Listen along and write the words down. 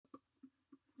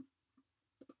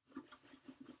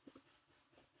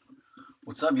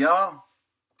What's up, y'all?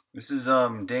 This is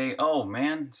day. Oh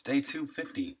man, it's day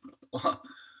 250.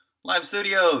 Live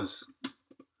studios.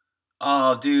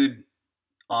 Oh, dude,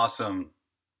 awesome.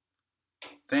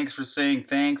 Thanks for saying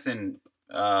thanks, and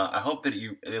I hope that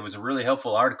it was a really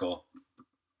helpful article.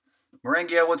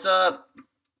 Merengia, what's up?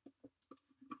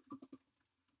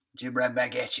 Jib right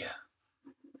back at you.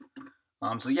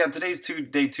 So yeah, today's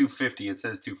day 250. It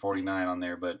says 249 on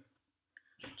there, but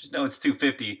just know it's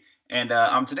 250. And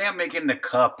today I'm making the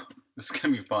cup. This is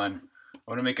gonna be fun. I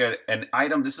want to make an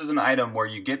item. This is an item where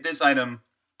you get this item,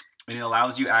 and it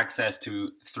allows you access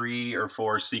to 3 or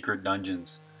 4 secret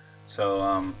dungeons.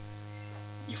 So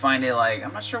you find it like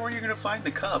I'm not sure where you're gonna find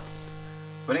the cup,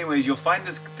 but anyways, you'll find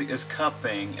this cup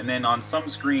thing, and then on some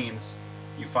screens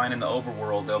you find in the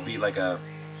overworld there'll be like a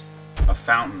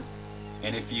fountain,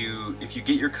 and if you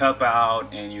get your cup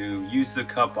out and you use the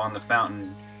cup on the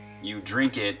fountain, you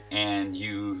drink it and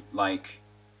you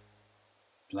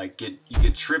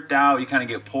get tripped out, you kind of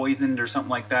get poisoned or something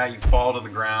like that, you fall to the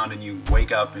ground and you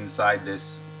wake up inside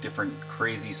this different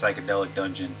crazy psychedelic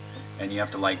dungeon, and you have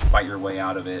to like fight your way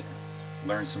out of it,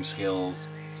 learn some skills,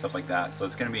 stuff like that. So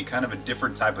it's going to be kind of a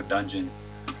different type of dungeon.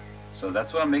 So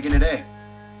that's what I'm making today.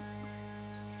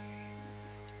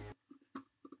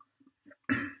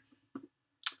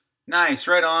 Nice,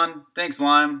 right on. Thanks,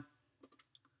 Lime.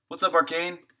 What's up,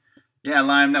 Arcane? Yeah,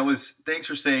 Lime, thanks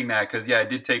for saying that, because yeah, it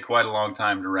did take quite a long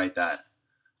time to write that.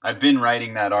 I've been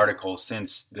writing that article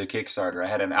since the Kickstarter. I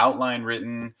had an outline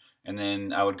written, and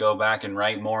then I would go back and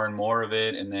write more and more of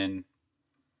it, and then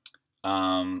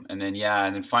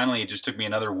finally it just took me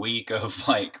another week of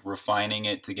like refining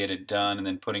it to get it done, and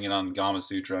then putting it on Gama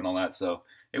Sutra and all that. So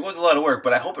it was a lot of work,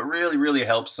 but I hope it really, really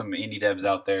helps some indie devs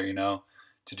out there,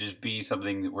 to just be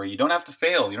something where you don't have to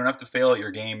fail. You don't have to fail at your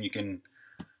game. You can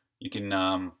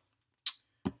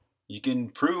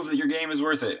prove that your game is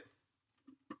worth it.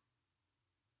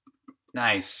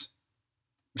 Nice.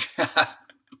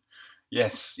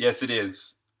 Yes, it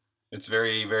is. It's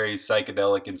very, very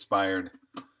psychedelic inspired.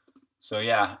 So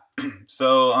yeah.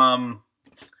 So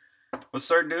let's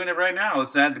start doing it right now.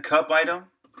 Let's add the cup item.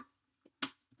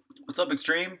 What's up,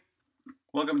 Extreme?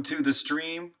 Welcome to the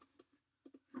stream.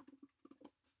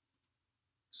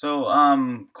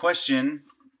 So question.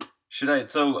 I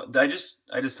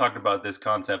just talked about this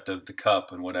concept of the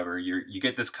cup and whatever. You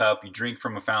get this cup, you drink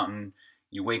from a fountain,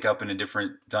 you wake up in a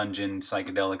different dungeon,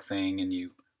 psychedelic thing, and you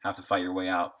have to fight your way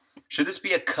out. Should this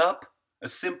be a cup? A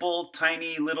simple,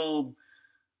 tiny, little,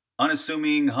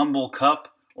 unassuming, humble cup?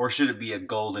 Or should it be a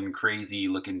golden, crazy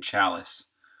looking chalice?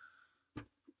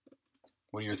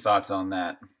 What are your thoughts on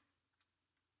that?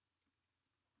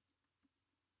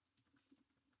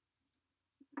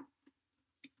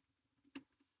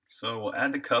 So we'll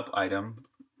add the cup item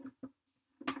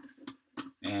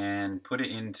and put it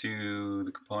into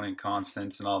the component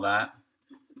constants and all that.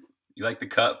 You like the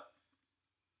cup?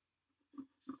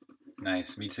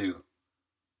 Nice, me too.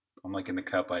 I'm liking the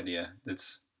cup idea.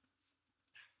 There's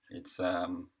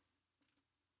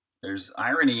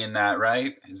irony in that,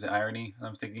 right? Is it irony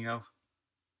I'm thinking of?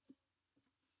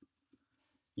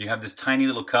 You have this tiny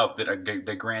little cup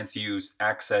that grants you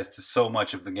access to so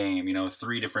much of the game.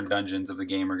 3 different dungeons of the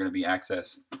game are going to be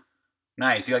accessed.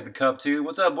 Nice. You like the cup too?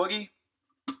 What's up, Boogie?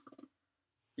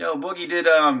 Yo, Boogie, did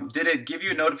it give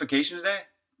you a notification today?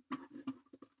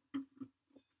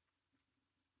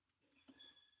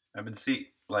 I've been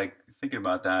thinking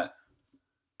about that,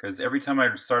 because every time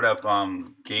I start up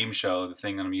Game Show, the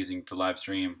thing that I'm using to live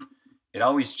stream, it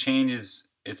always changes.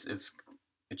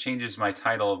 It changes my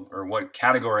title or what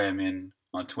category I'm in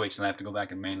on Twitch, and I have to go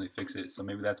back and manually fix it. So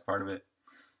maybe that's part of it.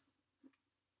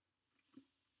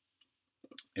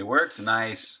 It works?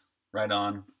 Nice. Right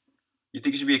on. You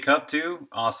think it should be a cup too?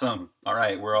 Awesome. All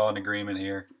right, we're all in agreement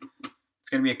here. It's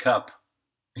going to be a cup.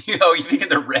 You thinking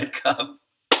the red cup?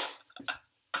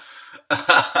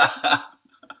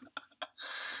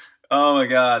 Oh my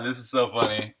god, this is so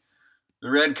funny. The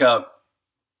red cup.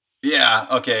 Yeah,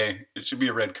 okay. It should be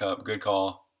a red cup. Good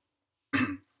call.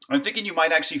 I'm thinking you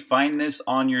might actually find this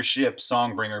on your ship,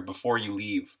 Songbringer, before you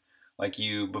leave.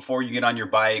 Before you get on your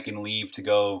bike and leave to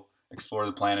go explore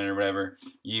the planet or whatever,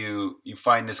 you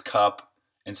find this cup,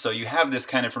 and so you have this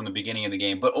kind of from the beginning of the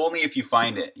game, but only if you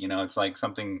find it. It's like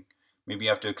something, maybe you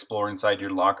have to explore inside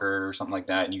your locker or something like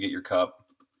that, and you get your cup.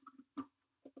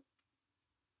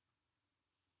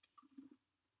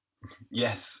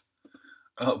 Yes.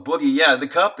 Oh, Boogie, yeah, the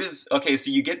cup is okay.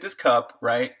 So you get this cup,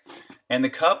 right? And the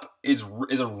cup is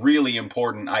a really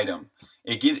important item.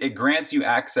 It grants you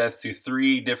access to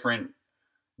 3 different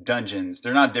dungeons.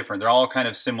 They're not different. They're all kind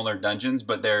of similar dungeons,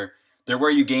 but they're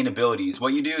where you gain abilities.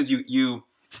 What you do is you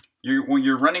when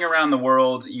you're running around the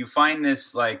world, you find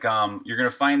this like you're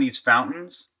gonna find these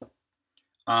fountains,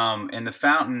 and the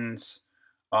fountains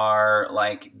are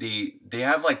like they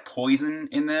have like poison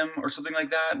in them or something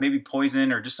like that, maybe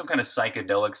poison or just some kind of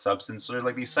psychedelic substance. So they're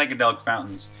like these psychedelic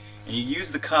fountains, and you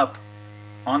use the cup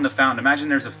on the fountain. Imagine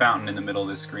there's a fountain in the middle of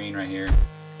this screen right here.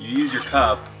 You use your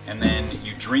cup and then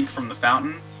you drink from the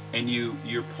fountain, and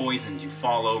you're poisoned. You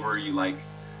fall over, you like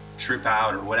trip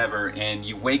out or whatever, and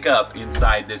you wake up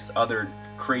inside this other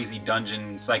crazy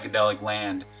dungeon psychedelic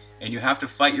land, and you have to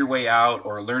fight your way out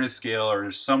or learn a skill, or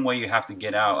there's some way you have to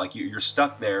get out. Like you're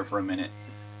stuck there for a minute.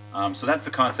 So that's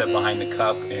the concept behind the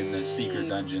cup and the secret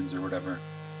dungeons or whatever.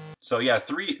 So yeah,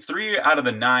 three out of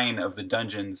the 9 of the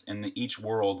dungeons in each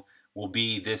world will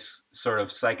be this sort of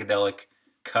psychedelic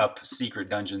cup secret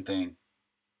dungeon thing.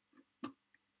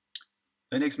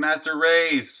 Phoenix Master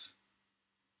Race.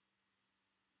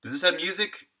 Does this have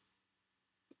music?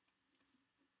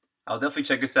 I'll definitely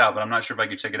check this out, but I'm not sure if I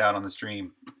could check it out on the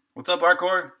stream. What's up,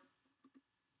 Hardcore?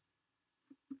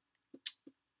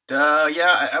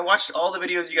 Yeah, I watched all the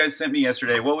videos you guys sent me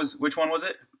yesterday. Which one was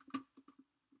it?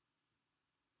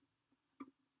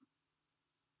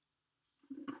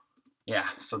 Yeah,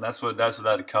 so that's what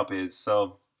that cup is.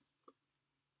 So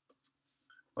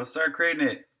let's start creating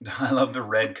it. I love the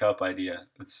red cup idea.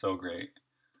 That's so great.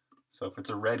 So if it's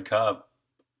a red cup,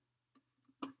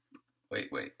 wait,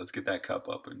 let's get that cup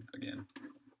up again.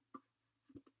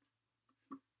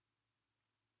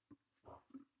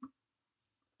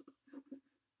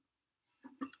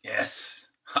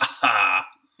 Yes. Haha.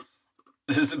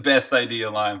 This is the best idea,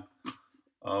 Lime.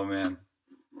 Oh man.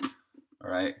 All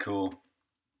right, cool.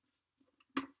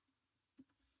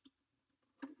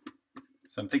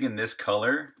 So I'm thinking this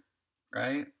color,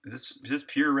 right? Is this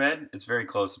pure red? It's very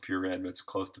close to pure red, but it's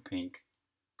close to pink,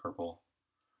 purple.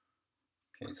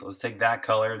 Okay, so let's take that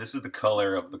color. This is the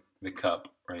color of the cup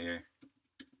right here.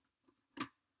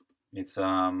 It's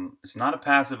not a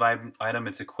passive item.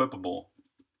 It's equipable.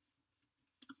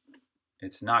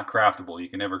 It's not craftable. You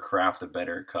can never craft a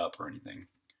better cup or anything.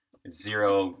 It's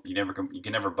 0. You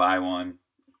can never buy one.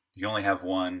 You only have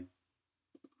one.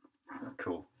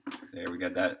 Cool. There, we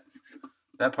got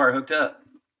that part hooked up.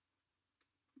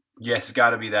 Yes, got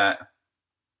to be that.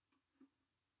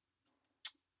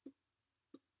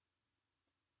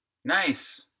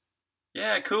 Nice.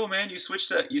 Yeah, cool, man. You switched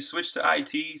to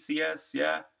IT, CS,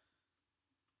 yeah.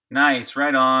 Nice,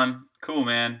 right on. Cool,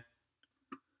 man.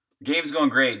 Game's going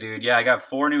great, dude. Yeah, I got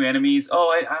 4 new enemies. Oh,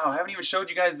 I haven't even showed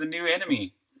you guys the new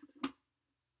enemy.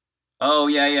 Oh,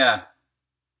 yeah.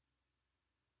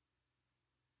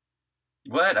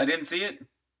 What? I didn't see it?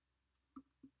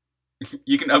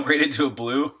 You can upgrade it to a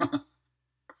blue?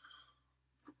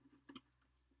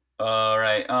 All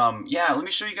right. Yeah, let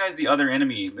me show you guys the other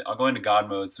enemy. I'll go into God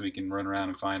mode so we can run around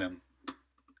and find him. I'm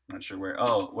not sure where.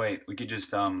 Oh, wait. We could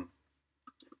just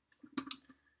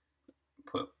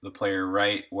put the player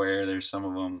right where there's some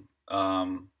of them.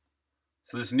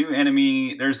 So this new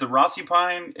enemy, there's the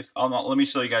Rossipine. Let me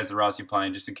show you guys the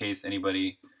Rossipine just in case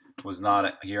anybody was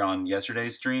not here on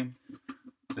yesterday's stream.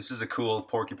 This is a cool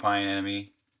porcupine enemy.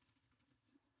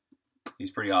 He's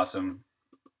pretty awesome.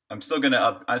 I'm still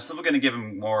gonna give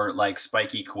him more like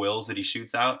spiky quills that he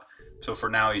shoots out. So for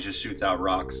now he just shoots out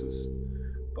rocks.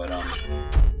 But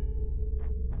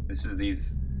this is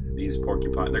these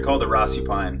porcupine. They're called the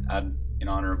Rossipine in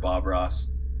honor of Bob Ross.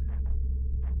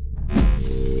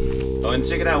 Oh, and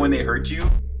check it out, when they hurt you,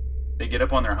 they get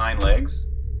up on their hind legs.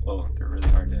 Oh, they're really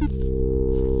hard to.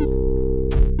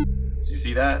 So you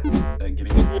see that?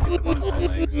 Gets up on his hind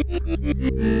legs.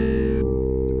 They're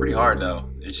pretty hard though.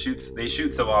 They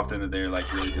shoot so often that they're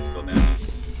like really difficult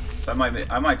enemies. So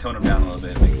I might tone them down a little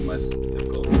bit, make them less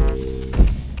difficult.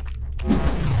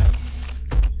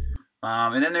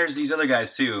 And then there's these other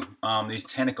guys too. These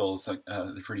tentacles, they're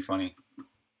pretty funny.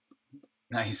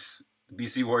 Nice. The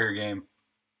BC Warrior game.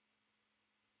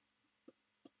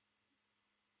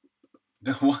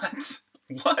 What?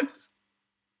 What?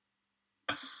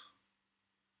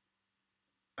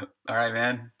 All right,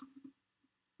 man.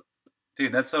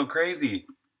 Dude, that's so crazy.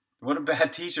 What a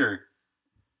bad teacher.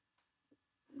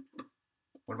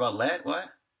 What about let? What?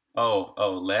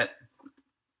 Oh, let.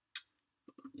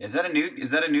 Is that a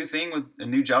new thing with a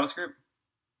new JavaScript?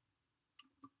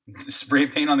 Spray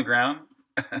paint on the ground?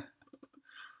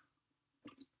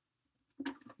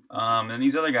 And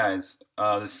these other guys,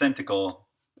 the Centacle.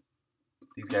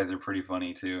 These guys are pretty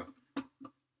funny too.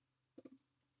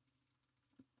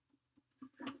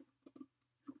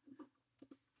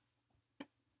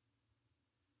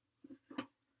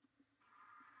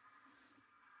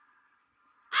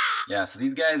 Yeah, so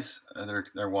these guys,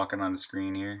 they're walking on the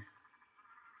screen here.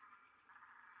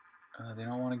 They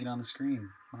don't want to get on the screen.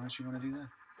 Why don't you want to do that?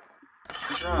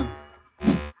 What's wrong?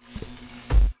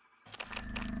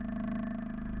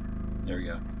 There we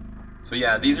go. So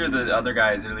yeah, these are the other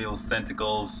guys. They're little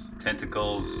tentacles.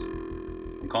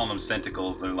 I'm calling them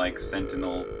centicles. They're like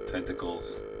sentinel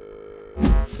tentacles.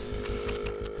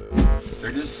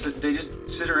 They just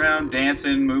sit around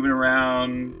dancing, moving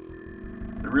around.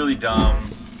 They're really dumb,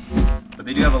 but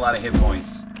they do have a lot of hit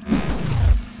points.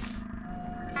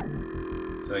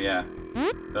 So yeah,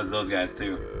 those guys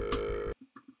too.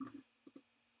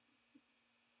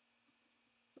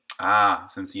 Ah,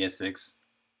 since ES6.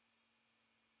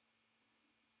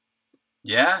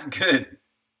 Yeah, good.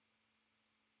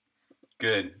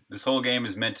 Good. This whole game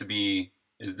is meant to be.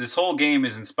 This whole game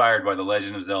is inspired by The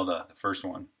Legend of Zelda, the first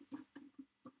one.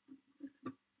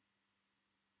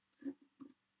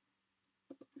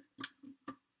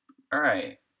 All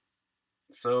right.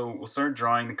 So we'll start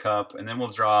drawing the cup, and then we'll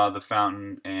draw the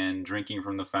fountain and drinking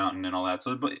from the fountain and all that.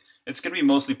 So, but it's going to be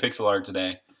mostly pixel art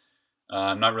today.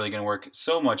 I'm not really going to work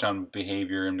so much on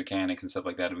behavior and mechanics and stuff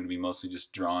like that. I'm going to be mostly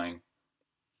just drawing.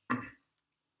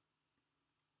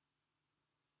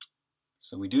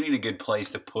 So we do need a good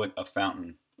place to put a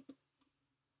fountain.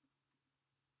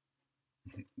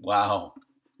 Wow.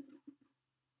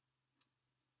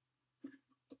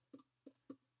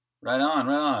 Right on,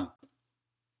 right on.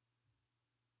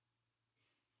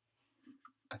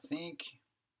 I think...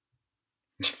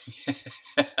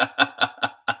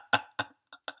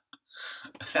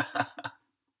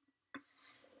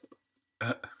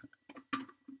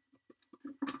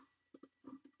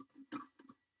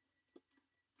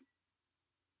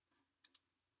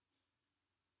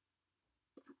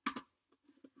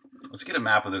 Let's get a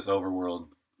map of this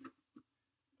overworld.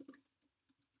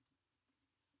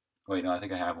 Wait, no, I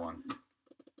think I have one.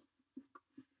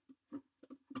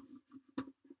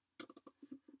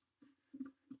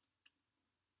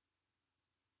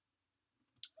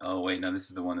 Oh, wait, no, this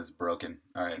is the one that's broken.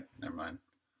 All right, never mind.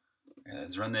 Okay,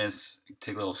 let's run this,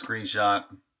 take a little screenshot.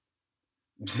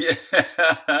 Yeah.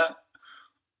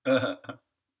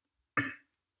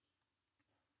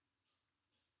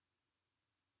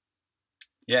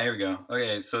 Yeah, here we go.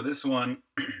 Okay, so this one.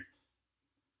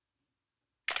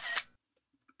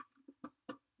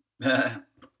 Yeah.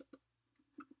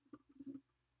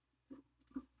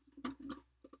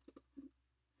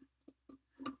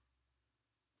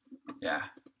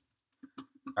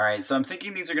 All right, so I'm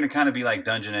thinking these are going to kind of be like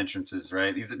dungeon entrances,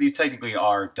 right? These technically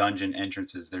are dungeon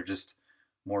entrances. They're just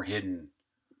more hidden.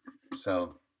 So,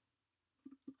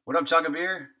 what up, Chaka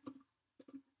Beer?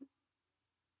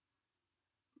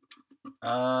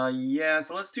 Yeah,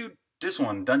 so let's do this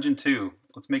one, Dungeon 2.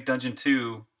 Let's make Dungeon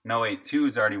 2. No, wait, 2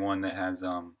 is already one that has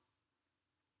the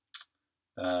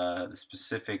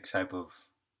specific type of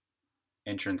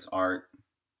entrance art.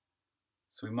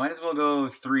 So we might as well go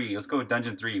 3. Let's go with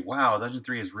Dungeon 3. Wow, Dungeon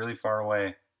 3 is really far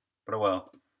away. But oh well.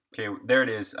 Okay, there it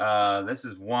is. This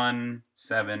is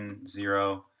 170.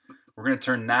 We're going to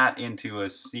turn that into a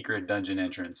secret dungeon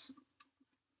entrance.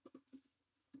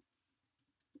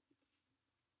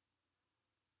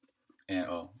 And,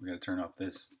 oh, we got to turn off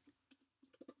this.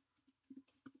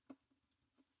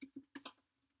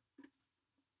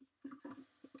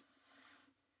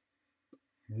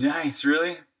 Nice,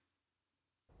 really?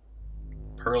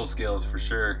 Pearl skills for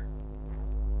sure.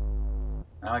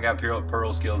 I don't got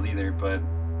pearl skills either, but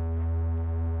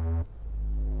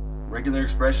regular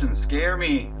expressions scare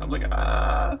me. I'm like,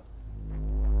 ah.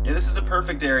 Yeah, this is a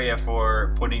perfect area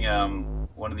for putting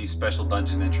one of these special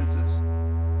dungeon entrances.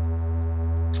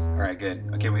 All right, good.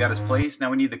 Okay, we got his place. Now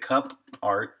we need the cup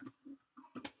art.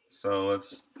 So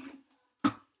let's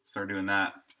start doing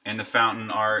that. And the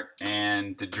fountain art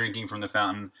and the drinking from the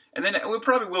fountain. And then we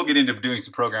probably will get into doing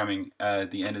some programming at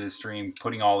the end of this stream,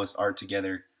 putting all this art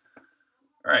together.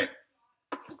 All right.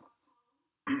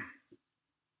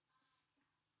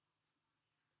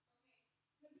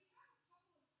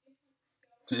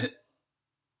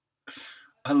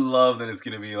 I love that it's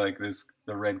going to be like this,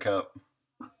 the red cup.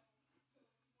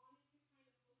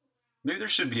 Maybe there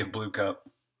should be a blue cup.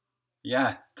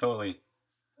 Yeah, totally.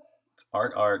 It's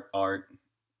art, art, art,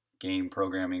 game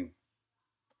programming,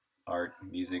 art,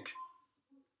 music.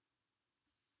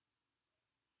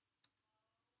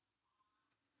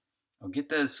 I'll get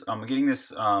this. I'm getting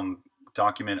this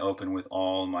document open with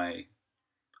all my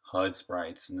HUD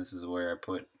sprites, and this is where I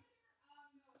put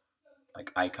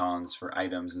like icons for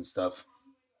items and stuff.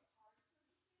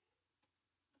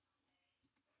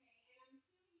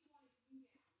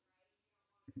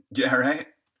 Yeah, right.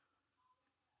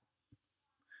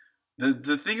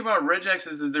 The thing about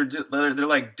regexes is they're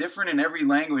like different in every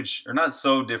language, or not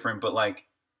so different, but like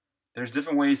there's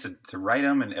different ways to write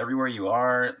them, and everywhere you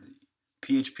are,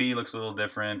 PHP looks a little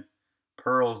different.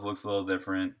 Perls looks a little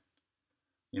different.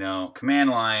 You know, command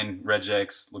line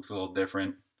regex looks a little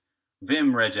different.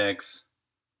 Vim regex.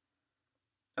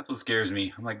 That's what scares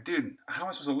me. I'm like, dude, how am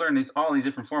I supposed to learn all these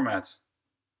different formats?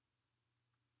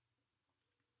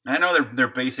 And I know they're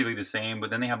basically the same, but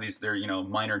then they have their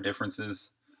minor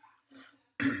differences.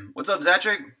 What's up,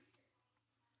 Zatrick?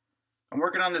 I'm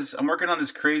working on this. I'm working on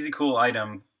this crazy cool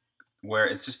item where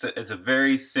it's a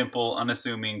very simple,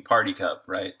 unassuming party cup,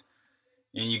 right?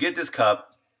 And you get this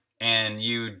cup, and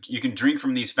you can drink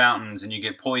from these fountains, and you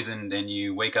get poisoned, and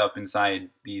you wake up inside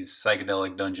these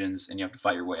psychedelic dungeons, and you have to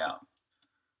fight your way out.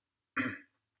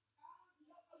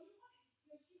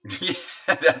 Yeah,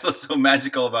 that's what's so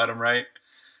magical about them, right?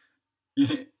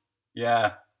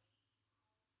 Yeah,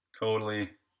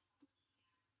 totally.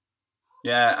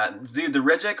 Yeah, dude, the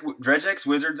regex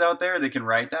wizards out there that can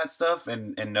write that stuff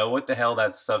and know what the hell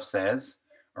that stuff says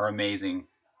are amazing.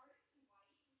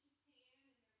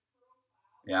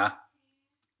 Yeah,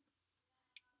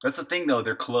 that's the thing though.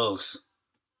 They're close.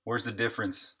 Where's the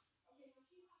difference?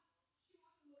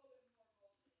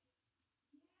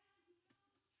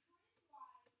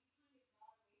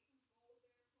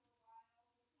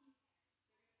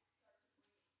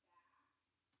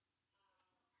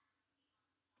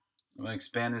 I'm gonna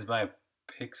expand this by a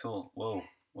pixel. Whoa,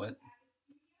 what?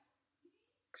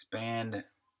 Expand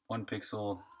 1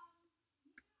 pixel.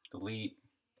 Delete.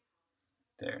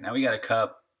 There. Now we got a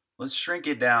cup. Let's shrink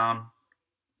it down.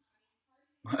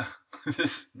 There.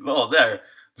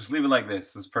 Just leave it like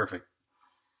this. This is perfect.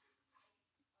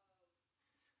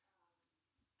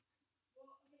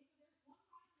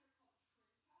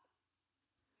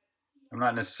 I'm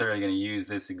not necessarily going to use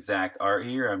this exact art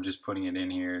here. I'm just putting it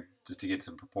in here just to get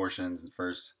some proportions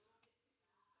first.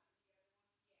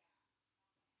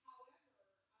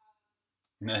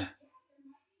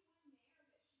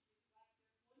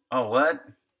 Oh, what?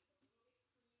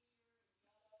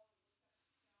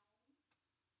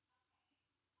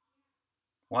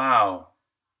 Wow.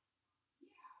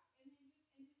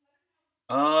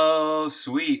 Oh,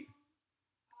 sweet.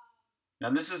 Now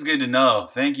this is good to know.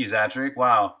 Thank you, Zatrick.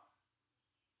 Wow.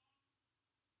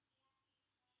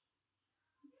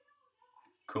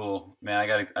 Cool. Man,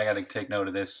 I gotta take note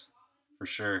of this for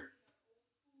sure.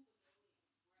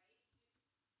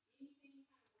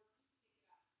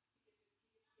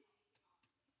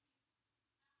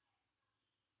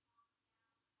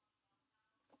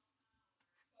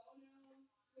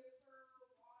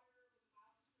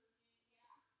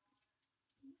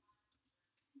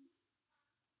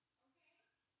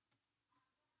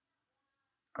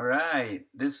 All right.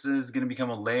 This is gonna become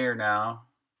a layer now.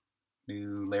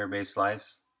 New layer based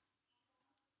slice.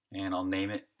 And I'll name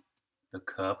it the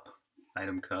cup.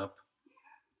 Item cup.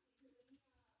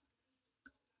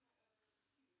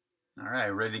 All right,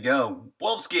 ready to go.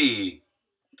 Wolfski!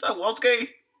 What's up, Wolfski?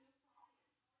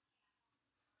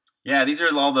 Yeah, these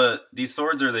are all these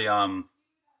swords are the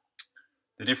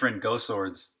different ghost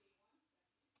swords.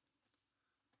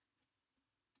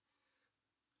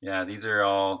 Yeah, these are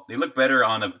all they look better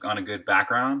on a good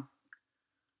background,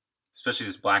 especially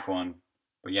this black one.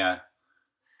 But yeah,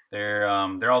 they're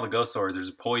all the ghost swords. There's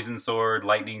a poison sword,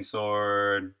 lightning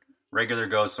sword, regular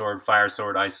ghost sword, fire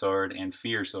sword, ice sword, and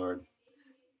fear sword.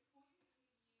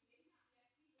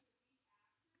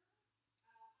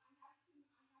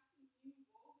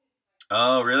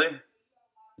 Oh, really?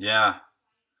 Yeah.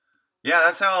 Yeah,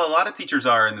 that's how a lot of teachers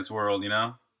are in this world, you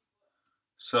know?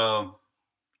 So,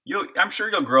 I'm sure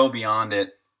you'll grow beyond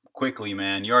it quickly,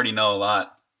 man. You already know a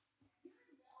lot.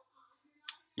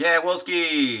 Yeah,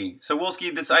 Wolski. So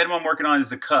Wolski, this item I'm working on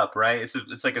is the cup, right?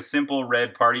 It's like a simple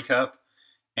red party cup,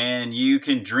 and you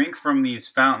can drink from these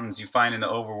fountains you find in the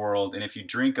overworld. And if you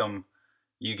drink them,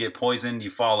 you get poisoned. You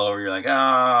fall over. You're like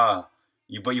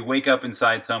but you wake up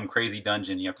inside some crazy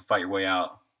dungeon. You have to fight your way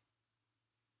out.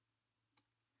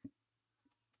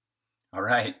 All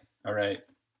right, all right.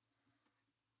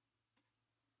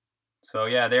 So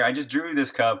yeah, there. I just drew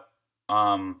this cup.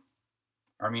 Um,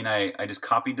 I just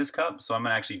copied this cup, so I'm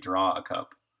gonna actually draw a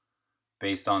cup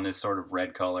based on this sort of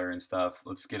red color and stuff.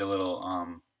 Let's get a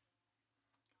little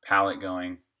palette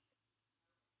going.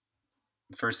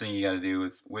 The first thing you got to do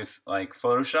with like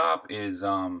Photoshop is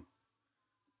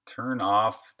turn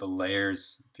off the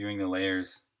layers, viewing the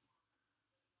layers.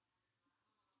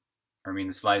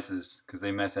 The slices, because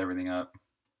they mess everything up.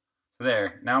 So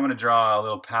there. Now I'm gonna draw a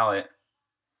little palette.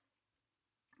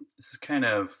 This is kind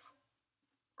of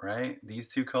right. These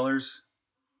two colors,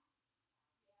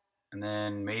 and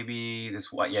then maybe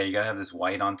this white. Yeah, you gotta have this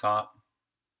white on top.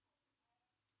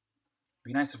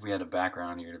 Be nice if we had a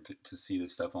background here to see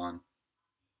this stuff on.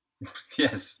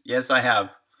 Yes, yes, I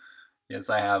have. Yes,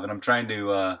 I have, and I'm trying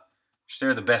to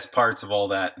share the best parts of all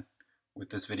that with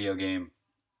this video game.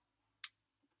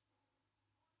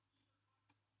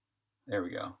 There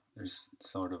we go. There's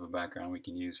sort of a background we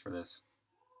can use for this.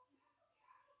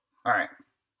 All right.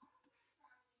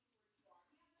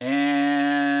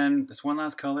 And this one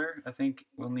last color I think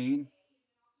we'll need.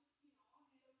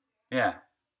 Yeah.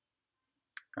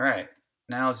 All right.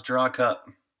 Now let's draw a cup.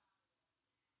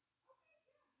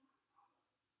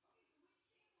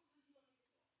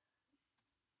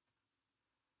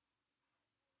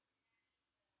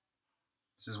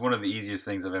 This is one of the easiest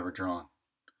things I've ever drawn.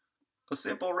 A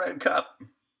simple red cup.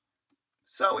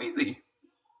 So easy.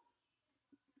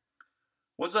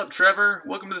 What's up, Trevor?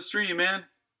 Welcome to the stream, man.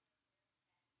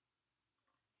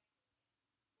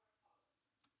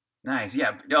 Nice,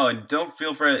 yeah. Oh, and don't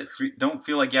feel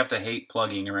like you have to hate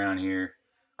plugging around here.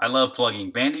 I love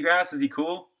plugging. Bandygrass, is he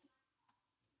cool?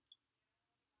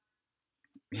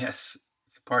 Yes,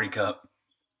 it's the party cup.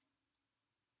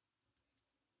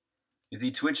 Is he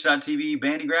twitch.tv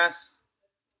Bandygrass?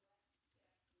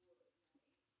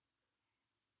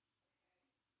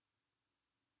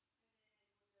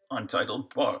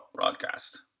 Untitled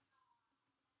broadcast.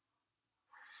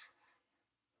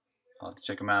 I'll have to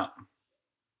check him out.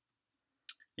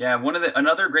 Yeah,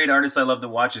 another great artist I love to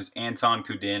watch is Anton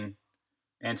Kudin.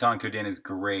 Anton Kudin is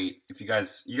great. If you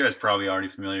guys probably already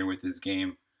familiar with his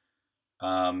game,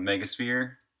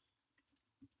 Megasphere.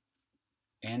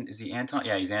 And is he Anton?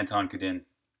 Yeah, he's Anton Kudin.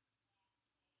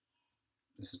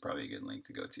 This is probably a good link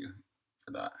to go to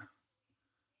for that.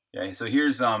 Yeah, so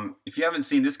here's if you haven't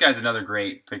seen, this guy's another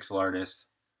great pixel artist.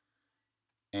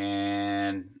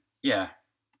 And yeah,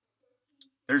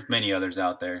 there's many others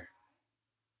out there.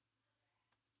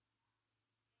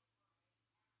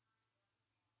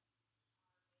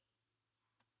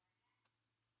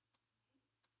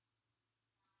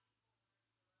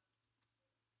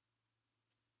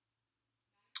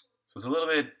 So it's a little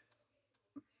bit,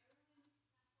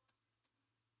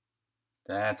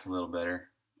 that's a little better.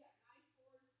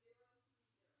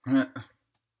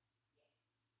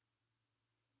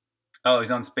 Oh, he's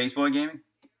on Spaceboy Gaming?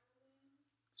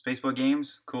 Spaceboy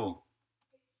Games? Cool.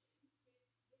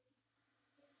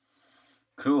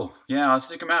 Cool. Yeah, I'll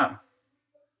stick him out.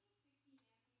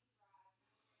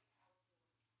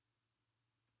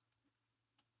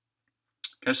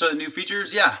 Can I show the new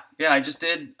features? Yeah, I just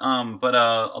did. But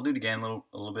I'll do it again a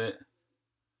little bit.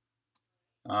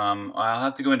 I'll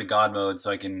have to go into God mode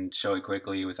so I can show it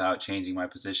quickly without changing my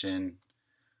position.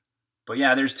 But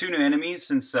yeah, there's 2 new enemies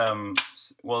since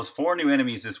well, it's 4 new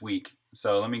enemies this week.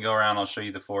 So let me go around. I'll show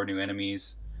you the 4 new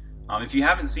enemies. If you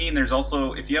haven't seen,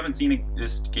 if you haven't seen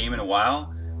this game in a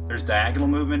while, there's diagonal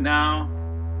movement now,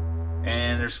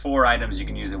 and there's 4 items you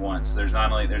can use at once. There's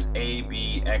there's A,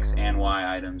 B, X, and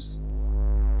Y items.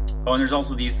 Oh, and there's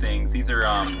also these things. These are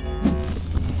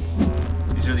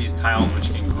these tiles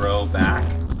which can grow back.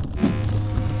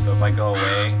 So if I go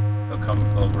away,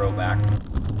 they'll grow back.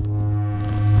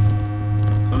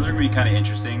 So those are going to be kind of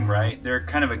interesting, right? They're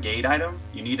kind of a gate item.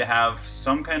 You need to have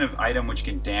some kind of item which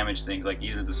can damage things, like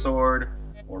either the sword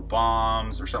or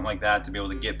bombs or something like that, to be able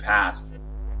to get past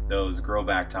those grow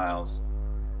back tiles.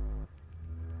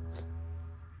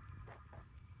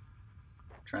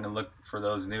 Trying to look for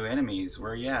those new enemies.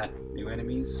 Where are you at? New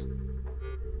enemies?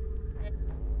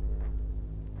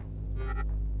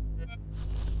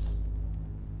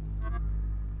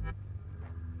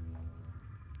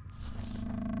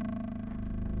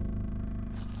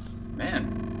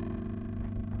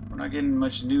 Man, we're not getting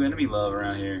much new enemy love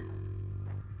around here.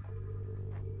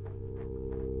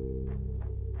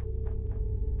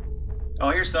 Oh,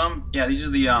 here's some. Yeah, these are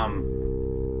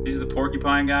the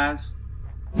porcupine guys.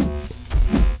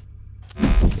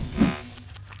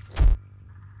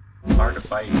 It's hard to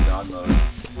fight in God mode.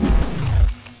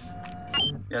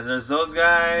 Yeah, there's those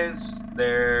guys.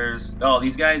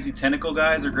 These guys, the tentacle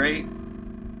guys are great.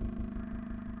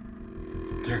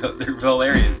 They're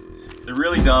hilarious. They're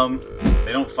really dumb.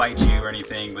 They don't fight you or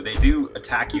anything, but they do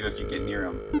attack you if you get near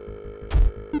them.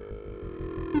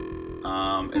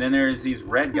 And then there's these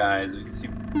red guys. We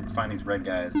can find these red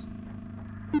guys.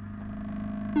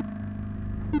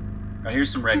 Oh,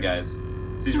 here's some red guys.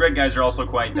 So these red guys are also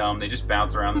quite dumb. They just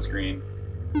bounce around the screen.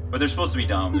 But they're supposed to be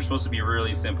dumb. They're supposed to be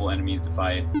really simple enemies to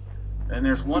fight. And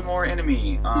there's one more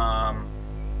enemy.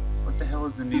 What the hell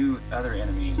is the new other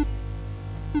enemy?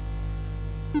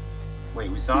 Wait,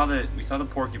 we saw the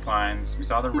porcupines, we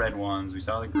saw the red ones, we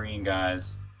saw the green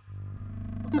guys.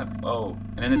 What's that? Oh,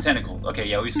 and then the tentacles. Okay,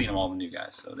 yeah, we've seen them all, the new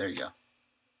guys. So there you go.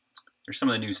 There's some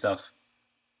of the new stuff.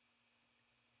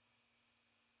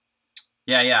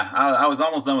 Yeah. I was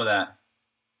almost done with that.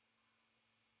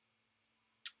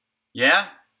 Yeah?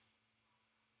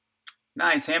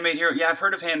 Nice. Handmade Hero. Yeah, I've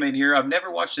heard of Handmade Hero. I've never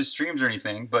watched his streams or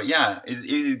anything, but yeah, is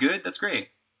he good? That's great.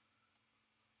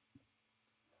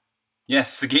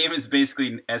 Yes, the game is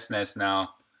basically SNES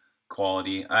now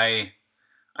quality. I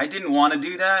didn't want to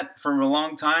do that for a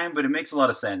long time, but it makes a lot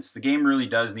of sense. The game really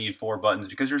does need 4 buttons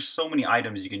because there's so many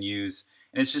items you can use,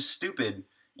 and it's just stupid.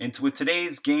 And with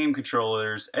today's game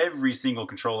controllers, every single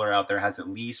controller out there has at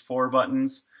least 4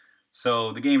 buttons.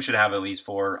 So the game should have at least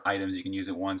 4 items you can use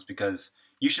at once because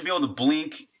you should be able to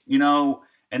blink,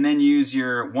 and then use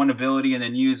your one ability and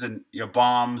then use your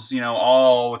bombs,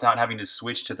 all without having to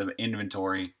switch to the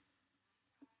inventory.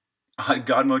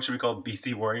 God mode should be called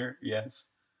BC Warrior. Yes.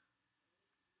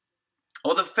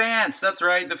 Oh, the Fants! That's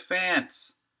right, the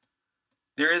Fants.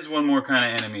 There is one more kind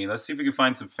of enemy. Let's see if we can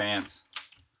find some Fants.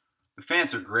 The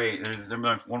Fants are great. They're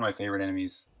one of my favorite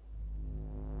enemies.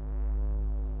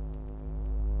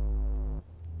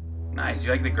 Nice.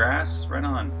 You like the grass? Right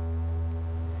on.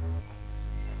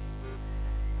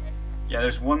 Yeah,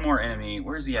 there's one more enemy.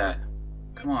 Where's he at?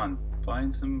 Come on.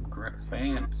 Find some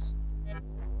Fants.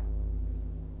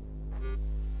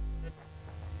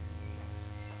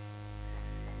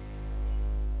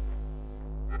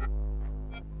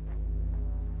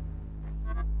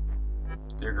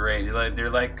 They're great. They're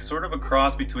like sort of a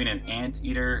cross between an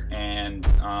anteater and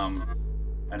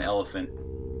an elephant.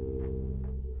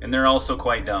 And they're also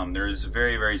quite dumb. There's a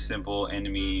very, very simple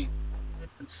enemy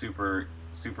that's super,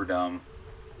 super dumb.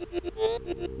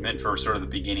 Meant for sort of the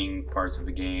beginning parts of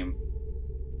the game.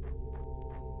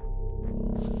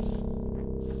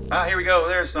 Ah, here we go.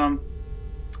 There's some.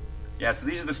 Yeah, so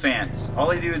these are the Fants. All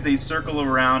they do is they circle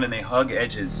around and they hug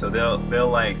edges. So they'll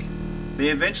like...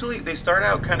 They start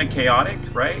out kind of chaotic,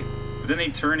 right? But then they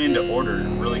turn into order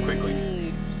really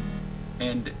quickly.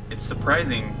 And it's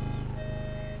surprising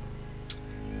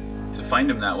to find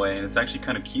them that way, and it's actually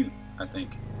kind of cute, I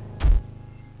think.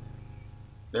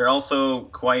 They're also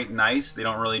quite nice. They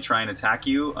don't really try and attack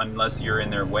you unless you're in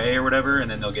their way or whatever,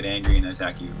 and then they'll get angry and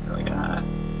attack you. They're like, ah,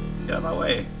 get out of my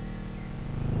way.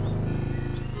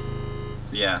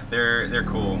 So yeah, they're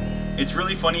cool. It's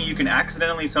really funny. You can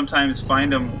accidentally sometimes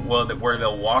find them where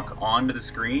they'll walk onto the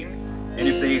screen, and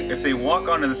if they walk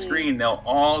onto the screen, they'll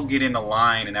all get in a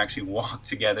line and actually walk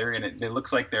together, and it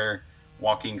looks like they're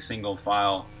walking single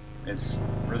file. It's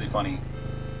really funny.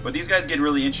 But these guys get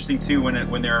really interesting too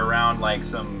when they're around like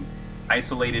some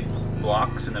isolated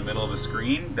blocks in the middle of a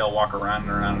screen. They'll walk around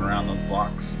and around and around those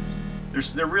blocks.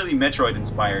 They're really Metroid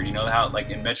inspired. You know how like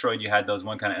in Metroid you had those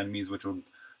one kind of enemies which would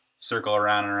circle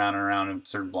around and around and around in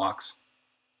certain blocks.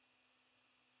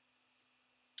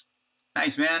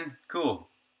 Nice, man. Cool.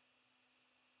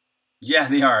 Yeah,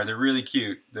 they are. They're really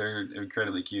cute. They're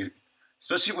incredibly cute.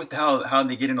 Especially with how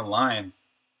they get in a line.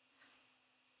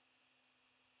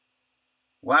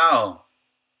 Wow.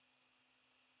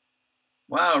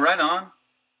 Wow, right on.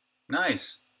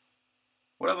 Nice.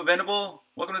 What up, Venable?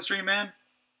 Welcome to the stream, man.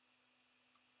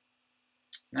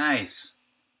 Nice.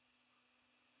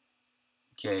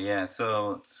 Okay, yeah, so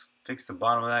let's fix the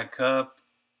bottom of that cup.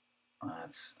 I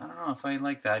don't know if I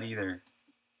like that either.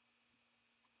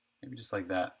 Maybe just like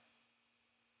that.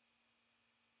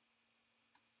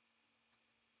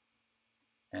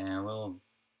 And a little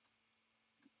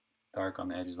dark on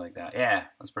the edges like that. Yeah,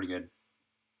 that's pretty good.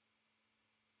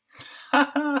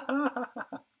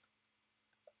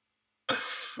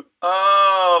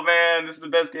 Oh, man, this is the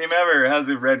best game ever. It has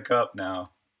a red cup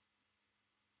now.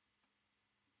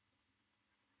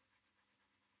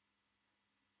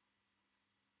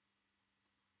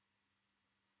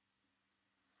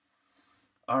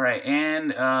 All right,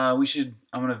 and I'm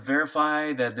gonna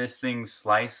verify that this thing's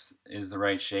slice is the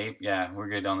right shape. Yeah, we're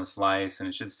good on the slice, and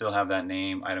it should still have that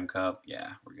name, item cup. Yeah,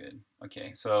 we're good.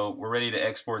 Okay, so we're ready to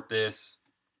export this.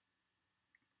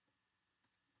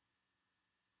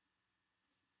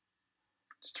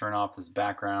 Just turn off this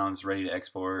background. It's ready to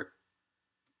export.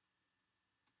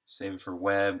 Save it for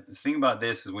web. The thing about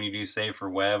this is when you do save for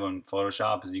web on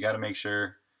Photoshop is you got to make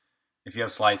sure if you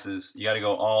have slices, you got to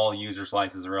go all user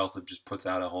slices or else it just puts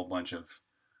out a whole bunch of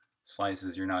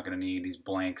slices you're not going to need. These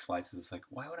blank slices. It's like,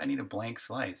 why would I need a blank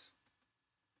slice?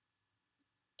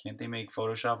 Can't they make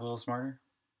Photoshop a little smarter?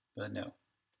 But no.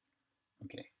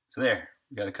 Okay, so there.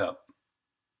 We got a cup.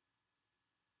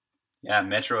 Yeah,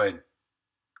 Metroid.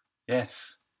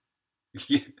 Yes.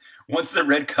 Once the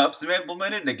red cup's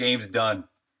implemented, the game's done.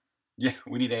 Yeah,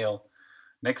 we need ale.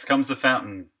 Next comes the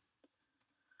fountain.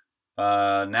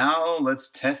 Now let's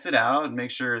test it out and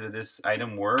make sure that this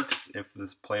item works if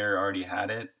this player already had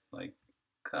it. Like,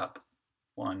 cup.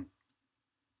 1.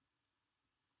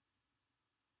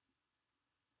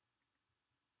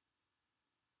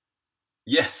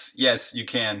 Yes, yes, you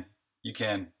can. You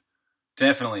can.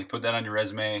 Definitely put that on your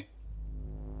resume.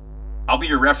 I'll be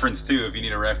your reference too if you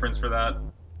need a reference for that.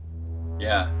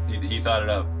 Yeah, he thought it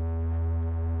up.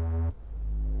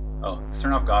 Oh, let's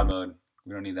turn off God mode.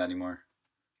 We don't need that anymore.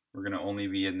 We're going to only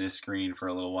be in this screen for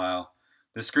a little while.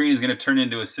 This screen is going to turn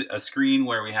into a screen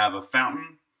where we have a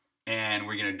fountain, and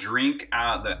we're going to drink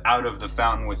out of the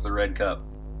fountain with the red cup.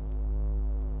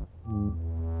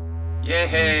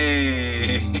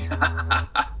 Yay!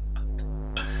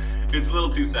 It's a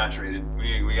little too saturated.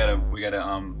 We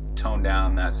gotta tone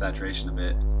down that saturation a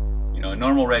bit. You know, a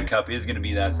normal red cup is gonna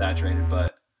be that saturated,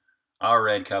 but our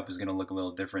red cup is gonna look a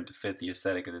little different to fit the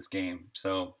aesthetic of this game.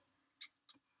 So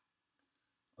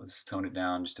let's tone it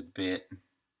down just a bit.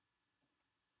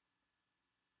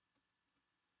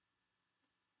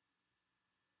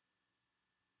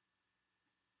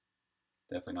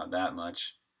 Definitely not that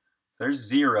much. There's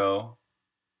 0.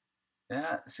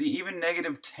 Yeah, see, even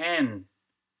negative 10.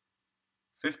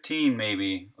 15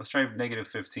 maybe. Let's try negative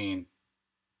 15.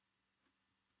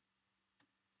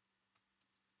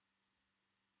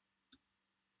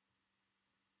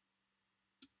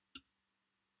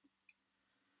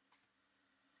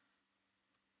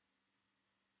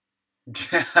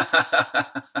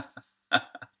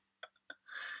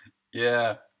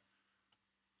 Yeah.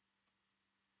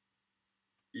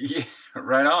 Yeah,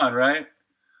 right on, right?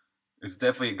 It's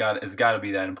got to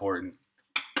be that important.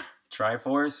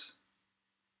 Triforce,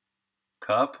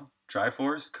 cup,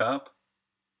 Triforce, cup.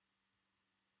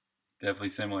 Definitely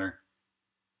similar.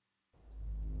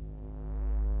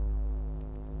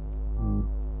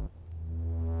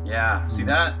 Yeah, see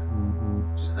that?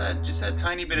 Just that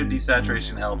tiny bit of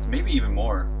desaturation helped. Maybe even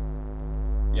more.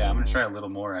 Yeah, I'm gonna try a little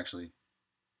more actually.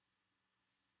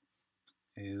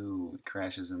 Ew, it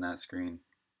crashes in that screen.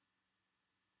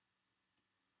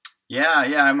 Yeah,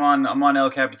 yeah, I'm on El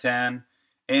Capitan,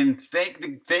 and thank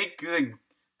the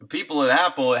people at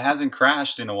Apple. It hasn't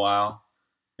crashed in a while.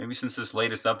 Maybe since this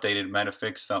latest update, it might have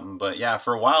fixed something. But yeah,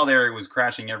 for a while there, it was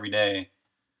crashing every day.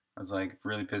 I was like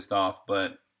really pissed off,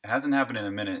 but it hasn't happened in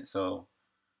a minute. So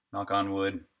knock on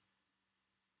wood.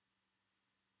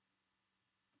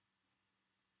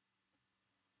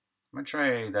 I'm gonna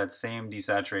try that same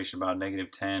desaturation, about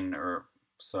negative 10 or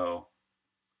so,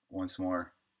 once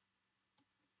more.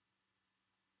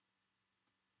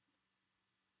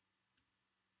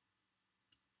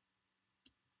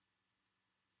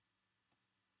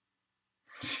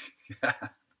 Yeah.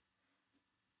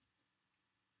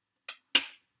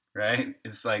 Right?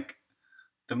 It's like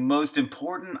the most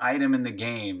important item in the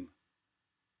game,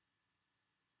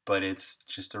 but it's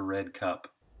just a red cup.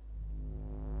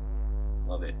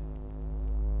 Love it.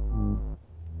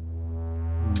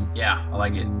 Yeah, I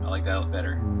like it. I like that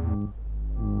better.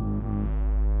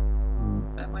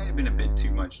 That might have been a bit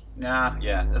too much. Nah,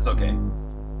 yeah, that's okay.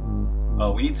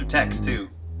 Oh, we need some text too.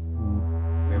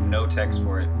 We have no text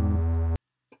for it.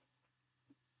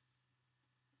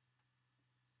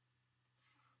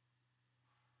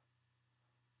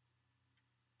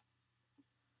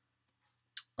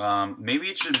 Maybe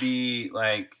it should be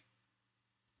like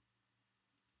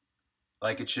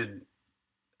it should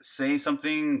say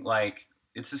something like,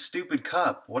 "It's a stupid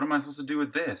cup. What am I supposed to do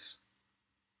with this?"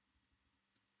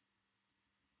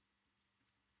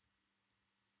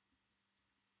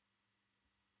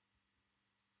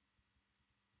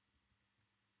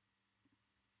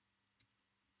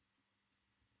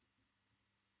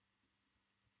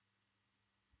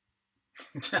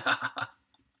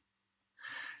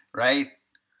 Right?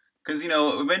 Because, you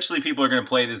know, eventually people are going to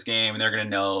play this game and they're going to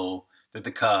know that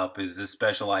the cup is this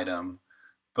special item.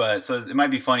 But so it might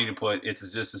be funny to put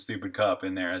 "it's just a stupid cup"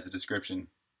 in there as a description.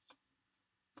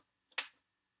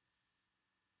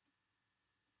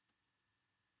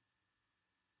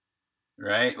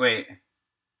 Right? Wait.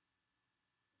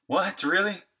 What?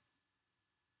 Really?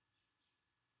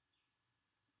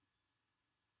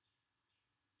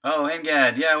 Oh,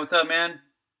 Engad. Yeah, what's up, man?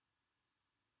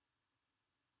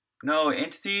 No,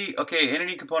 entity. Okay,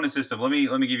 entity component system. Let me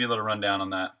give you a little rundown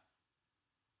on that.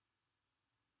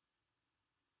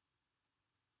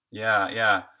 Yeah,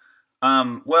 yeah.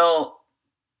 Well,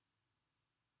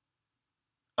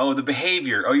 oh, the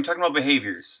behavior. Oh, you're talking about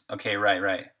behaviors. Okay, right,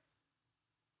 right.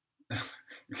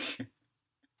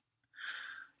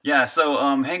 Yeah, so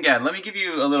Hangad, let me give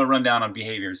you a little rundown on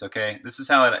behaviors, okay? This is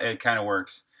how it kind of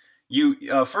works. You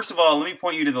first of all, let me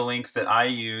point you to the links that I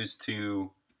use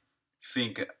to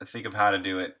think of how to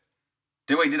do it.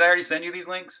 Did I already send you these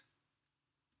links?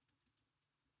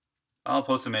 I'll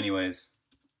post them anyways.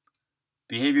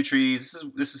 Behavior trees.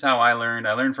 This is how I learned.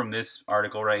 I learned from this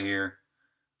article right here.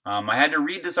 I had to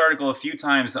read this article a few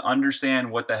times to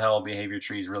understand what the hell behavior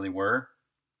trees really were.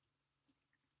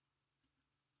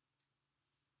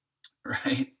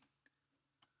 Right?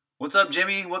 What's up,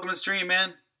 Jimmy? Welcome to the stream,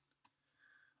 man.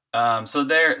 So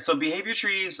behavior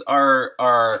trees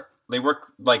are they work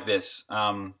like this.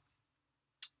 I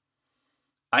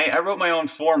wrote my own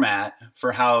format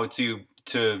for how to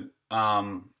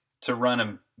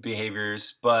run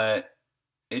behaviors, but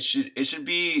it should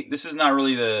be, this is not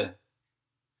really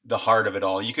the heart of it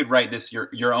all. You could write this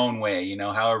your own way, you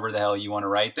know, however the hell you want to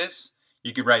write this.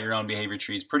 You could write your own behavior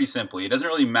trees pretty simply. It doesn't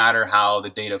really matter how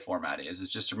the data format is. It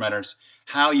just matters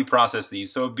how you process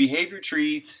these. So a behavior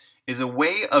tree is a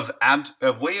way of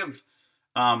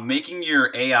making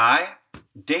your AI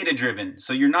data driven.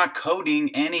 So you're not coding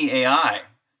any AI.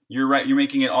 You're right. You're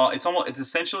making it all. It's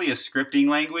essentially a scripting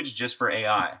language just for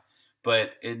AI,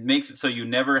 but it makes it so you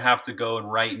never have to go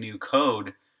and write new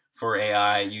code for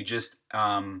AI. You just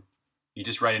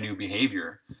write a new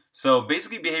behavior. So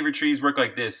basically, behavior trees work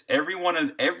like this.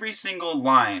 Every single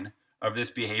line of this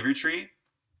behavior tree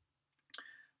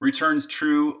returns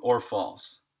true or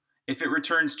false. If it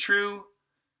returns true,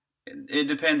 it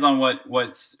depends on what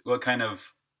kind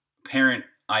of parent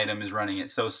item is running it.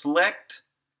 So select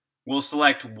will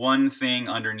select one thing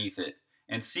underneath it,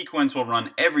 and sequence will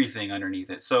run everything underneath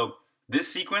it. So this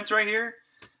sequence right here,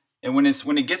 and when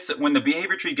the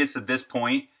behavior tree gets to this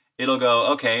point, it'll go,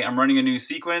 okay, I'm running a new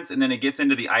sequence, and then it gets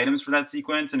into the items for that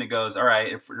sequence, and it goes, all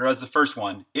right, it does the first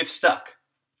one, if stuck.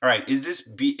 All right, is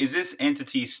this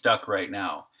entity stuck right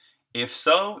now? If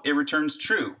so, it returns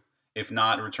true. If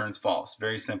not, it returns false.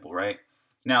 Very simple, right?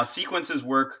 Now, sequences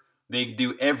work, they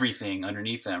do everything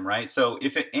underneath them, right? So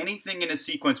if anything in a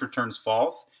sequence returns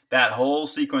false, that whole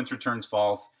sequence returns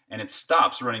false, and it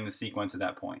stops running the sequence at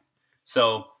that point.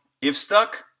 So if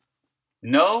stuck,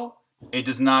 no, it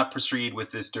does not proceed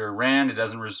with this dir ran. It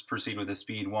doesn't proceed with the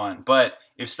speed 1. But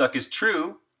if stuck is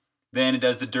true, then it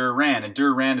does the dir ran. And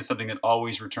dir ran is something that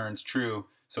always returns true,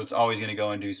 so it's always going to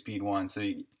go and do speed 1. So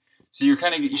you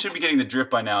should be getting the drift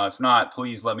by now. If not,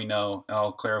 please let me know, and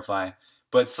I'll clarify.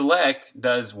 But select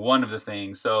does one of the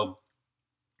things. So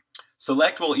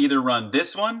select will either run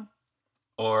this one,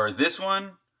 or this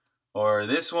one, or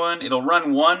this one. It'll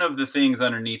run one of the things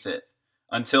underneath it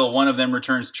until one of them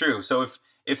returns true. So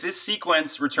if this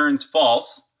sequence returns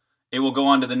false, it will go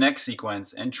on to the next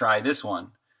sequence and try this one.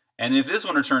 And if this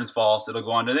one returns false, it'll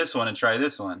go on to this one and try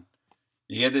this one.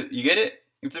 You get it?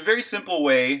 It's a very simple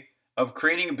way of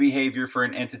creating a behavior for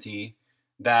an entity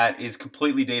that is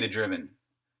completely data-driven.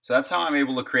 So that's how I'm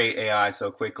able to create AI so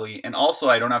quickly. And also,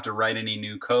 I don't have to write any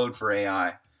new code for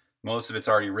AI. Most of it's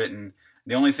already written.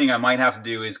 The only thing I might have to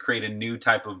do is create a new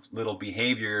type of little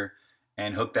behavior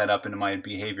and hook that up into my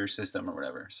behavior system or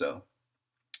whatever. So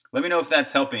let me know if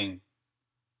that's helping.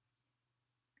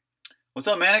 What's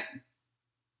up, Manic?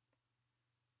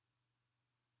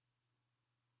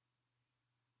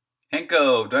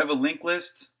 Henko, do I have a link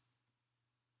list?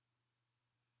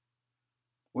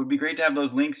 Would be great to have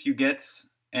those links you get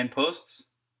and posts.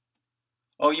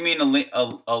 Oh, you mean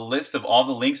a list of all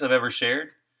the links I've ever shared?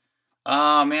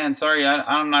 Ah, man, sorry,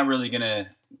 I'm not really gonna.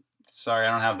 Sorry,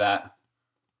 I don't have that.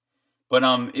 But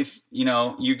if you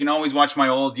know, you can always watch my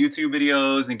old YouTube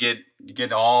videos and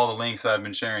get all the links that I've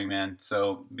been sharing, man.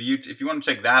 So if you want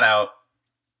to check that out,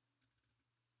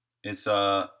 it's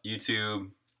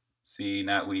YouTube. See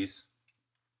Nat Weiss.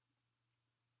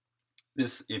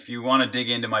 This, if you want to dig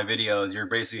into my videos, you're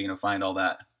basically gonna find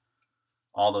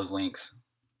all those links.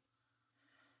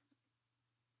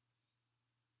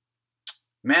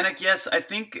 Manic, yes, I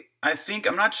think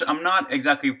I'm not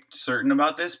exactly certain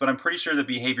about this, but I'm pretty sure that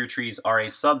behavior trees are a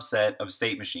subset of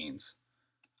state machines.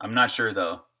 I'm not sure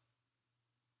though.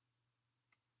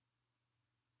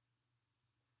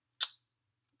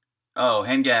 Oh,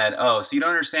 Hengad. Oh, so you don't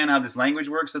understand how this language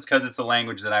works? That's because it's a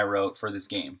language that I wrote for this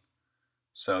game.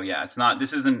 So yeah, it's not.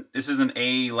 This isn't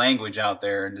a language out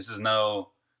there, and this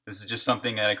is just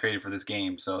something that I created for this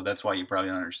game. So that's why you probably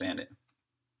don't understand it.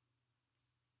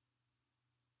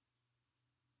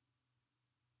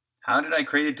 How did I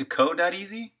create it to code that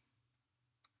easy?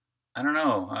 I don't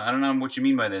know. I don't know what you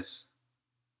mean by this.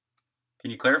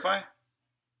 Can you clarify?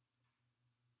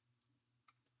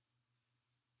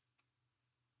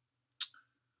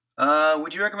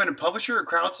 Would you recommend a publisher or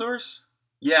crowdsource?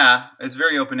 Yeah, it's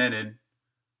very open-ended.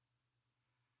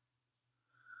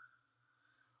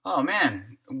 Oh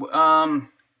man, Lime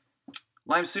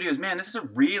Studios. Man, this is a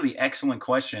really excellent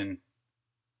question.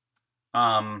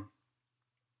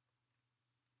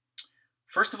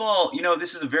 First of all, you know,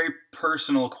 this is a very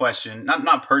personal question.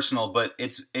 Not personal, but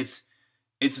it's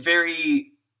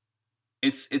very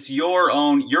it's your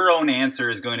own answer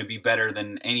is going to be better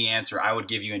than any answer I would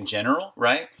give you in general,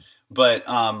 right? But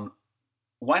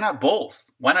why not both?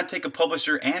 Why not take a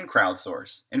publisher and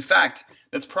crowdsource? In fact,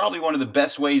 that's probably one of the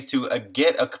best ways to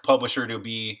get a publisher to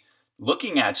be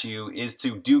looking at you is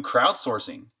to do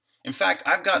crowdsourcing. In fact,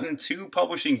 I've gotten three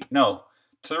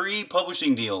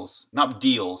publishing deals, not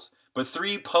deals, but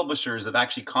three publishers have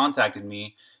actually contacted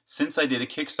me since I did a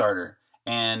Kickstarter,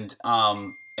 and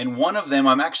one of them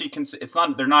I'm actually it's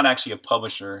not they're not actually a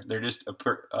publisher, they're just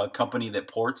a company that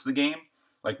ports the game,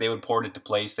 like they would port it to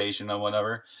PlayStation or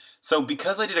whatever. So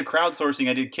because I did a crowdsourcing,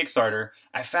 I did Kickstarter,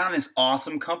 I found this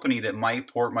awesome company that might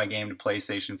port my game to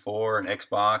PlayStation 4 and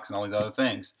Xbox and all these other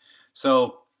things.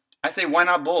 So I say, why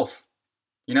not both?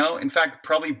 In fact,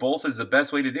 probably both is the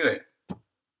best way to do it.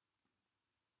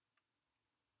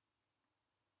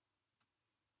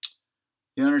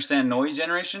 You understand noise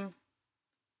generation?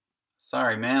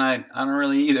 Sorry, man, I don't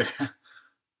really either.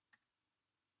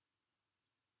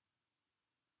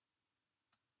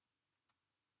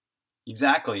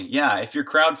 Exactly. Yeah, if you're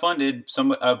crowdfunded,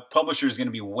 a publisher is going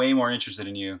to be way more interested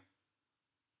in you.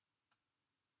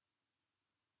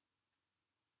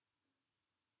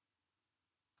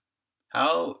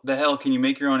 How the hell can you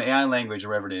make your own AI language or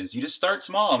whatever it is? You just start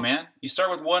small, man. You start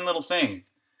with one little thing.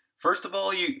 First of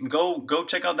all, you go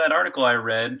check out that article I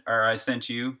read or I sent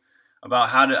you about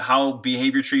how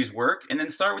behavior trees work, and then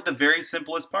start with the very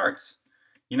simplest parts.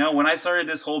 When I started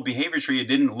this whole behavior tree, it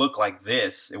didn't look like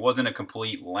this. It wasn't a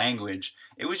complete language.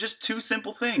 It was just two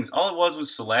simple things. All it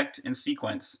was select and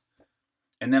sequence.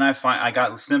 And then I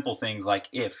got simple things like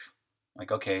if.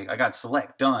 Like, okay, I got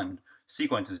select done,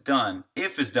 sequence is done,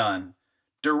 if is done,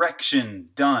 direction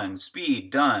done,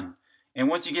 speed done. And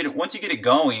once you get it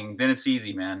going, then it's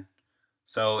easy, man.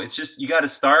 So it's just you got to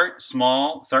start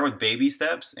small, start with baby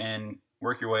steps, and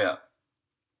work your way up.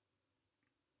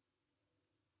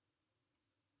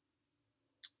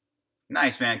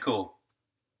 Nice, man. Cool.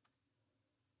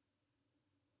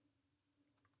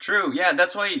 True. Yeah,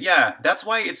 that's why. Yeah, that's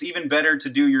why it's even better to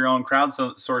do your own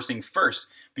crowdsourcing first,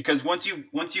 because once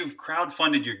you've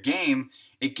crowdfunded your game,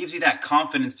 it gives you that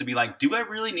confidence to be like, do I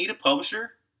really need a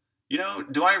publisher?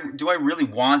 Do I really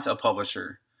want a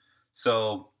publisher?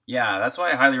 So yeah, that's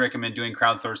why I highly recommend doing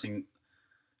crowdsourcing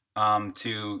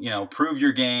to prove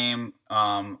your game,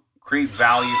 create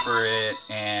value for it,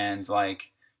 and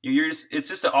like you're just it's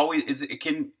just always it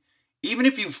can even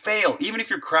if you fail, even if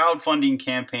your crowdfunding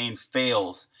campaign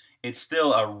fails, it's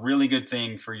still a really good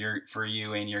thing for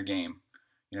you and your game.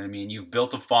 You know what I mean? You've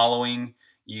built a following.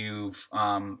 You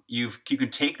can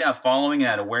take that following and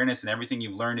that awareness and everything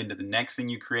you've learned into the next thing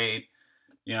you create.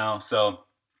 So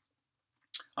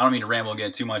I don't mean to ramble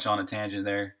again too much on a tangent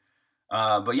there.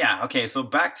 But yeah, okay, so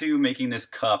back to making this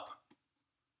cup,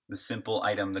 the simple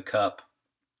item, the cup.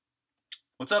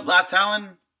 What's up, Last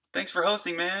Talon? Thanks for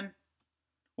hosting, man.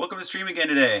 Welcome to stream again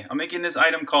today. I'm making this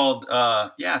item called,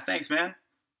 yeah, thanks, man.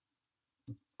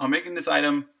 I'm making this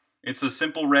item. It's a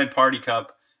simple red party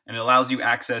cup, and it allows you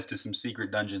access to some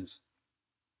secret dungeons.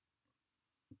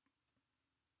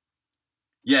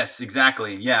 Yes,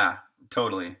 exactly. Yeah,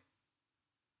 totally.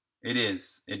 It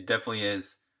is. It definitely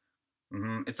is.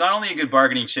 It's not only a good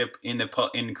bargaining chip in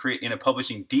a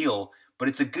publishing deal, but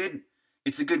it's a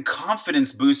good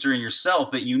confidence booster in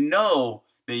yourself that you know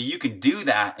that you can do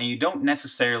that and you don't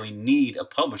necessarily need a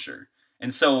publisher.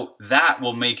 And so that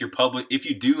will make your public if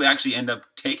you do actually end up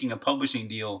taking a publishing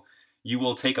deal, you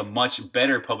will take a much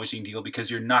better publishing deal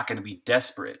because you're not going to be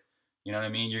desperate. You know what I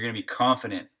mean? You're going to be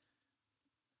confident.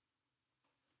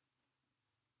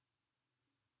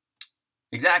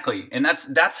 Exactly, and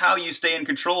that's how you stay in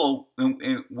control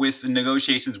with the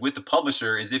negotiations with the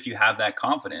publisher is if you have that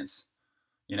confidence,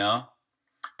 you know.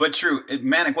 But true,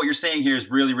 Manic, what you're saying here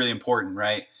is really really important,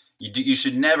 right? You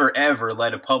should never ever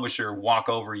let a publisher walk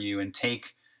over you and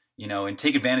take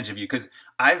advantage of you because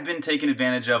I've been taken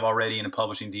advantage of already in a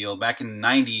publishing deal. Back in the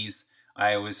 '90s,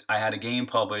 I had a game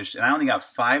published and I only got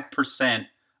 5%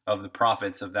 of the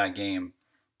profits of that game,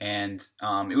 and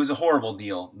it was a horrible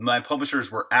deal. My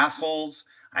publishers were assholes.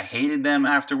 I hated them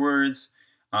afterwards,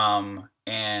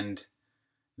 and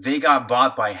they got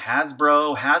bought by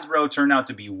Hasbro. Hasbro turned out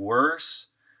to be worse,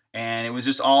 and it was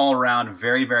just all around a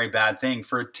very very bad thing.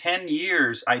 For 10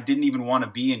 years, I didn't even want to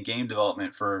be in game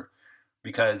development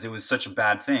because it was such a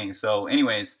bad thing. So,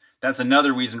 anyways, that's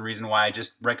another reason why I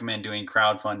just recommend doing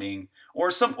crowdfunding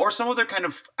or some other kind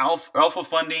of alpha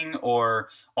funding or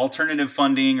alternative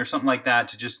funding or something like that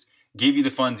to just give you the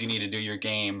funds you need to do your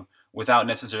game without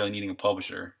necessarily needing a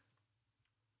publisher.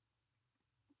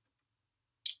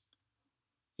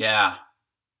 Yeah,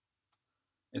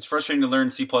 it's frustrating to learn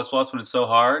C++ when it's so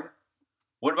hard.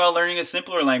 What about learning a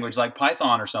simpler language like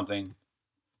Python or something?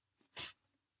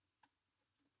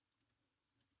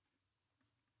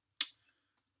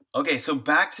 Okay, so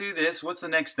back to this. What's the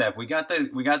next step? We got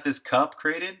this cup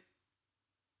created.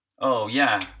 Oh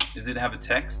yeah, does it have a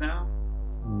text now?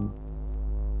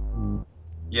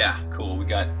 Yeah, cool. We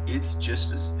got it's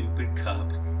just a stupid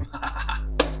cup.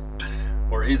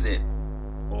 Or is it?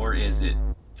 Or is it?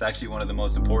 It's actually one of the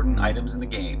most important items in the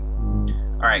game.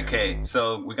 All right, okay.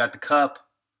 So we got the cup.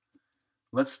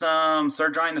 Let's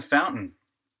start drawing the fountain.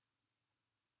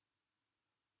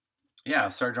 Yeah,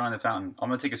 start drawing the fountain. I'm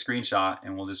gonna take a screenshot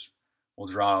and we'll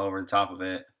draw over the top of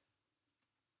it.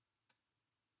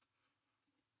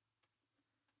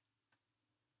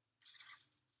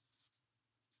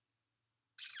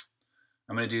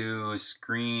 I'm gonna do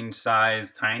screen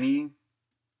size tiny,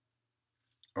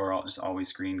 or I'll just always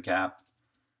screen cap.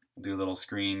 We'll do a little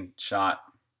screenshot.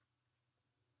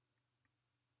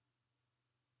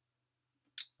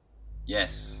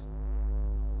 Yes.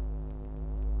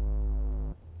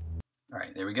 All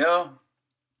right, there we go.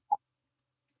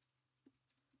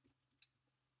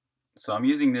 So I'm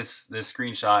using this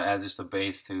screenshot as just a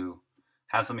base to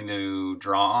have something to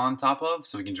draw on top of,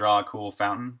 so we can draw a cool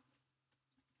fountain.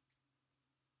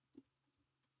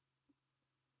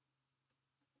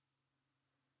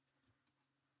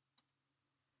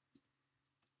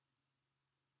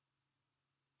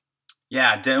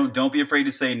 Yeah, don't be afraid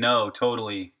to say no.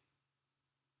 Totally.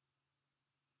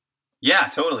 Yeah,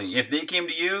 totally. If they came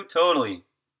to you, totally.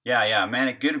 Yeah, yeah,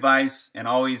 man. Good advice, and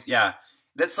always, yeah.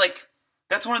 That's like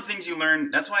that's one of the things you learn.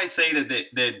 That's why I say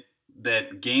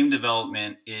that game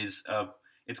development is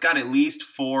it's got at least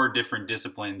 4 different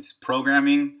disciplines: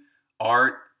 programming,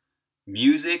 art,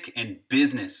 music, and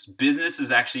business. Business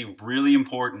is actually really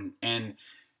important, and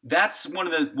that's one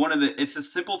of the. It's a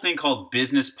simple thing called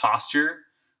business posture.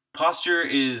 Posture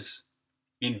is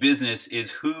in business is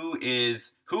who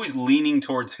is leaning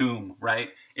towards whom, right?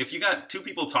 If you got 2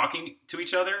 people talking to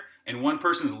each other and one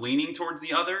person's leaning towards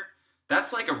the other,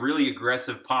 that's like a really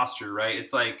aggressive posture, right?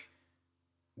 It's like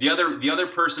the other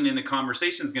person in the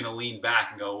conversation is going to lean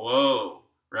back and go, "Whoa,"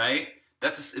 right?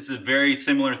 It's a very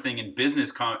similar thing in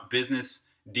business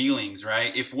dealings,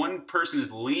 right? If one person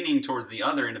is leaning towards the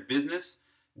other in a business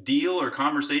deal or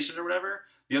conversation or whatever,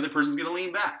 the other person's going to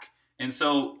lean back. And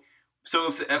so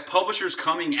if a publisher's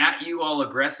coming at you all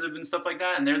aggressive and stuff like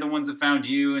that, and they're the ones that found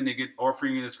you and they get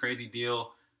offering you this crazy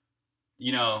deal,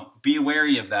 be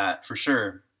wary of that for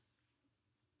sure.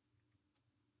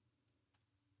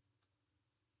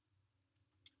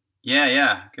 Yeah,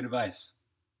 yeah, good advice.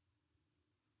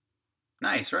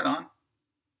 Nice, right on.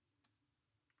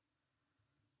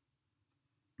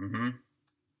 Mm-hmm.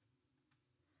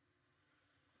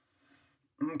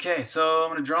 Okay, so I'm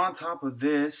gonna draw on top of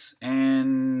this,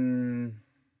 and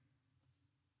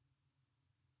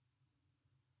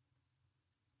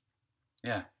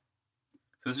yeah.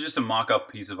 So this is just a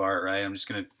mock-up piece of art, right? I'm just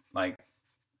gonna like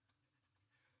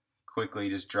quickly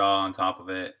just draw on top of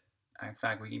it. In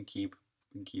fact, we can keep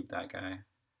that guy.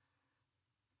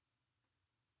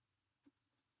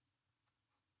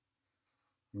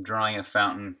 I'm drawing a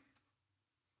fountain.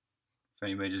 If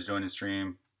anybody just joined the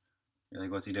stream, you're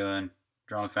like, what's he doing?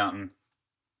 Drawing a fountain.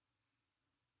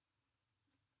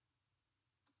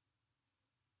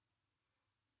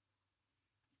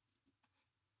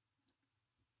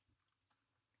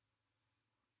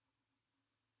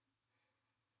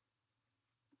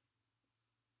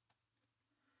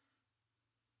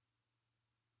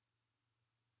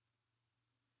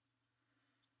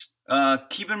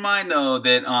 Keep in mind though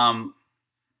that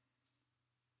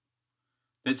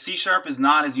C# is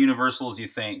not as universal as you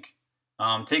think.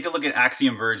 Take a look at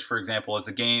Axiom Verge, for example. It's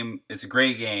a game. It's a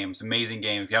great game. It's an amazing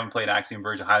game. If you haven't played Axiom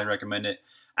Verge, I highly recommend it.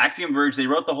 Axiom Verge, they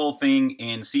wrote the whole thing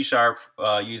in C#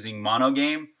 using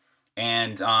Monogame,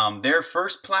 and their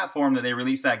first platform that they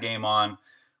released that game on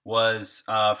was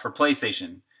for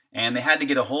PlayStation, and they had to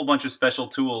get a whole bunch of special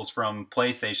tools from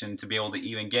PlayStation to be able to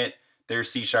even get their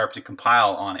C# to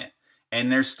compile on it. And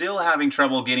they're still having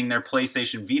trouble getting their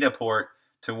PlayStation Vita port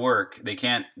to work. They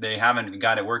haven't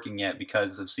got it working yet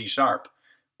because of C#.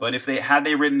 But if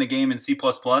they written the game in C++,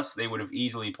 they would have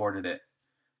easily ported it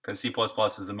because C++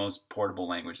 is the most portable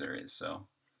language there is. So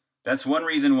that's one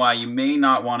reason why you may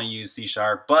not want to use C#.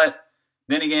 But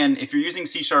then again, if you're using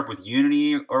C# with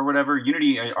Unity or whatever,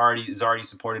 Unity is already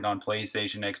supported on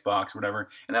PlayStation, Xbox, whatever.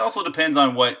 And that also depends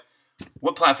on what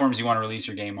platforms you want to release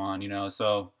your game on.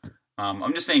 So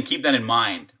I'm just saying keep that in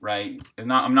mind, right?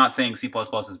 I'm not saying C++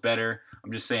 is better.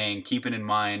 I'm just saying keep it in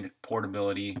mind.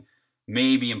 Portability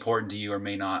may be important to you or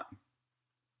may not.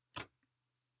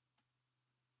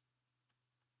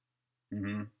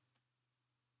 Mm-hmm.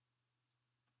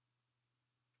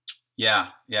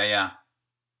 Yeah, yeah, yeah.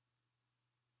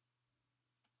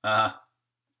 Uh,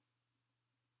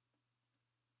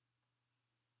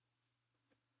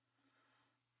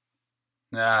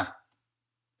 yeah,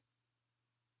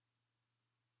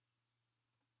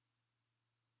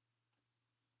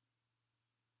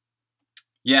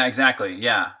 yeah, exactly.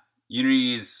 Yeah,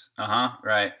 Unity is. Uh huh.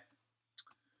 Right.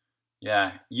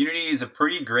 Yeah, Unity is a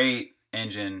pretty great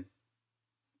engine.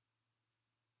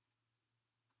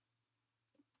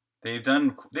 They've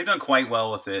done quite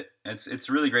well with it. It's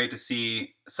really great to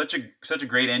see such a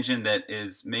great engine that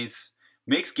is makes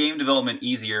game development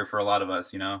easier for a lot of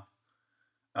us.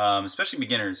 Especially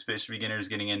beginners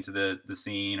getting into the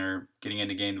scene or getting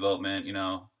into game development.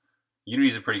 Unity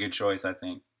is a pretty good choice, I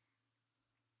think.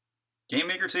 Game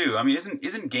Maker too. I mean,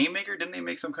 isn't Game Maker? Didn't they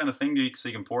make some kind of thing so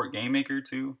you can port Game Maker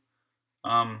to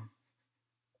um,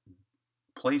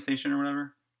 PlayStation or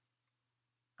whatever?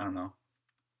 I don't know.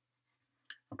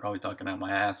 I'm probably talking out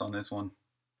my ass on this one.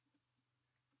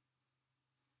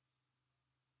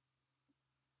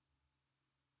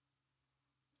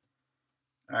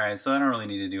 All right, so I don't really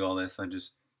need to do all this. I'm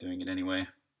just doing it anyway.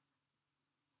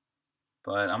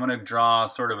 But I'm going to draw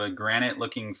sort of a granite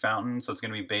looking fountain, so it's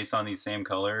going to be based on these same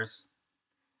colors.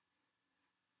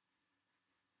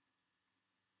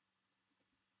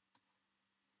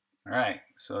 All right,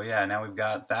 so yeah, now we've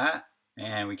got that,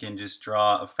 and we can just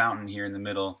draw a fountain here in the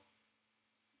middle.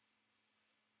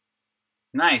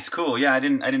 Nice, cool. Yeah, I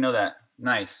didn't know that.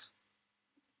 Nice.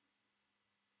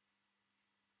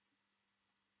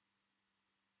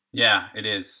 Yeah, it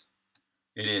is.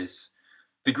 It is.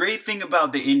 The great thing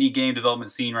about the indie game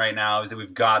development scene right now is that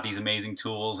we've got these amazing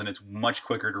tools and it's much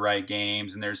quicker to write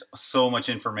games and there's so much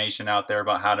information out there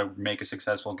about how to make a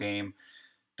successful game.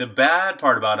 The bad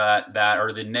part about that,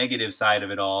 or the negative side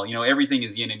of it all, everything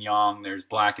is yin and yang. There's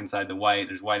black inside the white.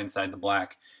 There's white inside the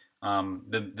black.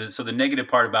 So the negative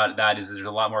part about that is there's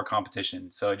a lot more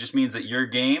competition. So it just means that your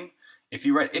game, if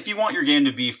you want your game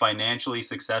to be financially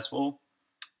successful,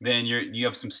 then you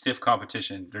have some stiff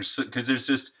competition. Because there's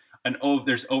just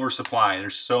there's oversupply.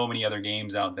 There's so many other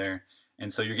games out there,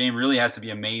 and so your game really has to be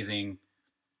amazing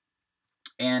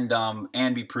and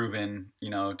be proven,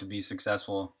 to be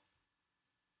successful.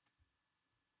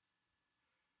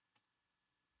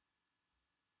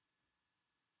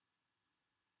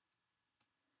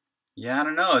 Yeah, I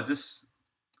don't know. Is this?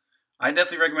 I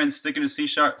definitely recommend sticking to C#,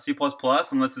 C++,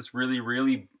 unless it's really,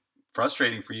 really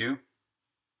frustrating for you.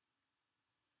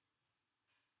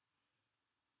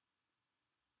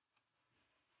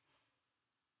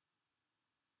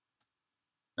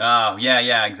 Oh, yeah,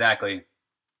 yeah, exactly.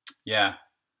 Yeah.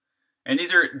 And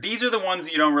these are the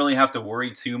ones you don't really have to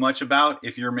worry too much about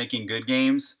if you're making good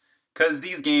games, because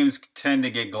these games tend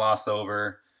to get glossed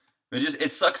over.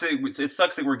 It sucks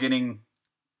that we're getting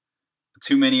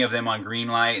too many of them on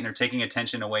Greenlight and they're taking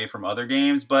attention away from other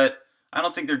games. But I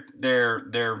don't think they're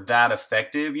that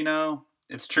effective.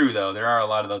 It's true though. There are a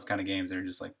lot of those kind of games that are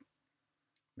just like,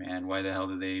 man, why the hell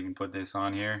did they even put this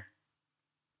on here?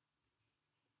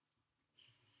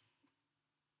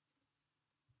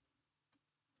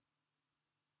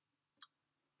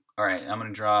 All right, I'm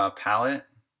gonna draw a palette.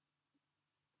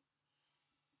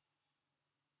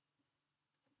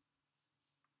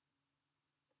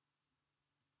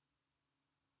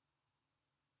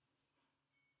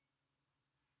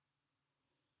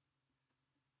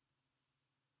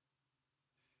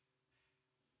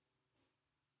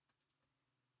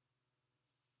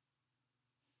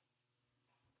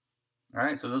 All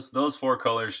right, so those four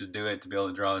colors should do it to be able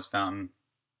to draw this fountain.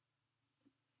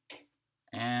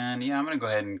 And yeah, I'm gonna go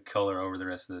ahead and color over the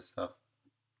rest of this stuff.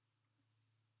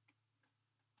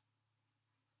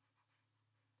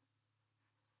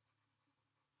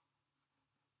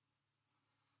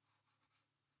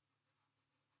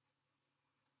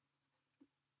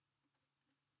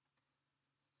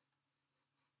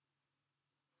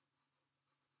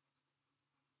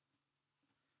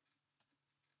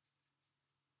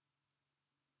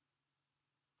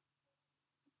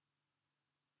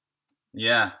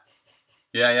 Yeah,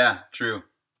 yeah, yeah, true.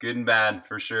 Good and bad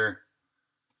for sure.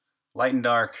 Light and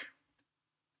dark.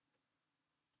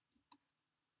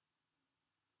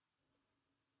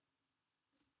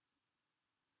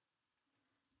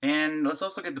 And let's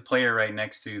also get the player right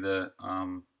next to the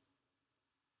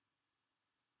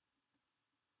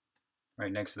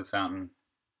fountain.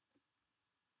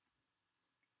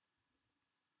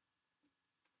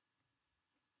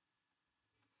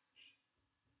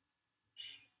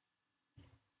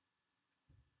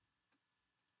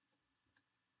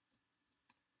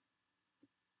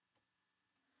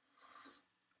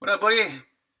 What up, buddy?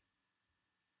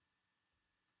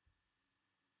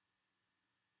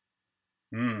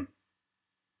 Hmm.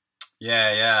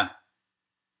 Yeah, yeah.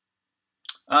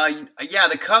 Yeah.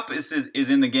 The cup is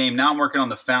in the game now. I'm working on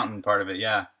the fountain part of it.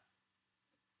 Yeah.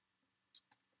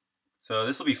 So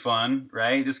this will be fun,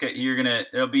 right? This guy,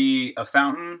 there'll be a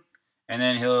fountain, and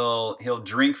then he'll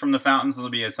drink from the fountain. So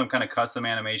there'll be some kind of custom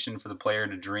animation for the player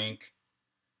to drink.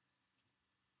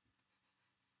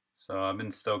 So I've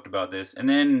been stoked about this, and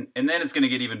then it's gonna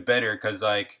get even better because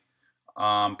like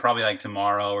probably like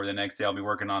tomorrow or the next day I'll be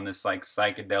working on this like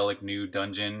psychedelic new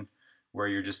dungeon where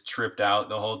you're just tripped out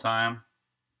the whole time.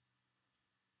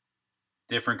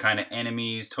 Different kind of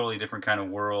enemies, totally different kind of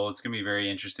world. It's gonna be a very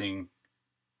interesting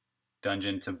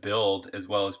dungeon to build as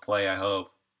well as play, I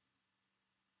hope.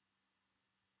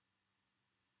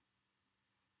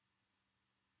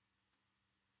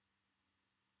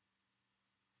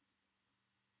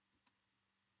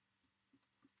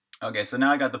 Okay, so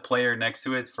now I got the player next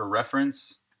to it for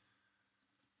reference.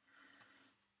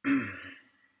 All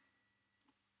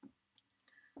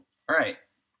right.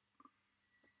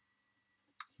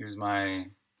 Here's my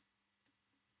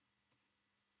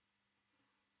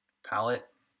palette.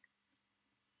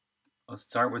 Let's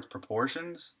start with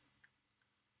proportions.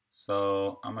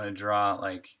 So I'm going to draw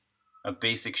like a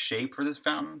basic shape for this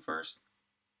fountain first.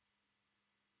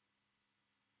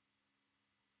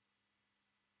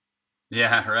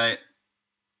 Yeah, right.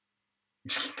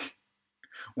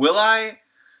 Will I?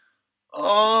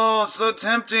 Oh, so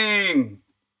tempting.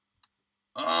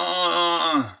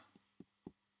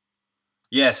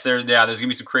 Yes, there's gonna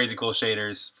be some crazy cool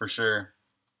shaders for sure.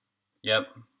 Yep.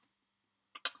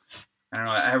 I don't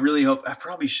know. I really hope. I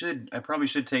probably should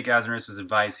take Asmaris's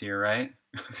advice here, right?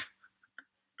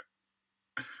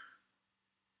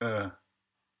 uh,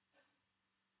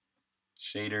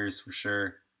 Shaders for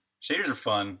sure. Shaders are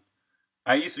fun.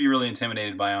 I used to be really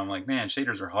intimidated by them. Like, man,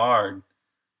 shaders are hard.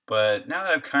 But now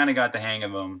that I've kind of got the hang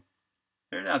of them,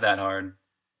 they're not that hard.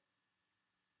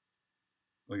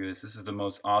 Look at this. This is the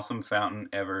most awesome fountain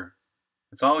ever.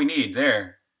 That's all we need.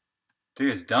 There.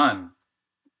 Dude, it's done.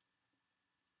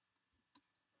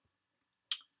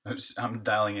 I'm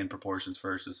dialing in proportions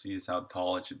first to see how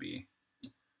tall it should be.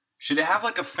 Should it have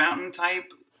like a fountain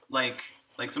type, like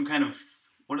some kind of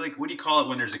what do you call it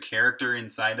when there's a character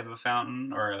inside of a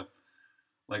fountain, or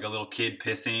like a little kid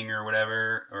pissing or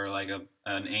whatever, or like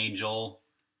an angel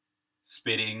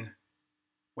spitting?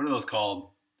 What are those called?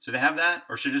 Should it have that,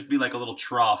 or should it just be like a little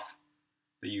trough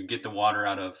that you get the water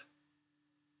out of?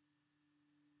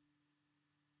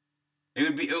 It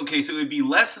would be okay. So it would be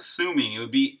less assuming. It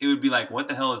would be like, what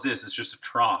the hell is this? It's just a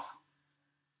trough,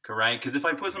 correct? Because if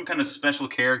I put some kind of special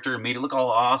character and made it look all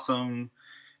awesome,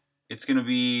 it's gonna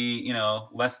be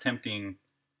less tempting,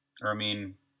 or I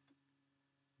mean,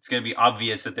 it's gonna be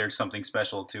obvious that there's something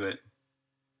special to it.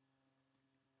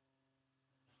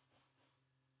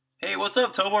 Hey, what's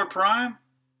up, Tobor Prime?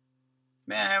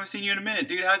 Man, I haven't seen you in a minute,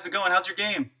 dude. How's it going? How's your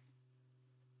game?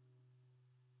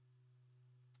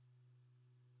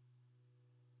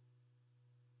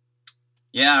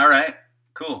 Yeah, all right,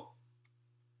 cool.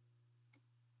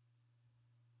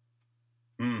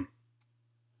 Hmm.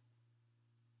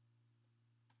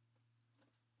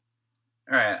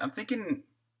 All right, I'm thinking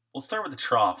we'll start with the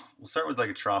trough. We'll start with like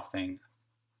a trough thing.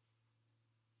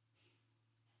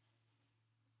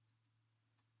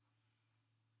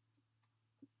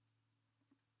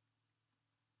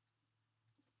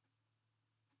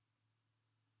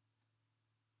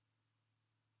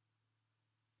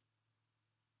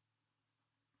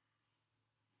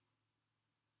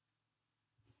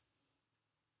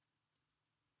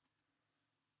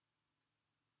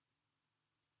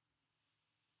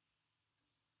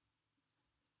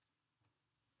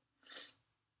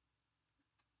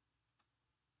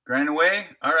 Grind away.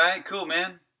 All right, cool,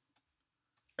 man.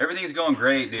 Everything's going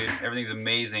great, dude. Everything's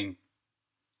amazing.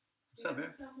 What's up, man?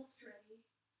 It's almost ready.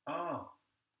 Oh,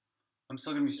 I'm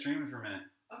still gonna be streaming for a minute.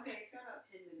 Okay, it's got about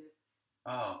 10 minutes.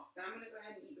 Oh. But I'm gonna go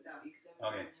ahead and eat without you because I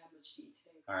haven't had much to eat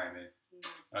today. All right, man.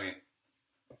 Okay.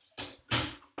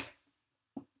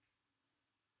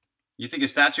 You think a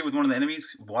statue with one of the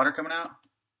enemies, water coming out?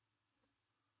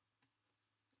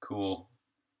 Cool.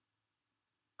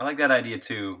 I like that idea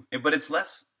too. But it's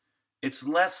less. It's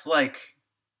less like.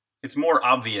 It's more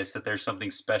obvious that there's something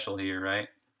special here, right?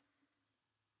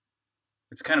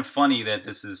 It's kind of funny that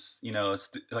this is,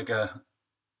 like a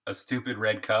stupid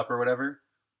red cup or whatever.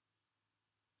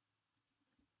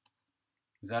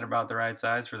 Is that about the right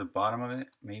size for the bottom of it?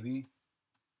 Maybe.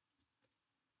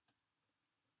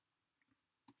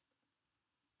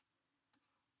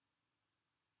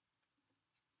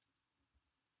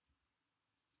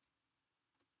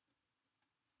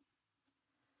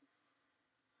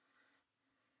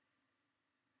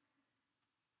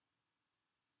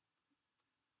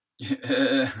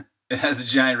 It has a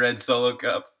giant red solo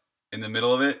cup in the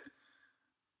middle of it.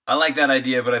 I like that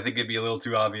idea, but I think it'd be a little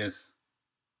too obvious.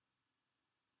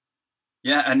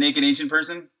 Yeah, a naked ancient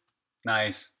person?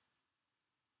 Nice.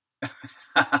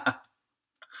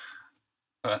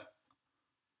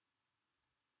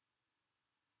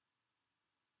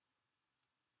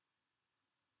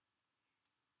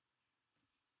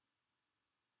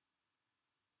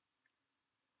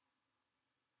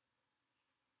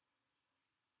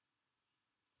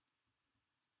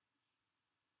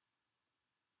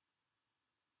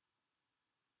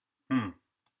 Hmm.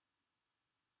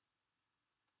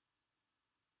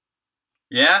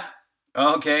 Yeah?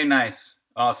 Okay, nice.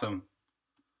 Awesome.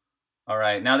 All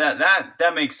right. Now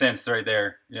that makes sense right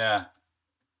there. Yeah.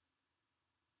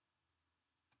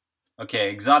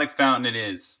 Okay, exotic fountain it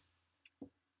is.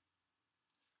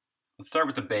 Let's start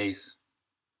with the base.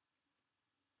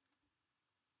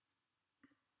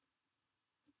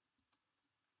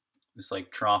 This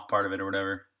like trough part of it or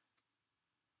whatever.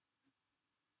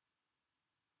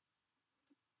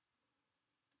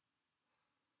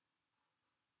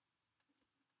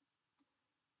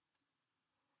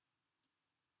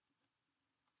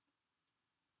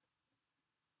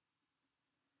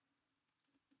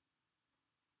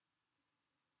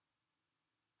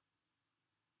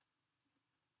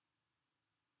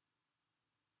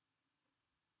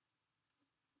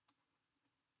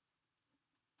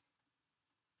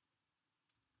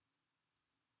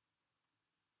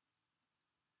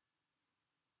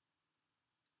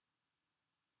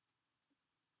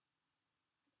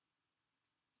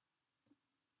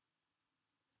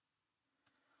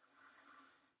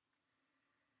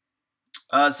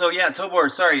 So yeah, Tobor,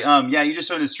 sorry. Yeah, you just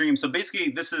joined the stream. So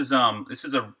basically, this is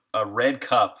a red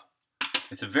cup.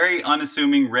 It's a very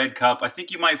unassuming red cup. I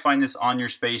think you might find this on your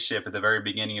spaceship at the very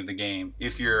beginning of the game.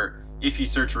 If you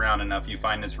search around enough, you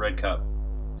find this red cup.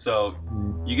 So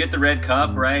you get the red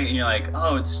cup, right? And you're like,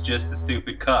 oh, it's just a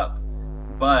stupid cup.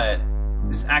 But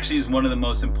this actually is one of the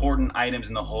most important items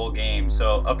in the whole game.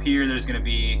 So up here, there's going to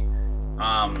be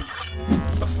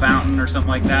a fountain or something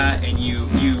like that, and you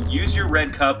use your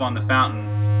red cup on the fountain,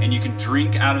 and you can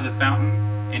drink out of the fountain,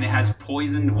 and it has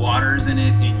poisoned waters in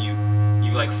it, and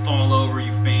you like fall over,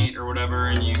 you faint or whatever,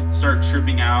 and you start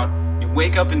tripping out. You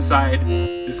wake up inside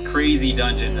this crazy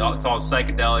dungeon. It's all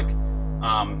psychedelic,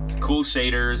 cool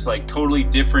shaders, like totally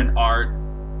different art.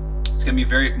 It's gonna be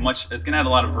it's gonna add a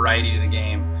lot of variety to the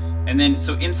game. And then,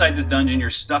 so inside this dungeon, you're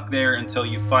stuck there until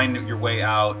you find your way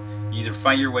out. You either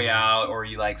fight your way out, or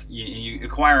you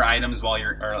acquire items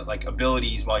or like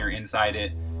abilities while you're inside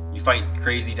it. You fight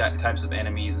crazy types of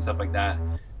enemies and stuff like that.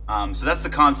 So that's the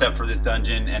concept for this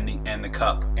dungeon and the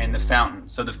cup and the fountain.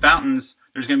 So the fountains,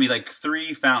 there's going to be like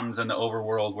 3 fountains in the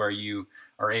overworld where you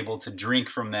are able to drink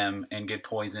from them and get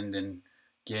poisoned and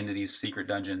get into these secret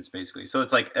dungeons, basically. So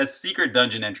it's like a secret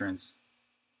dungeon entrance.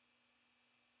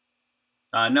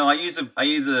 No, I use a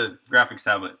graphics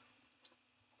tablet.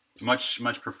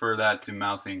 Much prefer that to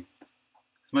mousing.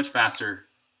 It's much faster.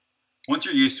 Once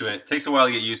you're used to it, it takes a while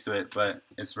to get used to it, but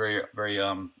it's very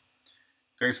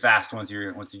fast once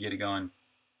you get it going.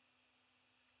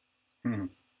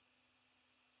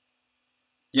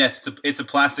 Yes, it's a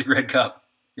plastic red cup.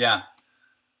 Yeah.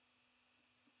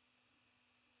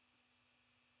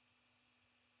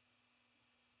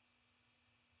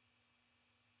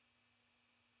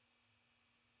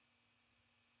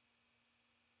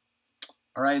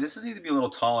 All right, this needs to be a little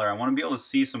taller. I want to be able to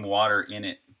see some water in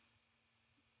it.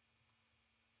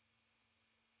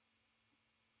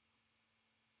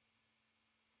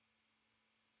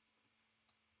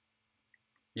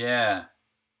 Yeah.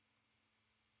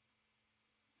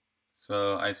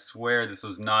 So I swear this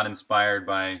was not inspired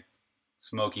by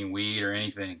smoking weed or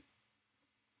anything.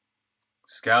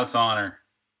 Scout's honor.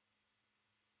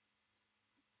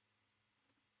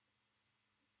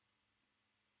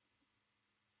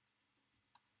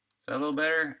 Is that a little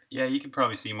better? Yeah, you can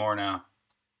probably see more now.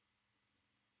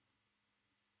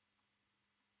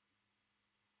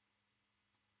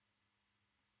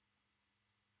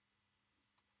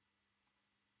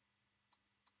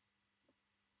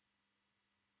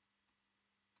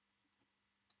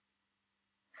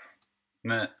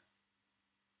 Meh.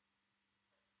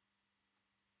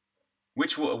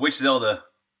 Which Zelda?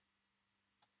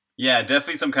 Yeah,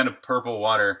 definitely some kind of purple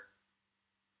water.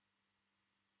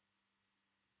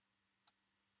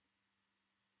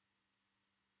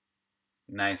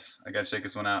 Nice. I gotta check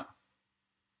this one out.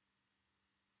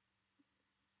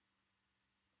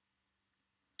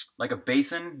 Like a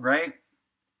basin, right?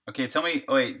 Okay, tell me.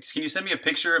 Oh, wait, can you send me a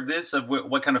picture of this, of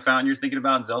what kind of fountain you're thinking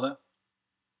about in Zelda?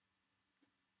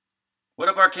 What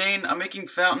up, Arcane? I'm making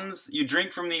fountains. You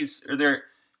drink from these, or they're,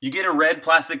 you get a red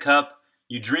plastic cup,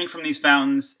 you drink from these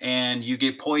fountains, and you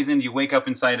get poisoned. You wake up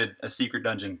inside a secret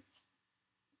dungeon.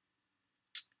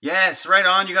 Yes, right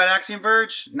on. You got Axiom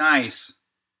Verge? Nice.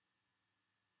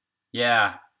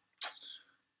 Yeah.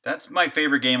 That's my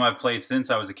favorite game I've played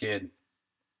since I was a kid.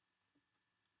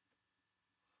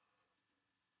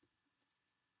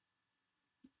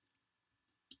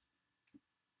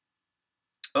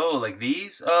 Oh, like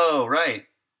these? Oh, right.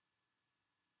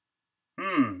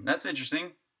 That's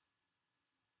interesting.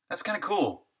 That's kind of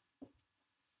cool.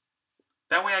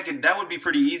 That way that would be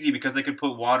pretty easy because I could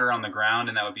put water on the ground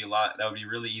and that would be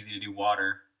really easy to do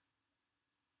water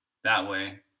that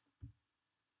way.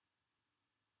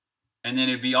 And then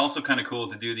it'd be also kind of cool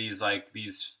to do these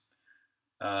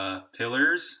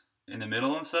pillars in the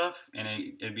middle and stuff, and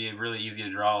it'd be really easy to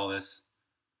draw all this.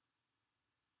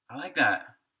 I like that.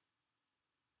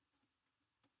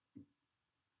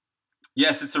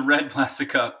 Yes, it's a red plastic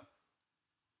cup.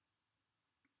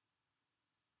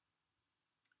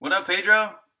 What up, Pedro?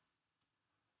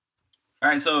 All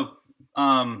right, so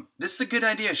this is a good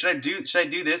idea. Should I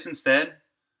do this instead?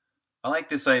 I like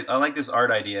this. I like this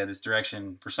art idea, this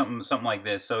direction for something like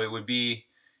this. So it would be,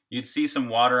 you'd see some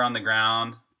water on the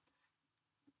ground.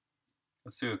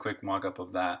 Let's do a quick mock-up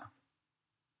of that.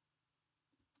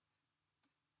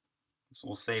 So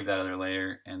we'll save that other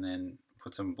layer and then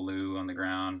put some blue on the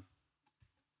ground.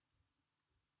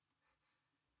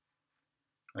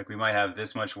 Like we might have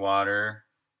this much water,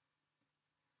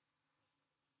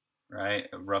 right?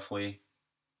 Roughly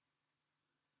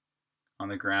on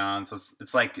the ground. So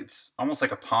it's almost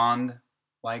like a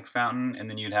pond-like fountain, and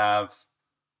then you'd have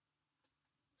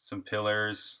some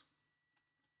pillars.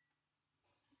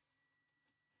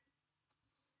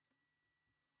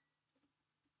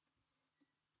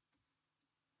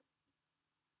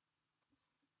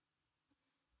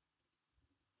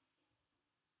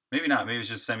 Maybe not. Maybe it's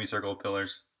just semicircle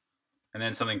pillars, and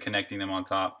then something connecting them on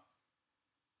top.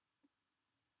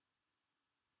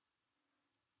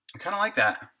 I kind of like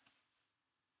that.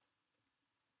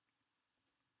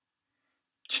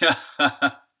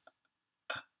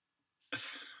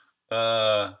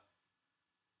 uh,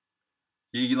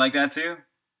 you like that too?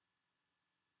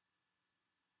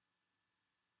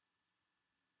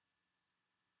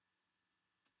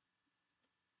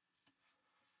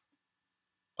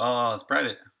 Oh, it's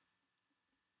private.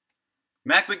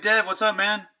 Mac McDev, what's up,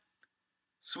 man?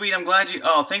 Sweet, I'm glad you.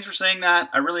 Oh, thanks for saying that.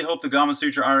 I really hope the Gama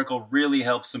Sutra article really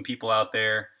helps some people out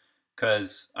there,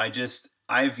 because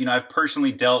I've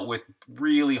personally dealt with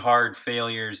really hard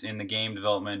failures in the game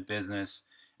development business,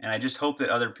 and I just hope that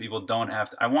other people don't have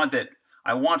to. I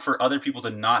want for other people to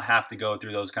not have to go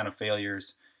through those kind of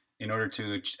failures in order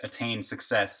to attain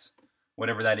success,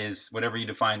 whatever that is, whatever you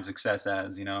define success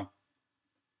as, you know.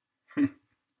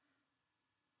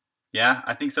 Yeah,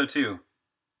 I think so too.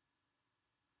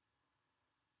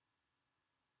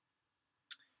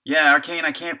 Yeah, Arcane,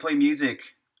 I can't play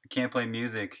music. I can't play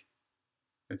music.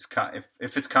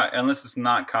 If it's unless it's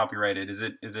not copyrighted, is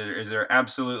there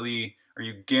absolutely, are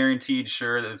you guaranteed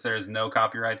sure that there is no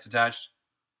copyrights attached?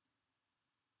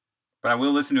 But I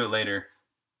will listen to it later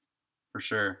for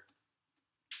sure.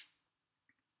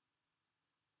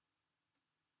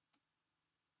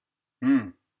 Hmm.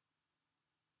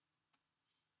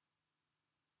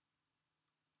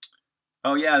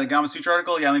 Oh yeah, the Gama Sutra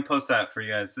article. Yeah, let me post that for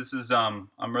you guys. This is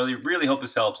I'm really hope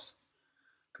this helps,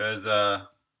 because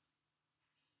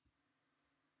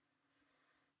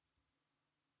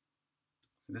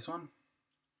this one.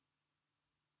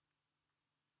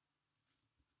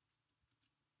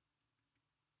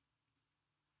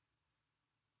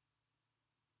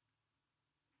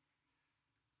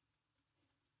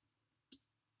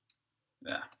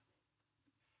 Yeah.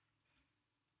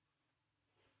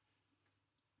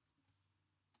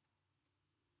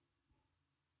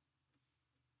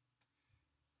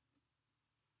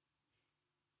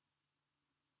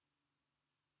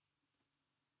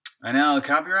 I know,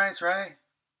 copyrights, right?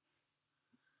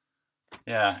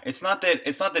 Yeah, it's not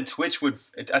that Twitch would.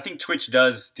 I think Twitch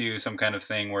does do some kind of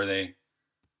thing where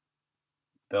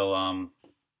they'll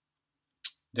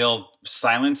they'll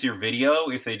silence your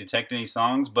video if they detect any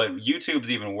songs, but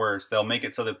YouTube's even worse. They'll make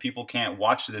it so that people can't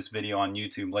watch this video on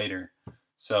YouTube later.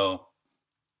 So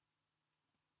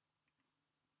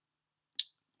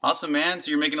awesome, man. So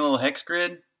you're making a little hex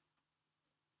grid.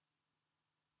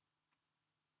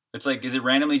 It's like, is it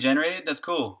randomly generated? That's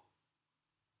cool.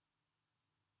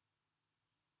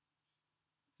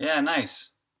 Yeah,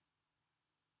 nice.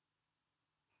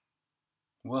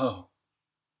 Whoa.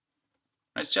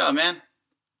 Nice job, man.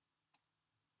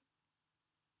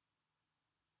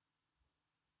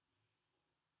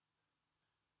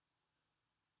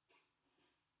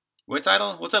 What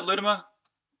title? What's up, Ludima?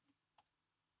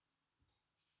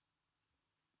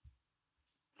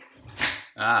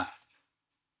 Ah.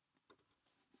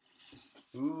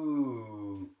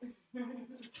 Ooh.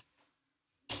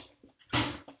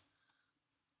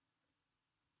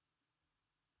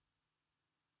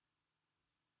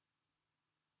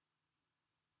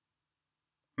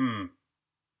 Hmm.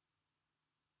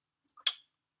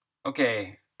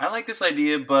 Okay. I like this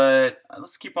idea, but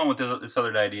let's keep on with this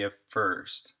other idea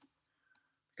first.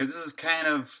 Because this is kind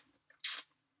of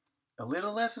a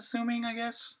little less assuming, I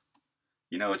guess.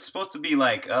 You know, it's supposed to be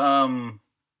like,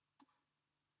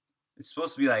 it's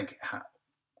supposed to be like,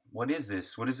 what is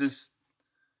this? What is this?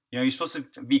 You know, you're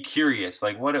supposed to be curious.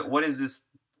 Like, what is this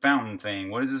fountain thing?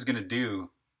 What is this gonna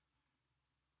do?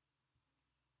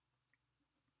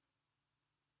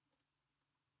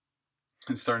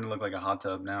 It's starting to look like a hot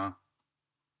tub now.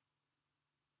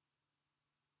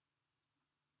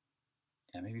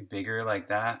 Yeah, maybe bigger like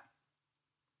that.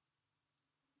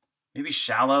 Maybe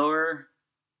shallower.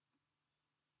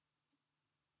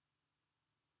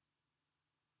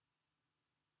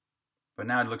 But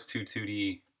now it looks too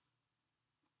 2D.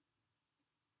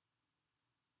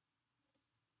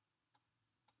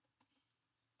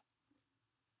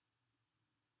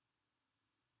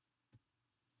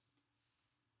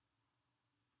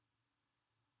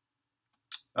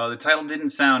 Oh, the title didn't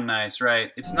sound nice, right?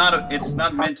 It's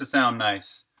not meant to sound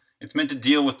nice. It's meant to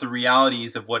deal with the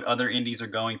realities of what other indies are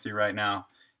going through right now.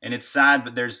 And it's sad,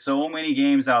 but there's so many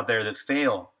games out there that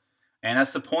fail. And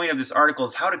that's the point of this article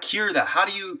is how to cure that. How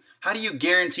do you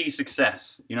guarantee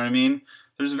success? You know what I mean?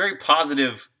 There's a very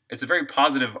positive it's a very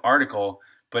positive article,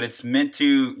 but it's meant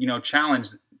to, you know, challenge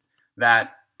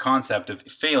that concept of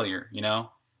failure, you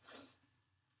know?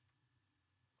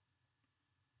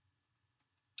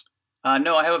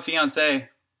 No, I have a fiance,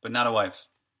 but not a wife.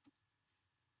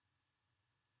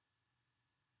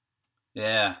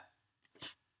 Yeah.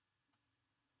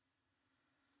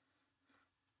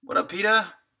 What up, Peter?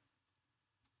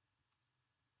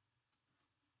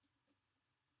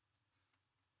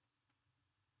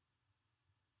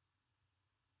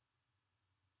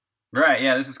 Right,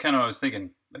 yeah, this is kind of what I was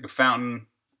thinking. Like a fountain,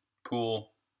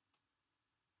 pool.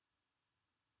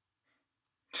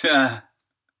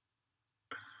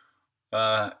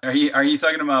 Are you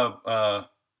talking about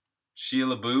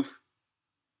Sheila Booth?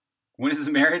 When is his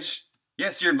marriage?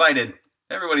 Yes, you're invited.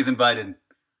 Everybody's invited.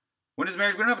 When is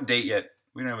marriage? We don't have a date yet.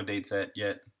 We don't have a date set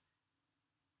yet.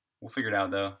 We'll figure it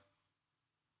out though.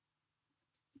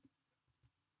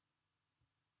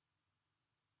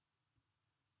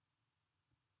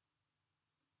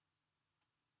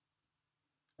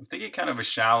 I'm thinking kind of a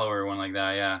shallower one like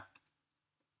that, yeah.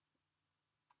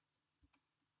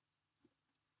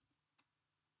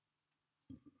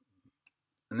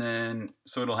 And then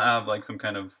so it'll have like some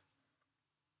kind of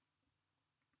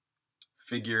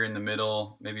figure in the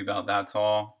middle, maybe about that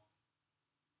tall.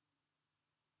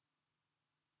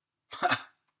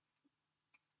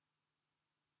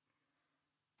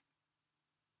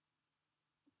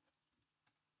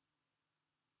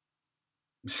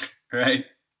 Right?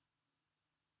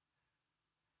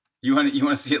 You want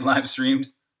to see it live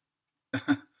streamed?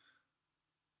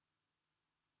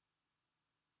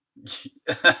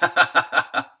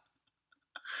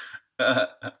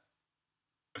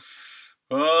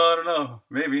 Oh, I don't know.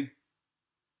 Maybe.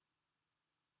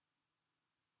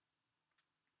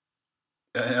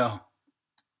 I know.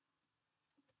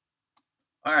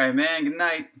 All right, man. Good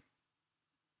night.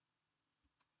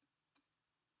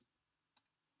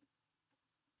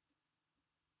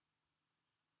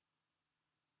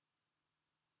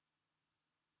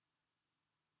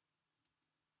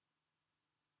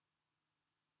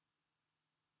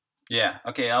 Yeah.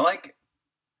 Okay. I like.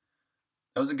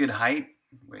 That was a good height.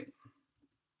 Wait.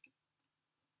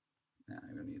 Nah,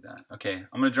 I don't need that. Okay.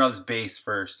 I'm gonna draw this base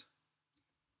first.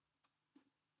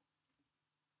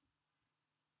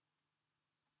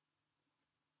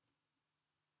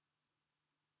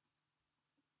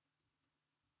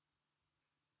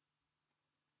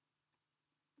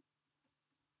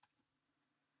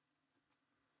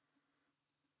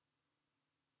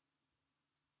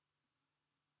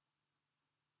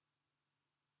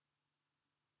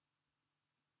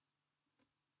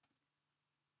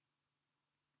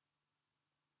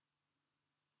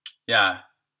 Yeah.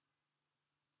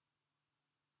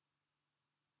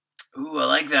 Ooh, I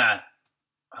like that.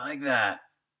 I like that.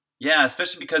 Yeah,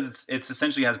 especially because it's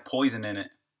essentially has poison in it.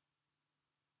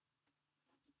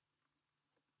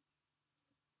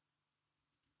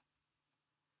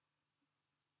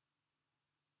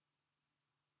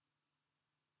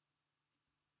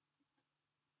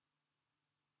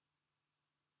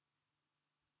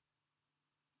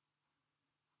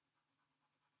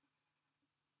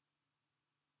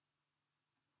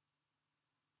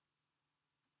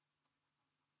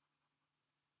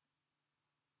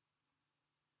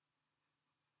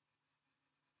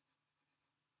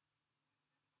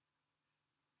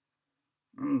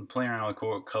 I'm playing around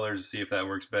with colors to see if that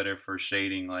works better for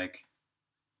shading, like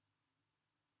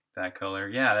that color.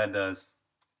 Yeah, that does.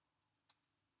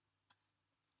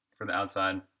 For the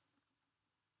outside.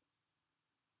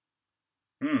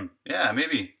 Yeah,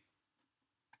 maybe.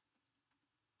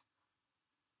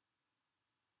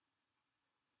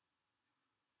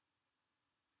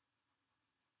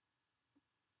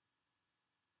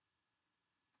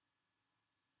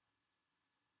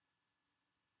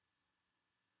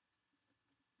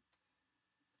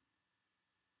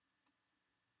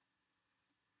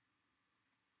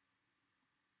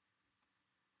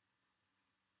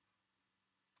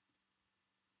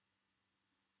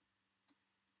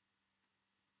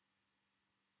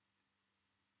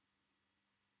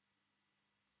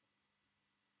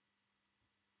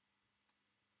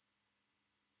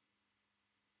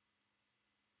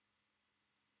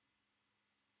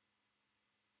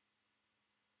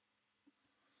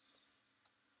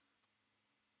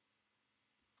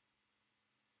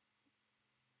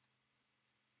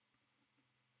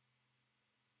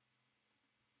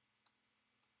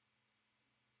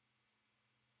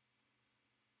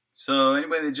 So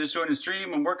anybody that just joined the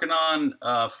stream, I'm working on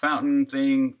a fountain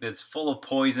thing that's full of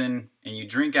poison, and you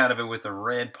drink out of it with a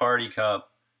red party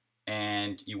cup,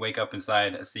 and you wake up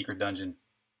inside a secret dungeon.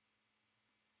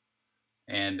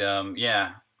 And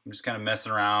yeah, I'm just kind of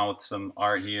messing around with some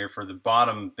art here for the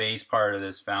bottom base part of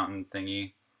this fountain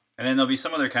thingy. And then there'll be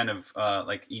some other kind of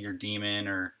like either demon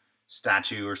or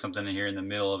statue or something here in the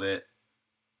middle of it.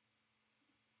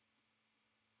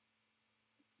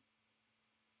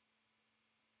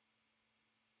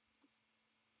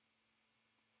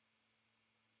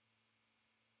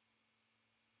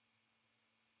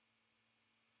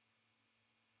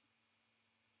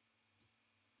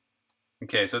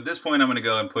 Okay, so at this point I'm going to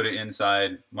go and put it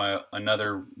inside my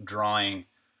another drawing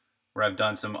where I've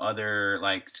done some other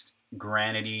like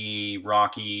granity,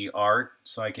 rocky art,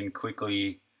 so I can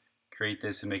quickly create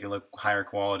this and make it look higher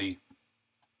quality.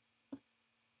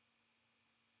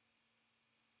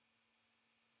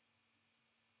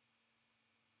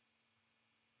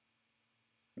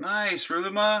 Nice,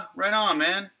 Ruluma. Right on,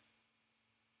 man.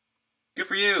 Good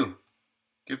for you.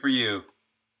 Good for you.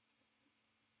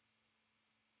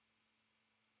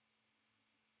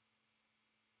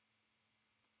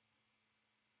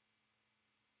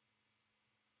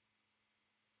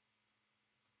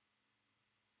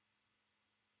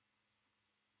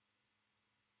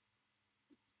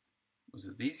 Was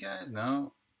it these guys?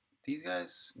 No. These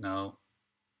guys? No.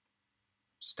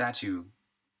 Statue.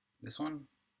 This one?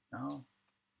 No.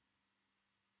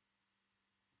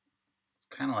 It's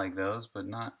kind of like those, but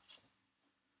not.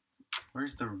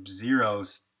 Where's the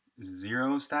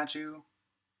zero statue?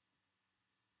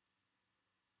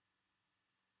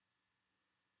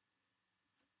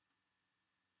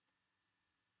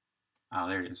 Oh,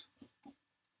 there it is.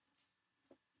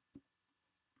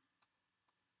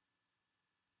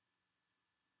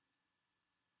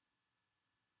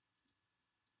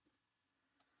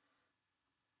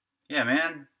 Yeah,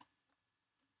 man.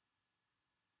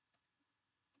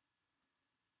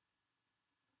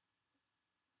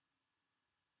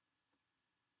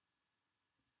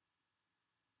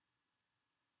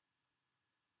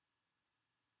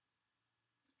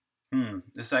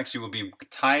 This actually will be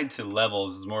tied to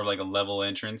levels. It's more like a level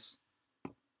entrance.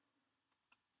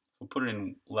 We'll put it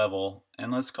in level,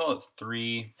 and let's call it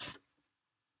 3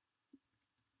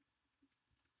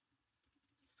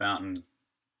 fountain.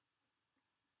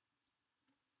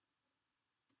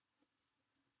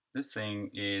 This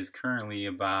thing is currently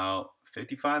about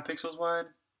 55 pixels wide.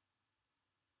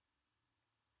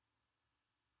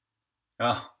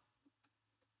 Oh,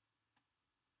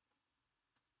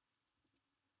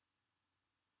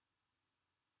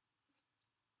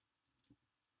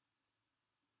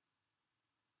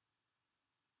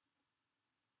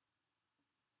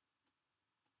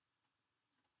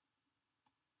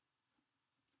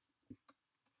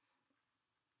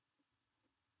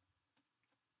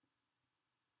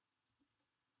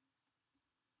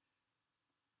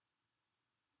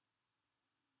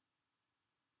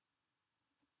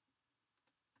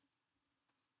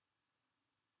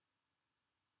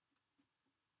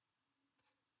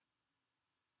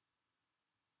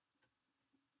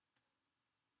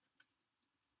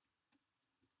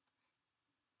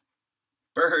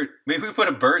 bird. Maybe we put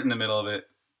a bird in the middle of it.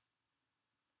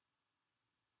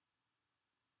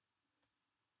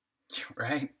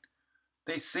 Right?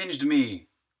 They singed me.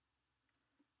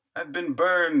 I've been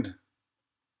burned.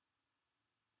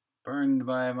 Burned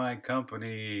by my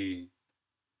company.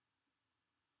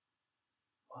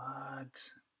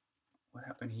 What? What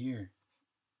happened here?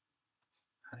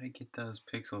 How did it get those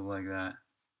pixels like that?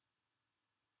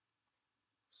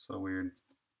 So weird.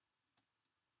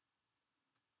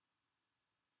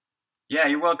 Yeah,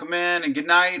 you're welcome, man, and good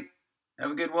night.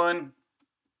 Have a good one.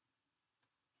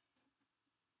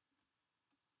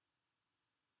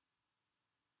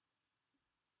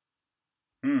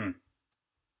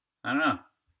 I don't know.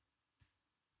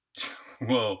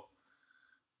 Whoa.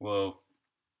 Whoa.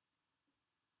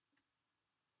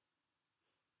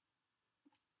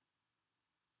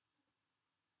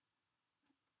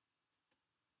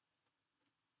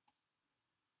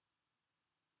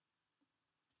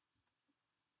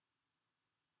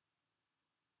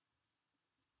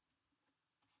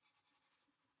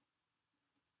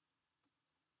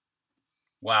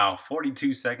 Wow,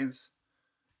 42 seconds?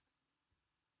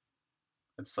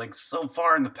 It's like so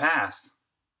far in the past.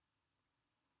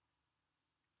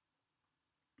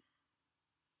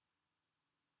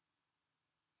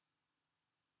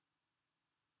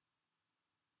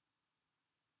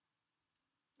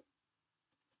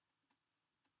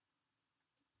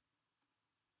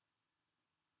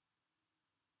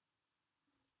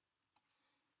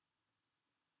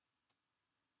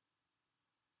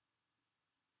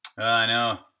 I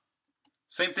know.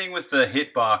 Same thing with the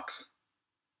hitbox.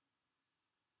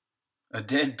 A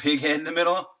dead pig head in the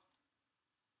middle?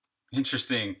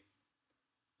 Interesting.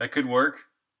 That could work.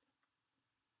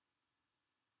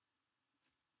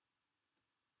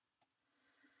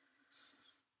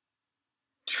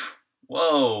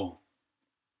 Whoa.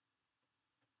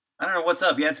 I don't know what's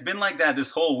up. Yeah, it's been like that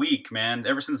this whole week, man.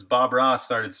 Ever since Bob Ross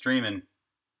started streaming.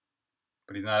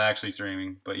 But he's not actually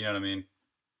streaming, but you know what I mean.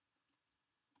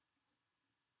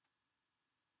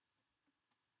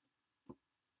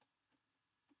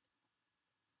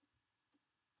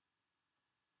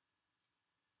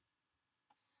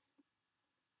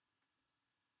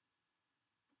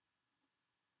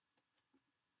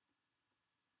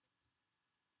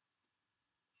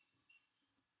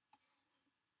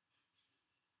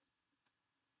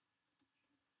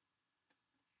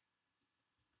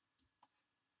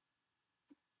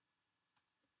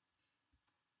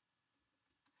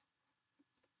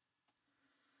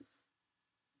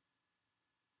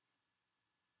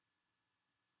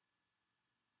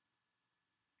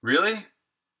 Really?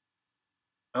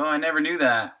 Oh, I never knew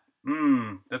that.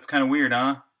 That's kind of weird,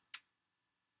 huh?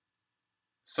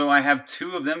 So I have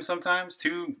two of them sometimes?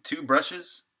 Two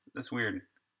brushes? That's weird.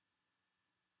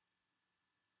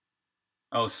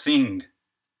 Oh, singed.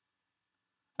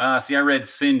 See, I read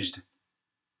singed.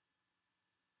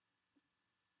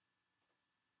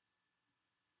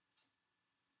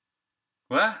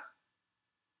 What?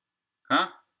 Huh?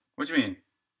 What do you mean?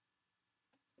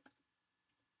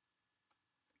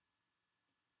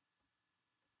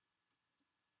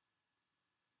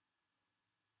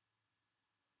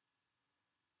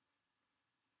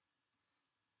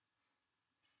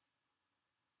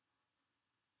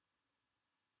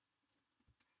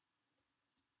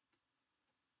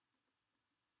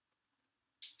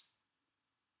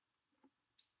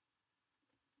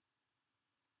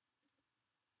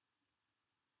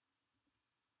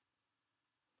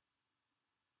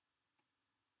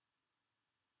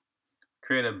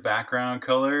 Create a background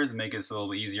colors, make it a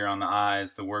little easier on the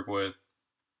eyes to work with.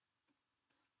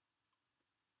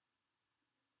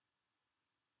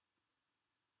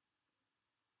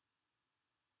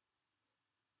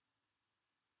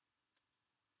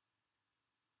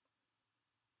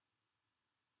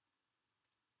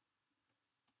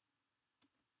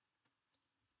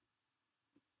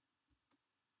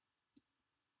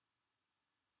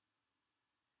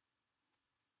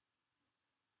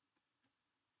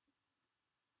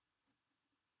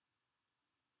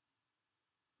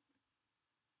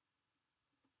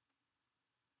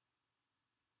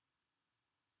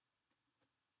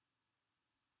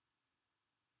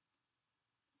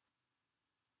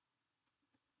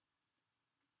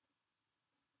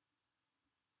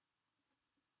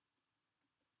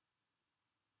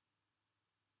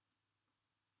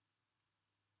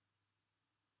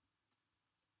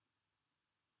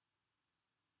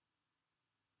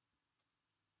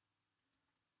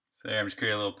 So there, I'm just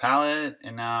create a little palette,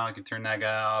 and now I can turn that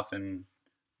guy off, and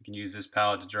I can use this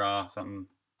palette to draw something.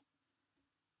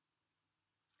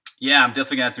 Yeah, I'm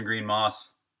definitely gonna add some green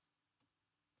moss.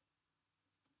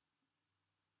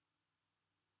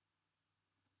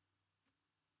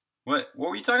 What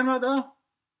were you talking about though?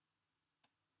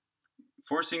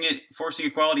 Forcing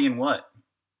equality in what?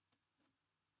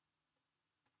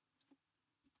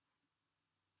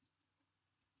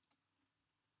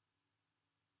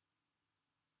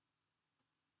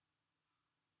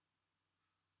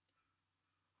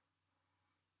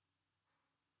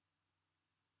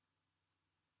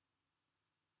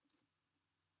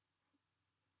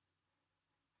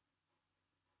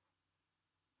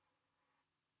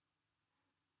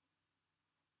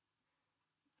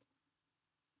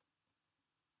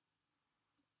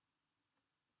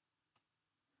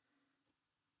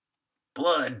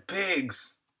 Blood,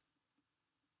 pigs.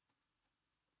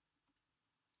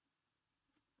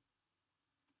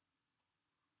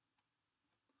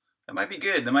 That might be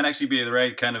good. That might actually be the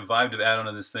right kind of vibe to add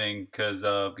onto this thing because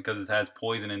it has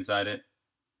poison inside it.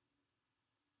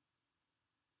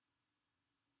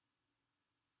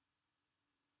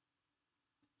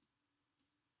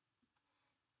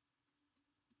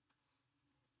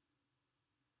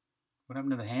 What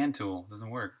happened to the hand tool? Doesn't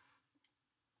work.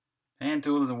 Hand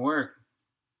tool doesn't work.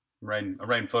 I'm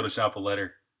writing Photoshop a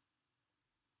letter.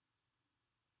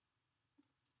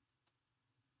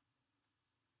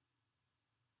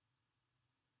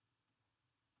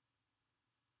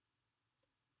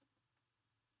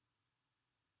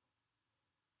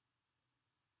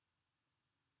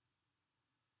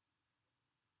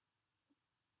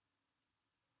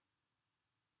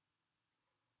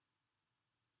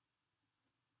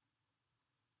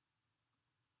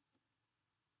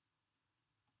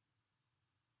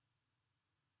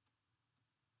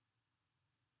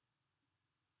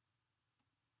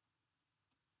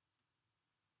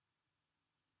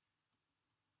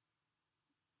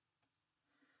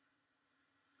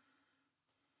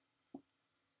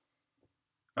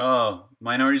 Oh,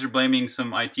 minorities are blaming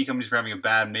some IT companies for having a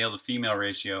bad male to female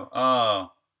ratio. Oh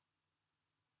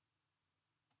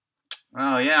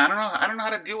yeah. I don't know. I don't know how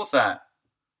to deal with that.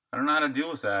 I don't know how to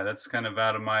deal with that. That's kind of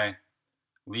out of my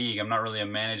league. I'm not really a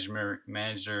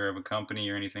manager of a company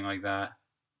or anything like that.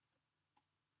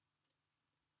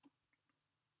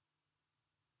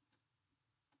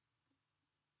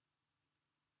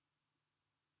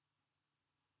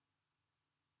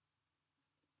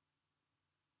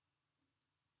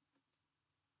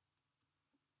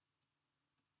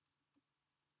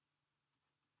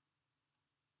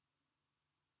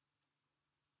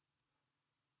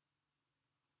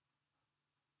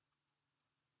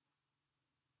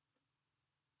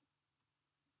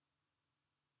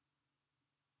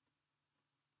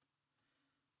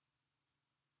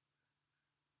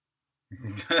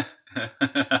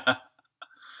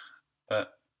 But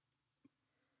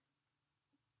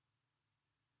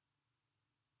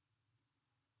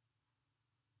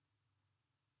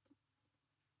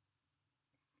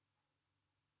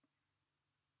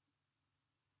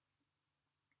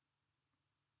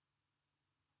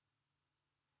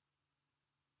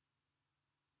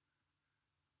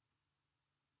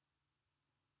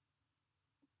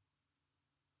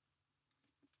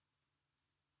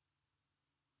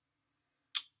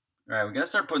all right, we gotta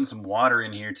start putting some water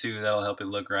in here too. That'll help it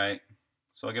look right.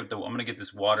 So I'm gonna get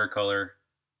this watercolor.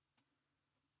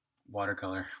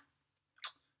 Watercolor.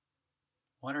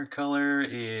 Watercolor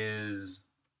is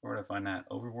where would I find that?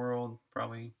 Overworld,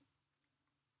 probably.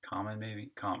 Common,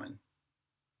 maybe. Common.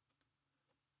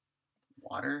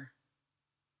 Water.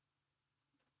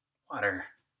 Water.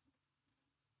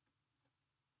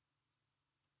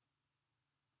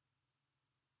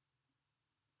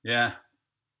 Yeah.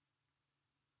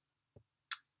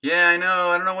 Yeah, I know.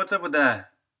 I don't know what's up with that.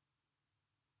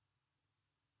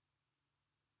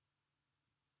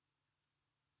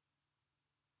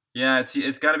 Yeah,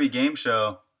 it's got to be game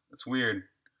show. That's weird.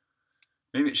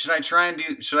 Maybe should I try and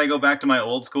do? Should I go back to my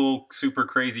old school super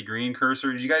crazy green cursor?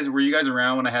 Were you guys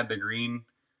around when I had the green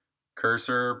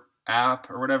cursor app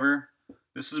or whatever?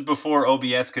 This is before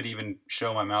OBS could even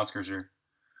show my mouse cursor.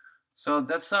 So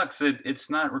that sucks. It's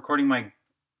not recording my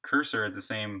cursor at the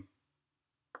same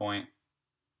point.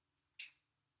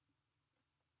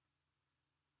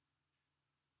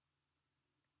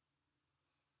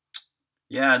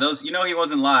 Yeah, those. You know he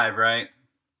wasn't live, right?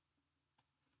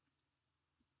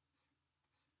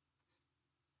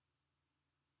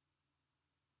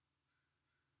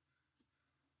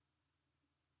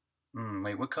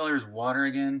 Wait, what color is water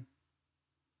again?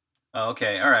 Oh,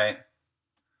 okay, all right.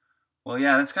 Well,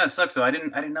 yeah, that's kind of sucks though. I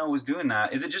didn't know it was doing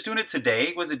that. Is it just doing it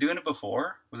today? Was it doing it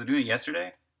before? Was it doing it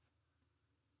yesterday?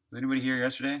 Was anybody here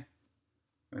yesterday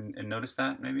and noticed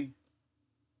that maybe?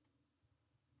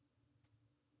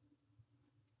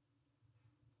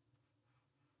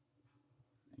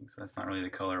 So that's not really the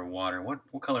color of water.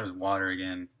 What color is water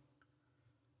again?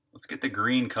 Let's get the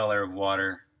green color of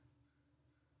water.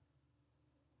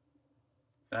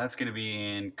 That's gonna be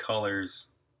in colors.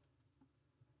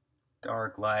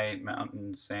 Dark, light,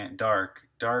 mountain, sand, dark.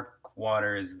 Dark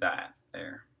water is that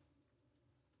there.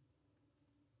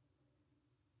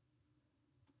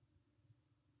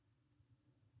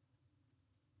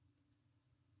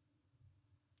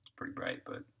 It's pretty bright,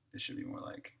 but it should be more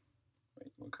like,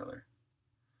 wait, what color?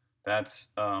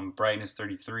 That's brightness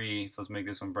 33. So let's make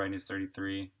this one brightness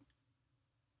 33.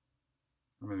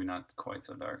 Or maybe not quite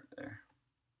so dark there.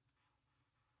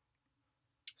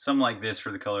 Something like this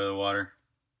for the color of the water.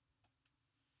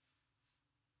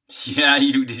 Yeah,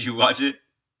 did you watch it?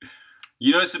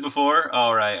 You noticed it before?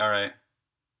 All right, all right.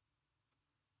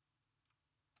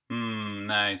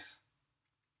 Nice.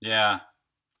 Yeah.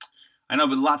 I know,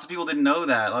 but lots of people didn't know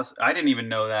that. I didn't even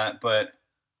know that, but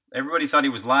everybody thought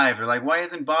he was live. They're like, why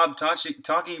isn't Bob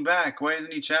talking back? Why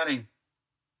isn't he chatting?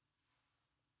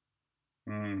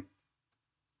 Hmm.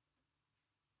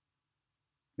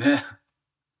 Yeah.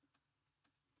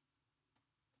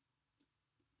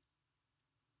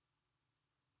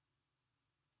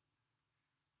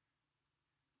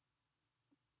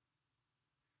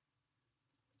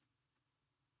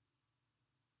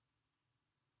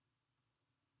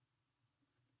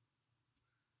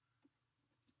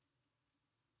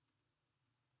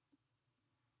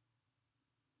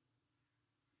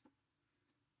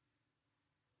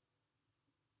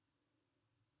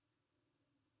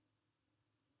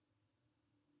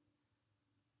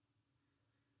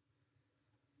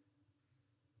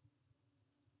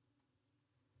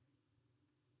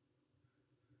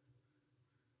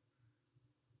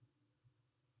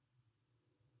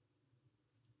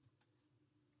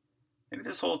 Maybe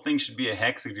this whole thing should be a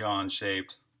hexagon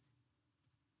shaped.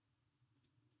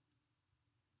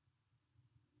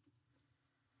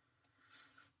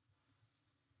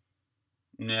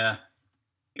 Yeah.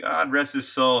 God rest his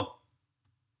soul.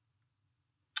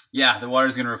 Yeah, the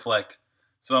water's gonna reflect.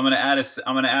 So I'm gonna add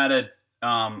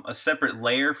a separate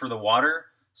layer for the water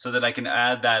so that I can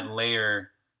add that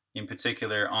layer in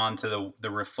particular onto the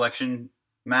reflection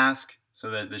mask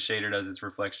so that the shader does its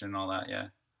reflection and all that. Yeah.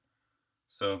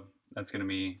 So that's gonna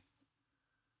be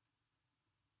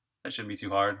that shouldn't be too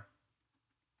hard.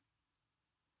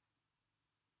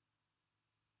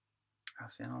 Oh,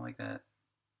 see, I don't like that.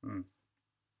 Hmm.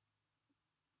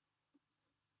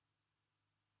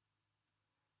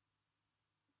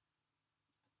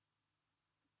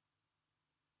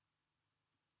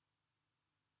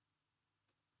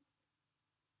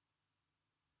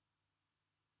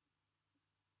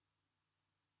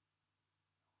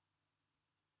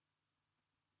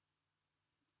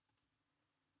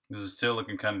 This is still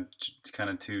looking kind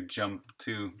of too jump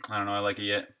too. I don't know. I like it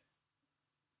yet.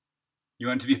 You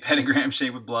want it to be a pentagram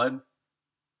shape with blood?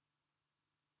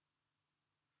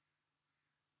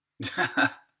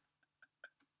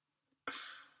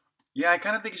 Yeah, I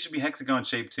kind of think it should be hexagon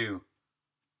shaped too.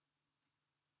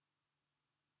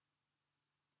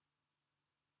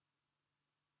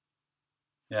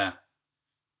 Yeah.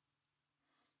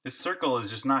 This circle is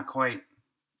just not quite.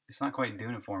 It's not quite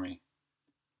doing it for me.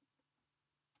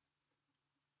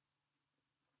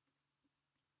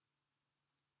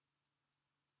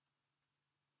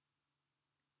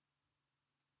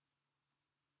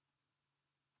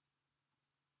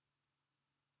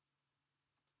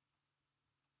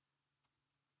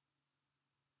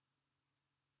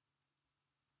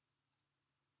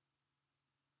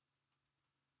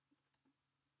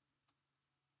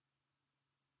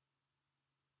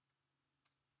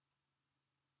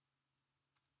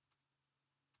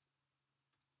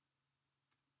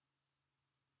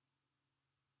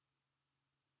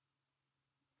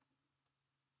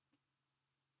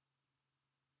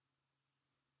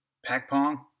 Pack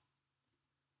pong.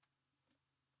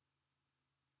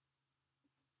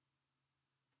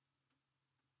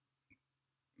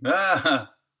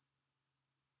 Ah,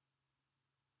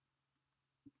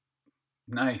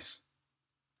 nice.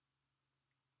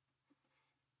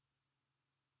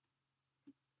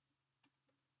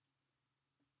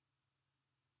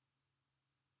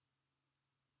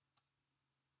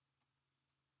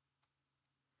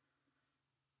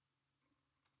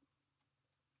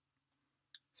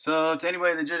 So to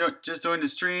anybody that just joined the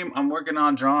stream, I'm working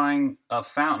on drawing a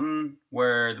fountain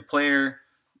where the player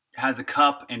has a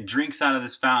cup and drinks out of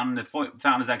this fountain. The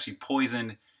fountain is actually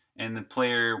poisoned, and the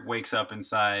player wakes up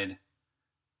inside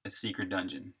a secret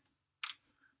dungeon.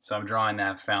 So I'm drawing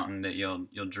that fountain that you'll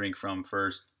drink from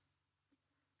first.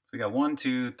 So we got 1,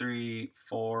 2, 3,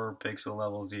 4 pixel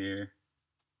levels here.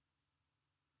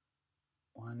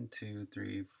 1, 2,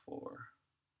 3, 4.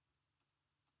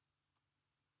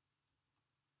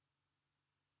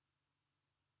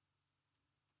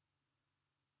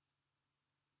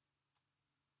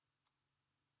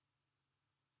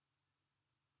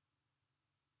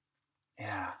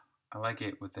 Yeah, I like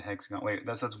it with the hexagon. Wait,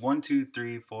 that's 1, 2,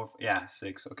 3, 4. Yeah,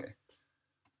 6. Okay.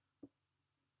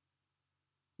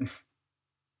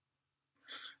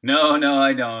 No, no,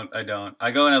 I don't. I don't.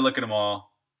 I go and I look at them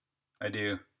all. I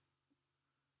do.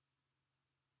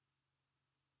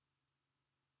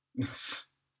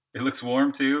 It looks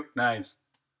warm too. Nice.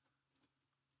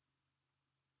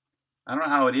 I don't know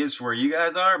how it is for where you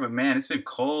guys are, but man, it's been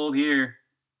cold here.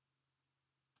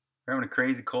 We're having a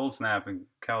crazy cold snap in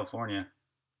California.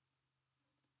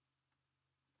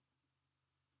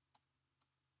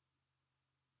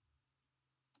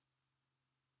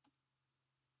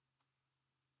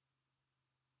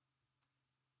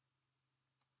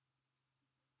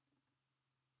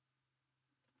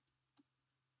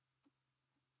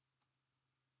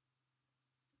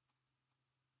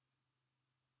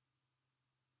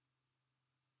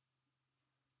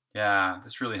 Yeah,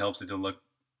 this really helps it to look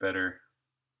better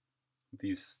with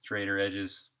these straighter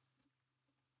edges.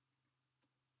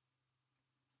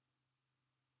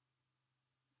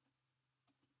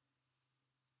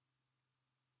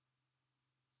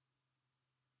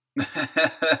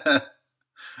 I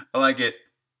like it.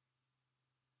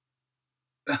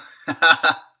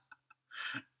 I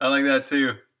like that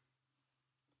too.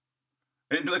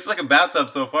 It looks like a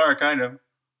bathtub so far, kind of.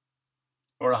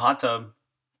 Or a hot tub.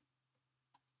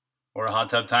 Or a hot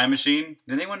tub time machine.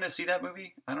 Did anyone see that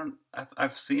movie? I don't.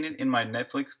 I've seen it in my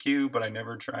Netflix queue, but I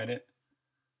never tried it.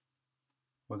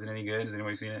 Was it any good? Has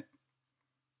anybody seen it?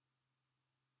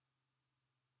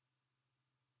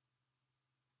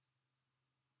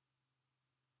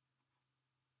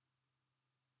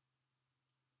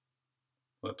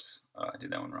 Whoops. I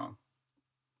did that one wrong.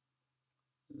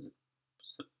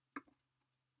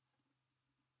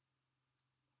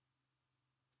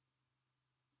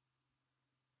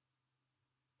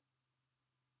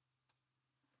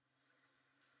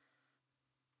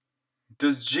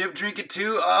 Does Jib drink it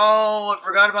too? Oh, I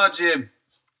forgot about Jib.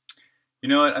 You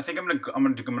know what? I think I'm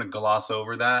gonna gloss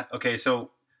over that. Okay,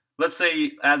 so let's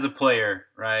say as a player,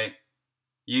 right?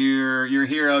 Your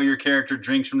hero, your character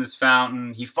drinks from this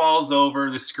fountain. He falls over.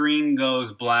 The screen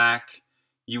goes black.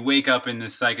 You wake up in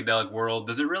this psychedelic world.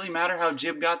 Does it really matter how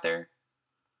Jib got there?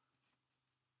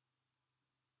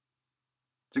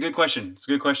 It's a good question. It's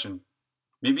a good question.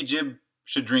 Maybe Jib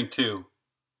should drink too.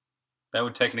 That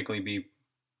would technically be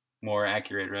more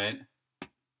accurate, right?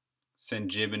 Send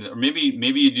Jib in, or maybe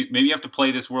you have to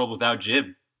play this world without Jib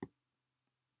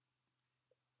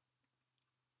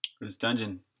for this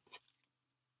dungeon.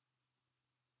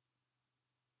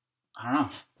 I don't know.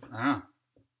 I don't know.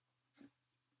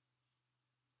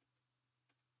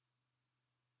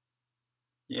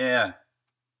 Yeah.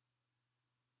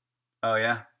 Oh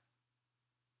yeah.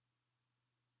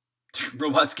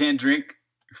 Robots can't drink.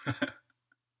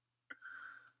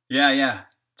 Yeah, yeah.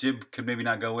 Jib could maybe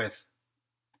not go with.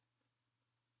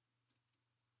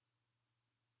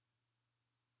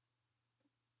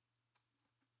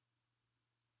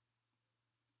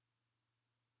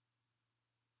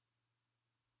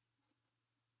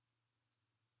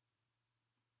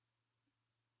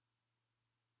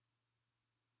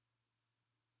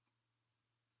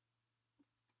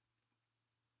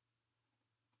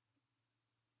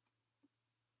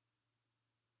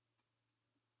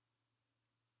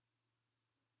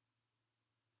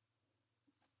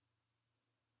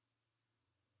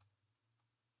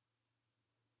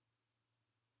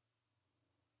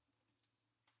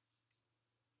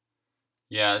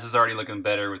 Yeah, this is already looking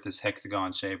better with this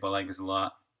hexagon shape. I like this a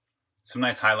lot. Some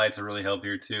nice highlights will really help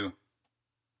here too.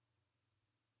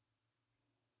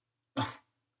 I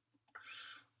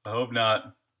hope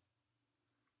not.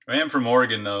 I am from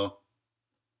Oregon though.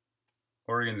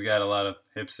 Oregon's got a lot of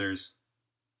hipsters.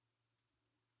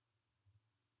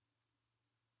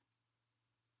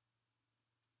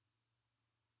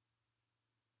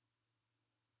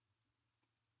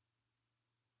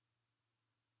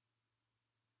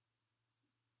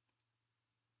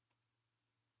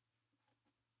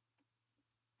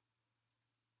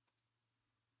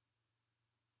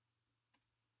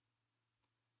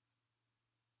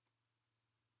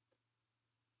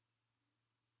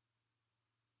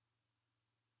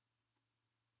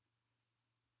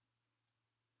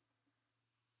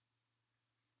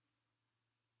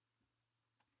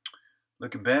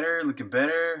 Looking better, looking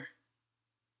better.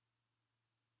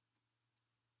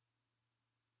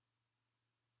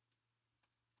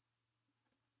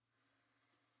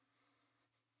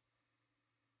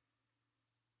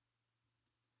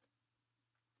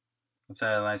 Let's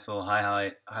add a nice little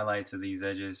highlight to these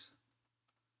edges.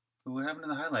 Ooh, what happened to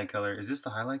the highlight color? Is this the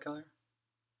highlight color?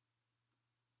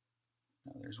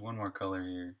 No, there's one more color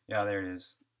here. Yeah, there it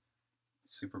is.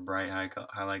 Super bright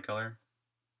highlight color.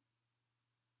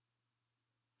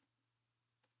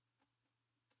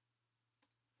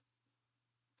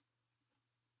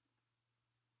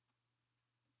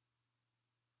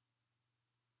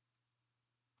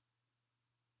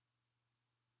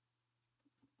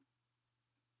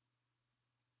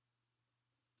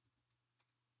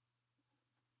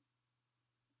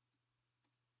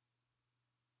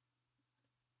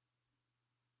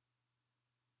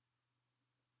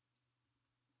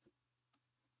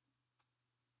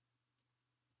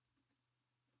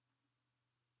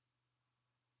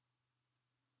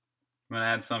 I'm gonna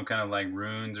add some kind of like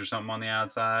runes or something on the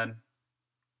outside.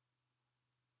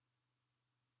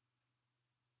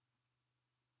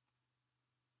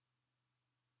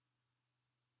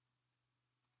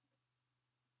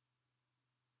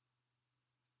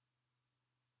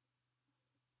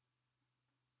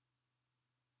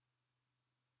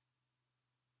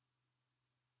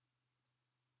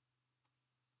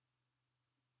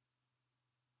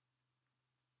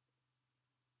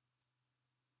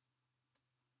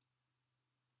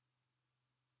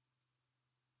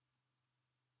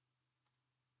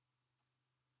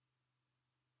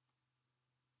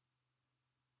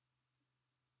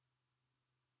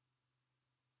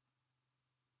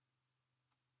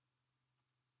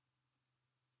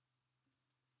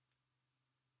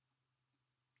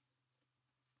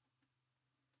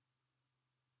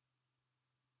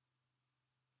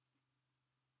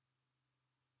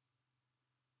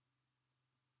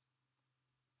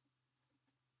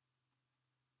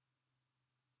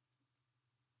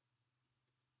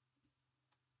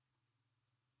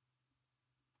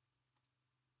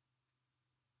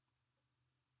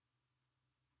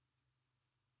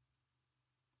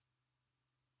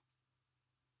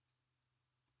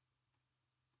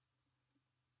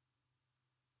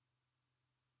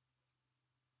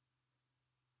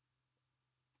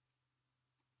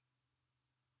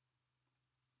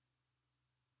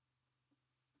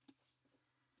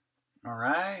 All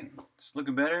right, it's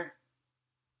looking better.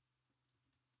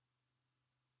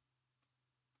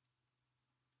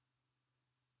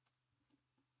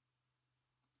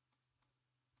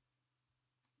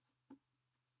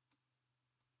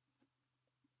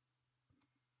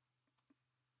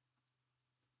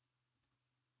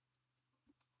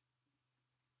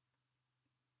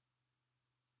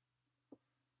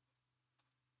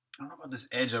 I don't know about this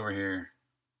edge over here.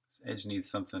 This edge needs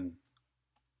something.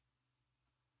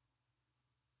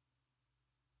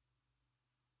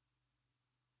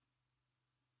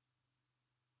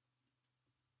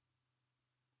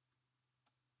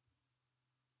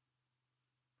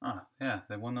 Oh, yeah,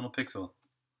 that one little pixel.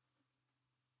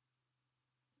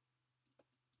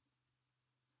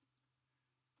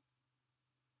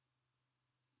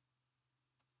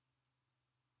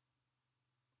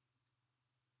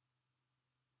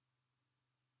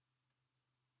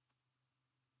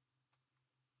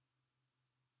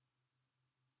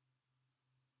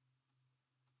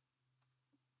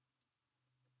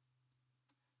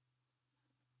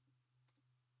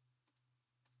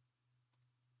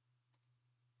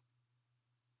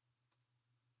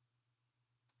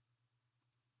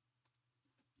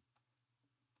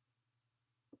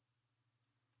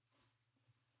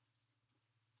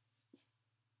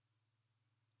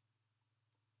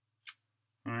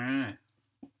 All right.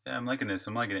 Yeah, I'm liking this.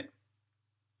 I'm liking it.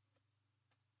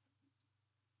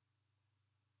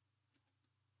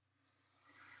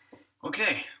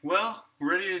 Okay, well,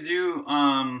 we're ready to do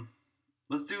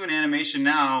let's do an animation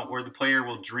now where the player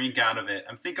will drink out of it.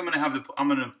 I'm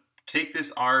gonna take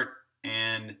this art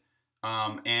and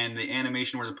the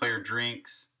animation where the player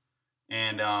drinks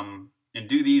and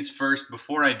do these first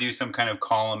before I do some kind of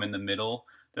column in the middle.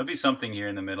 There'll be something here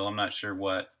in the middle. I'm not sure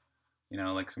what,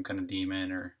 like some kind of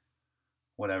demon or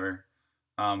whatever.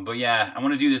 But yeah, I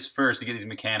want to do this first to get these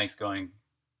mechanics going.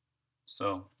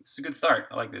 So it's a good start.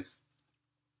 I like this.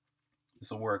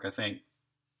 This will work, I think.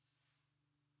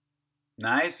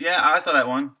 Nice. Yeah, I saw that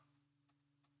one.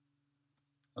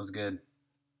 That was good.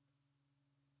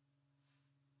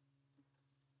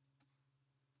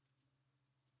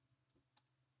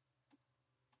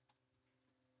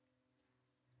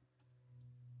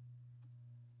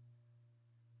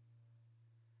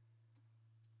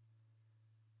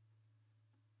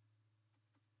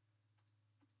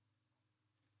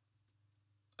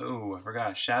 Oh, I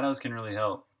forgot. Shadows can really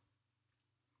help.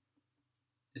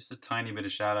 Just a tiny bit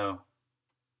of shadow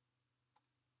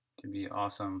can be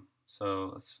awesome.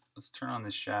 So let's turn on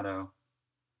this shadow.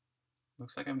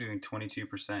 Looks like I'm doing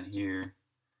 22% here.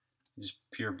 Just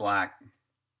pure black.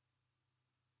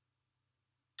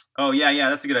 Oh yeah,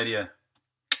 that's a good idea.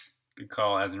 Good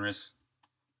call, Azenris.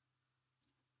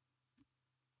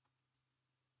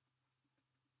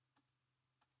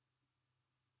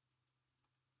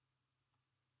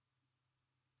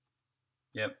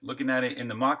 Yep, looking at it in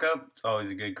the mock-up, it's always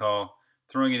a good call.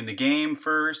 Throwing it in the game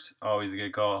first, always a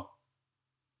good call.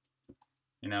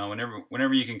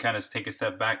 Whenever you can kind of take a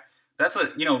step back. That's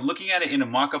what, looking at it in a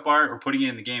mock-up art or putting it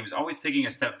in the game is always taking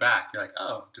a step back. You're like,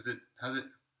 oh, how's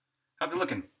it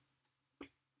looking?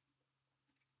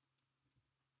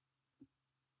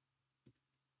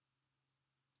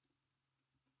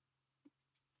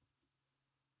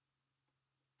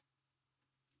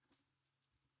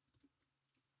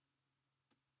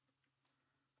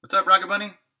 What's up, Rocket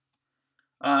Bunny?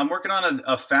 I'm working on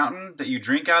a fountain that you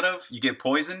drink out of. You get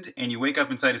poisoned, and you wake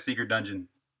up inside a secret dungeon.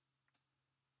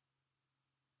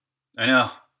 I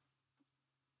know.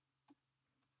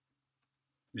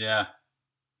 Yeah.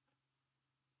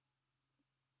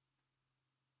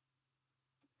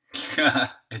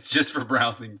 It's just for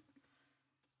browsing.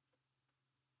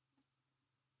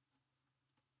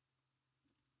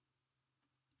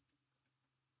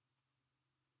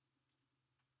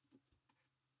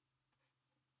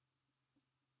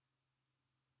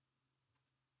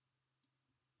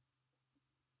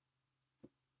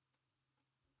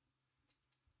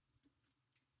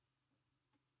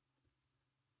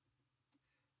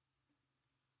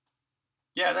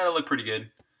 Yeah, that'll look pretty good.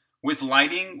 With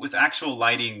lighting, with actual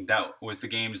lighting, that with the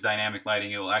game's dynamic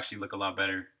lighting, it will actually look a lot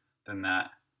better than that.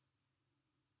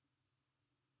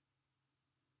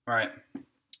 All right.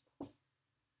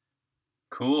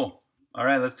 Cool. All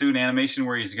right, let's do an animation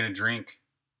where he's gonna drink.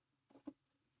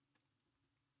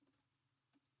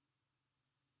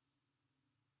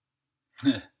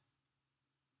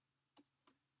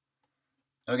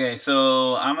 Okay,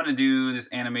 so I'm gonna do this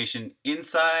animation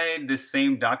inside this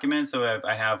same document. So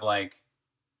I have like,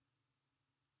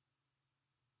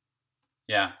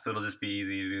 yeah, so it'll just be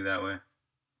easy to do that way.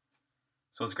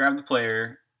 So let's grab the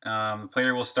player. The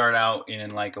player will start out in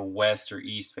like a west or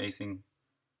east facing.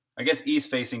 I guess east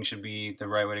facing should be the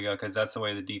right way to go because that's the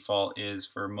way the default is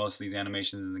for most of these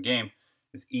animations in the game.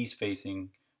 Is east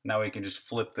facing. Now we can just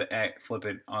flip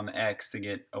it on the X to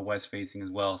get a west facing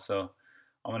as well. So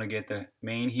I'm gonna get the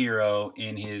main hero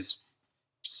in his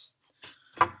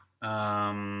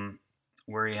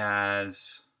where he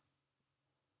has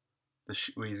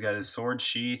he's got his sword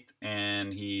sheathed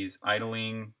and he's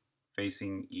idling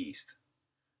facing east.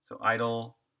 So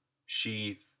idle,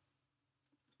 sheath,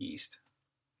 east.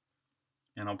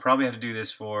 And I'll probably have to do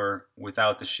this for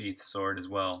without the sheath sword as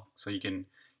well. So you'll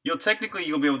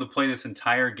be able to play this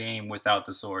entire game without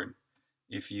the sword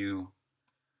if you're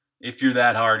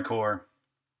that hardcore.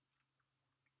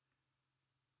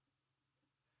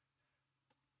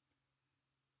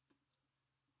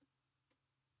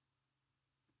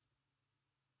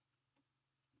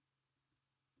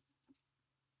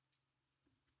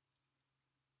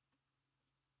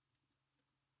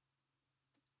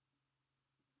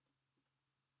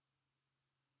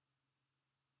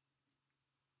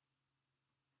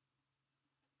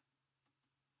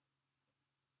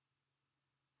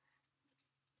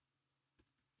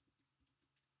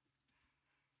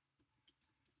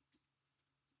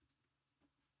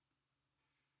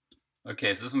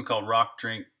 Okay, so this one's called Rock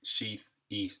Drink Sheath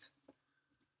East.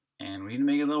 And we need to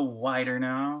make it a little wider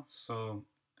now. So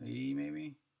maybe.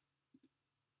 Is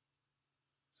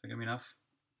that gonna be enough?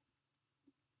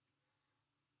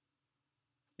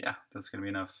 Yeah, that's gonna be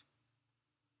enough.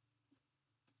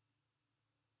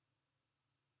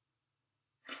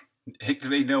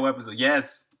 Activate no weapons.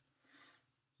 Yes.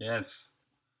 Yes.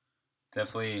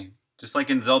 Definitely. Just like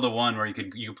in Zelda 1 where you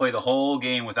could play the whole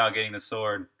game without getting the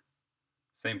sword.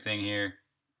 Same thing here.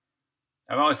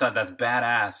 I've always thought that's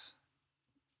badass.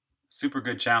 Super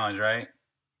good challenge, right?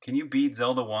 Can you beat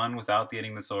Zelda 1 without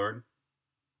getting the sword?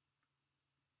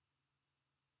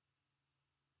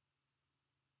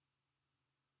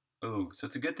 Ooh, so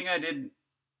it's a good thing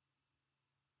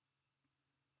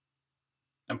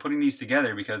I'm putting these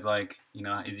together because, like,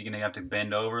 is he going to have to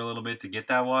bend over a little bit to get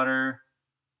that water?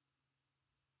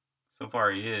 So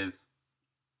far he is.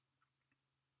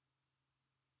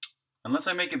 Unless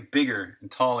I make it bigger and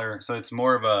taller, so it's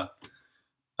more of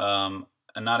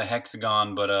not a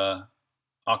hexagon, but a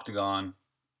octagon.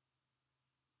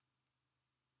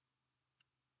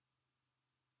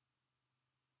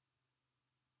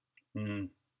 Hmm.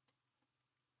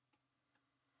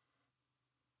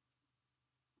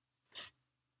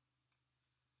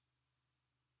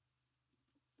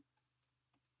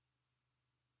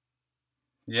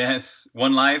 Yes,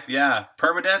 one life, yeah.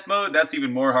 Permadeath mode, that's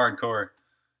even more hardcore.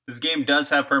 This game does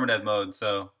have permadeath mode,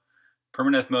 so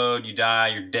permadeath mode, you die,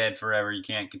 you're dead forever. You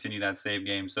can't continue that save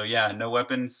game. So yeah, no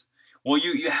weapons. Well,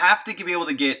 you have to be able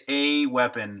to get a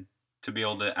weapon to be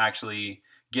able to actually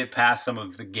get past some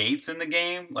of the gates in the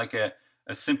game. Like a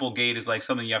simple gate is like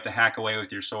something you have to hack away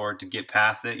with your sword to get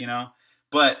past it,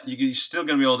 But you're still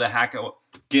going to be able to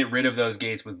get rid of those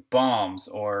gates with bombs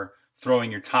or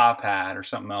throwing your top hat or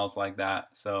something else like that.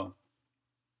 So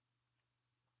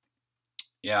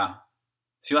yeah.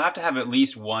 So you'll have to have at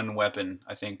least one weapon,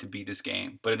 I think, to beat this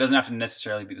game. But it doesn't have to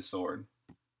necessarily be the sword.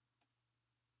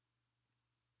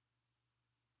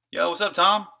 Yo, what's up,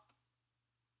 Tom?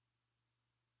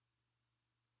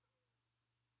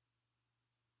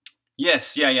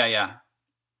 Yes, yeah.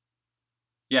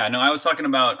 Yeah, no, I was talking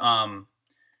about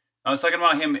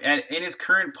him in his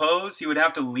current pose. He would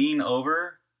have to lean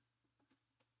over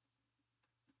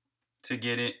to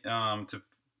get it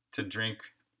to drink,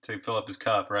 to fill up his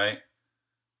cup, right?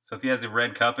 So if he has a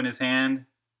red cup in his hand,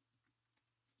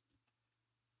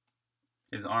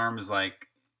 his arm is like,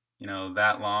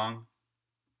 that long.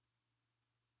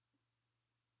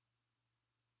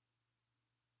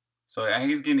 So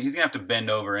he's gonna have to bend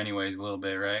over anyways a little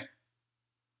bit, right?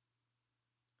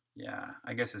 Yeah,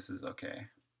 I guess this is okay.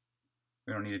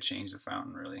 We don't need to change the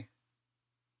fountain really.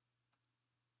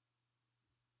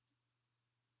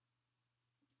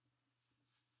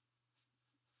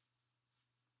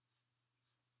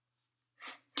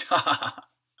 I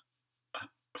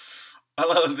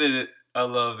love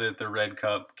that the red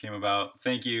cup came about.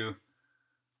 Thank you.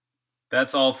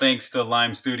 That's all thanks to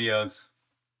Lime Studios.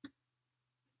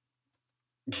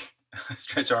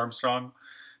 Stretch Armstrong.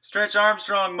 Stretch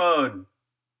Armstrong mode.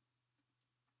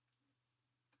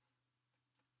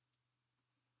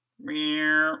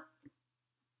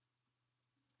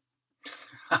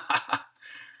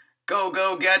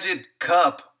 Go gadget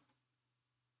cup.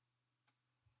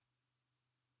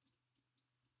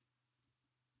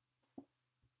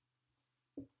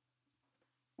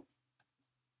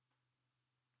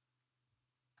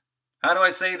 How do I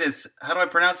say this? How do I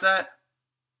pronounce that?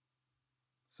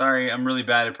 Sorry, I'm really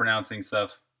bad at pronouncing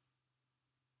stuff.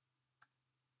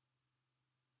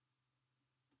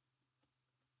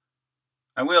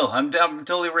 I will. I'm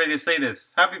totally ready to say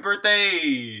this. Happy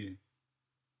birthday!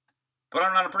 But I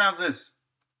don't know how to pronounce this.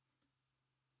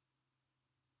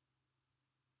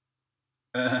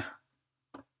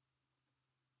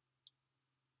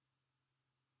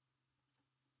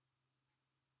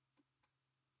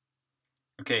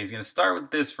 Okay, he's going to start with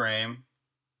this frame.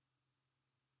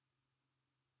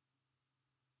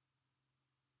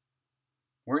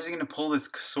 Where's he going to pull this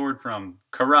sword from?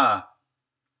 Kara.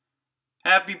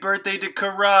 Happy birthday to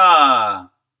Kara!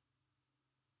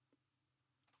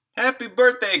 Happy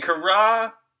birthday,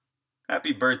 Kara!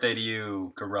 Happy birthday to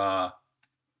you, Kara.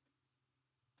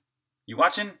 You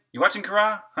watching? You watching,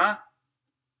 Kara? Huh?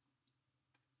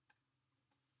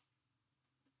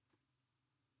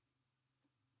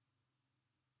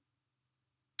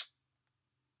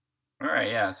 Alright,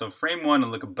 yeah, so frame 1 will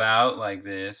look about like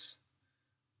this.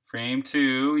 Frame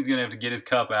 2, he's going to have to get his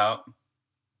cup out.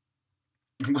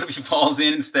 What if he falls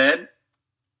in instead?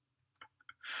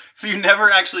 So you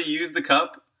never actually use the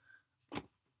cup?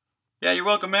 Yeah, you're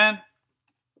welcome, man.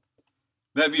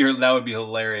 That would be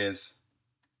hilarious.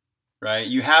 Right?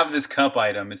 You have this cup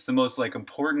item. It's the most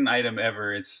important item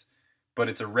ever. But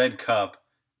it's a red cup.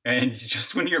 And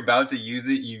just when you're about to use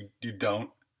it, you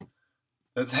don't.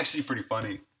 That's actually pretty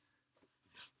funny.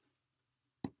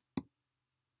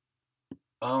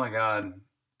 Oh my god.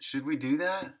 Should we do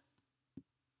that?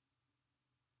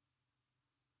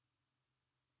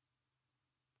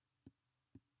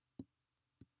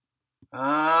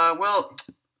 Well,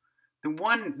 the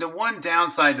one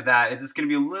downside to that is it's going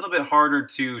to be a little bit harder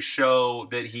to show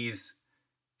that he's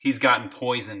gotten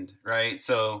poisoned, right?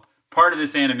 So part of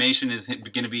this animation is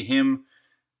going to be him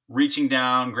reaching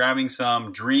down, grabbing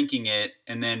some, drinking it,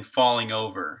 and then falling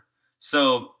over.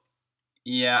 So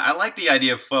yeah, I like the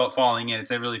idea of falling in.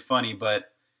 It's really funny,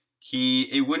 but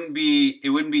it wouldn't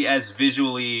be as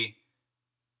visually,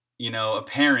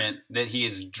 apparent that he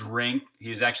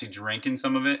is actually drinking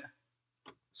some of it.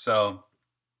 So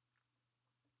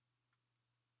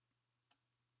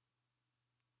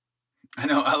I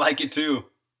know, I like it too.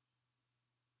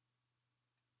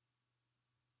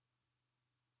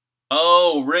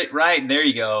 Oh, right. There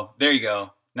you go. There you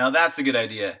go. Now that's a good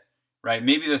idea, right?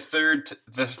 Maybe the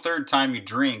third time you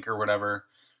drink or whatever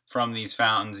from these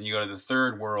fountains, and you go to the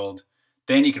third world,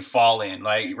 then you can fall in,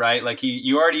 right? Like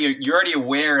you're already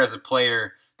aware as a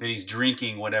player that he's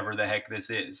drinking whatever the heck this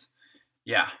is.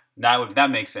 Yeah,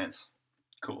 that makes sense.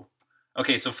 Cool.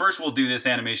 Okay, so first we'll do this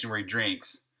animation where he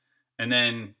drinks, and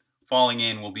then falling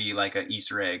in will be like a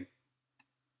Easter egg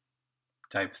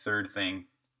type third thing.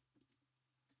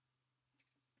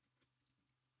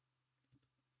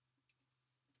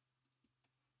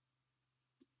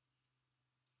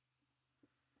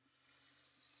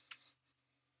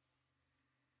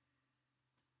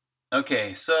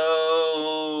 Okay,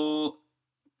 so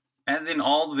as in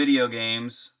all video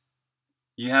games,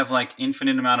 you have like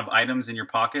infinite amount of items in your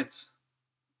pockets.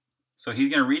 So he's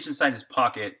gonna reach inside his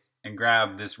pocket and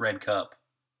grab this red cup.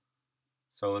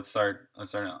 So let's start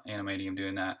animating him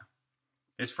doing that.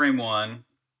 Here's frame 1.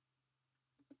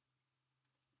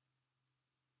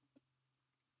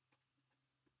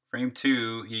 Frame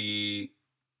 2, he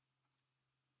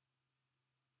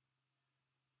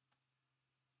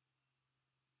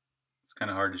kind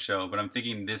of hard to show, but I'm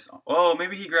thinking this. Oh,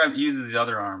 maybe he uses the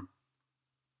other arm.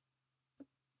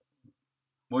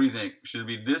 What do you think? Should it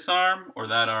be this arm or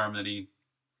that arm that he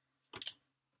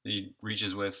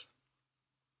reaches with?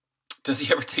 Does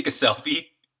he ever take a selfie?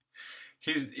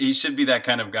 He should be that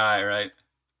kind of guy, right?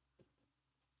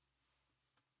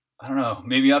 I don't know.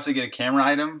 Maybe you have to get a camera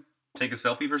item, take a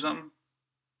selfie for something.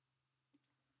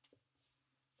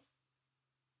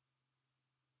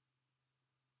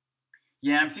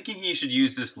 Yeah, I'm thinking he should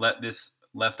use this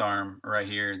left arm right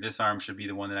here. This arm should be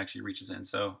the one that actually reaches in.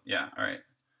 So yeah, all right.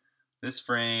 This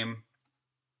frame.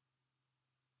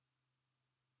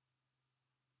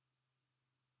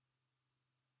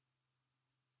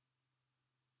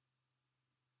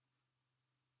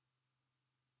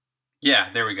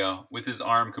 Yeah, there we go. With his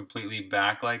arm completely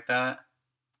back like that.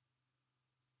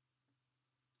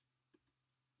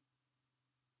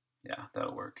 Yeah,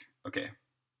 that'll work. Okay.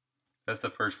 That's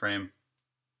the first frame.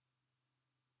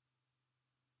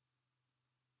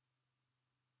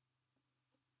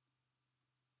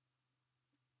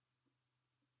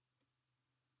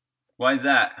 Why is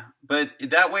that? But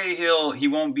that way he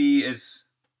won't be as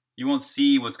you won't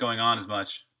see what's going on as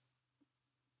much.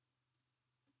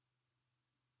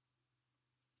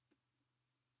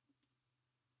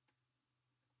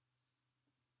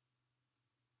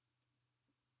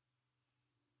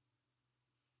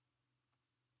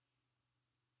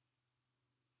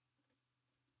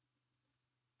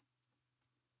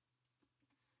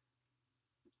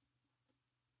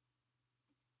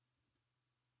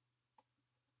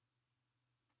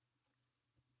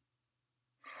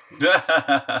 Look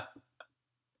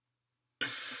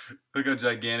how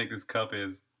gigantic this cup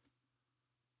is.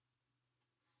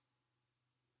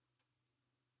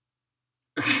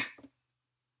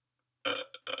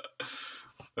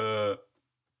 uh,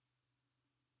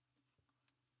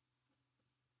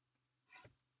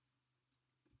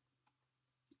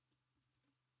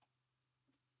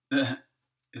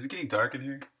 is it getting dark in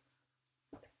here?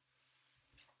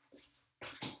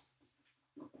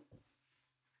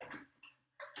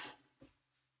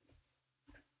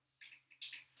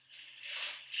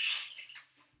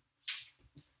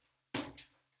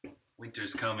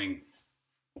 Winter's coming.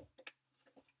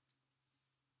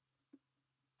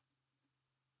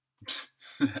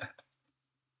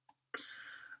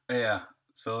 Yeah,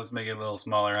 so let's make it a little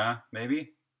smaller, huh?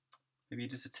 Maybe? Maybe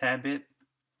just a tad bit?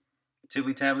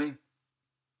 Tibbly tabbly?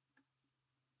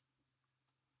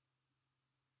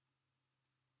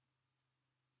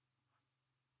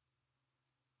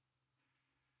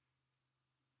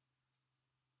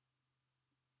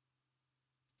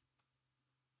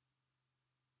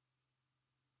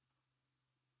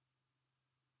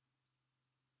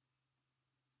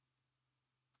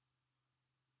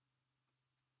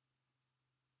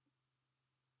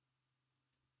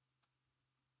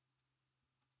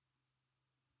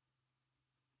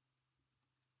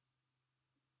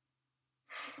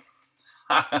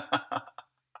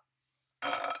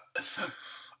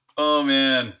 Oh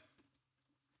man.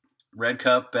 Red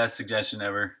cup, best suggestion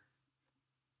ever.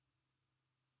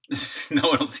 No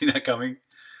one will see that coming.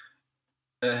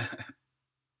 Uh,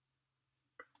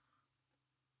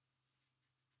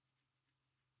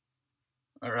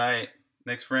 all right,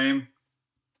 next frame.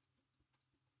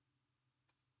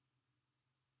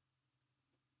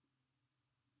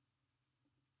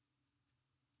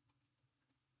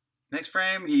 Next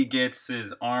frame, he gets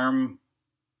his arm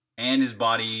and his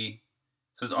body.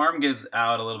 So his arm gets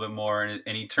out a little bit more,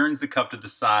 and he turns the cup to the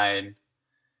side.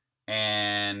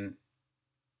 And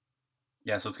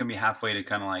yeah, so it's going to be halfway to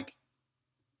kind of like.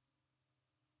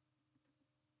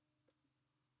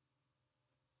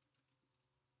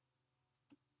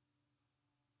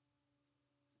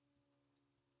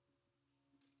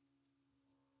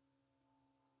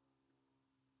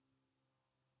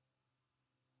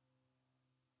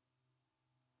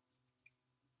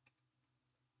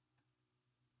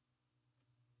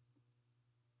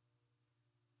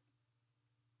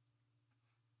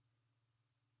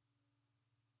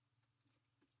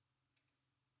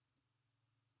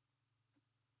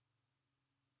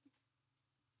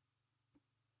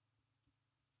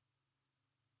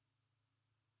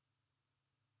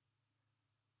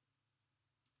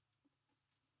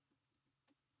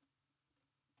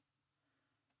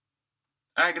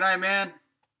 All right, good night, man.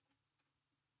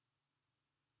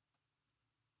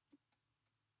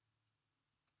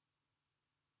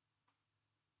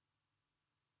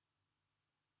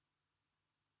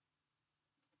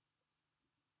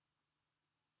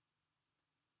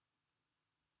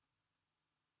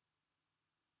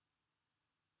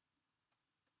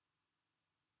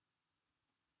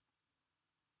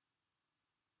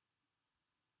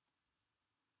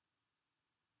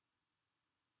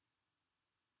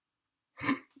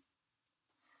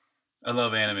 I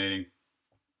love animating.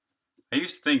 I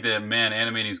used to think that, man,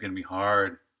 animating is going to be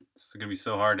hard. It's going to be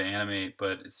so hard to animate,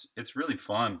 but it's really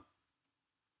fun.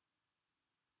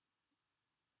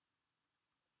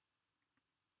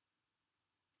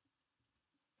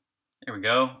 There we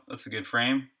go. That's a good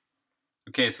frame.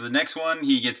 Okay, so the next one,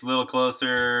 he gets a little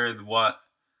closer.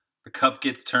 The cup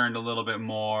gets turned a little bit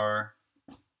more.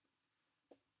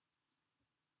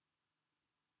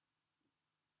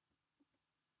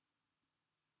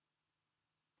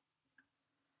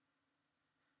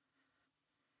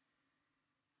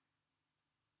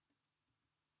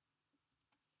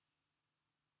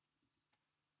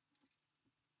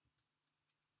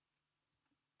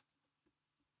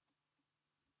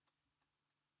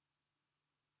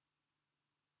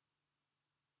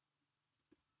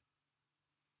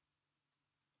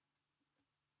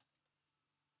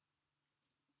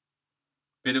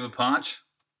 Bit of a punch.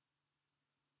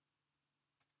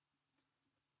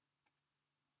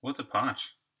 What's a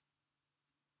punch?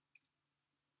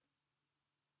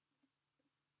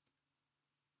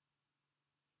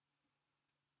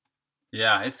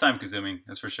 Yeah, it's time consuming.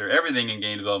 That's for sure. Everything in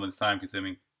game development is time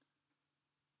consuming.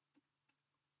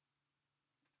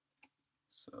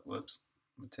 So, whoops.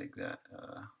 I'm gonna take that.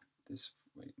 This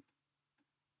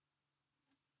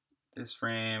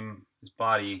frame, this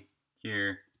body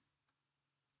here.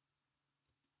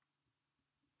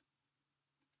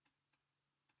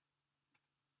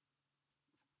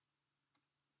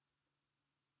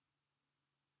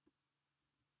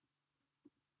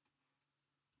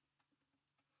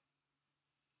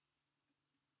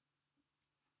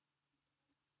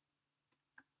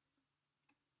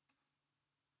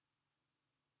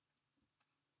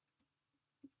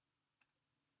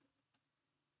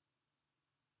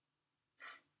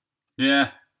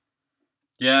 Yeah,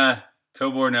 yeah.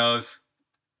 Tobor knows.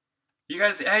 You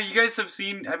guys have you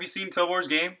seen Tobor's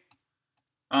game?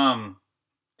 Um,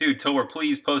 Dude, Tobor,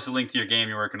 please post a link to your game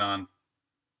you're working on.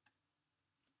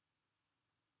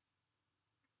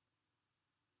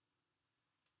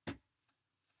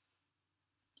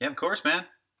 Yeah, of course, man.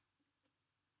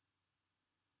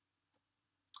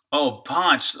 Oh,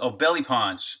 punch. Oh, belly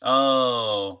punch.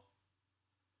 Oh.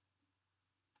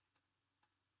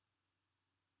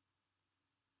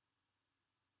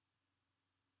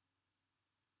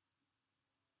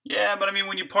 Yeah, but I mean,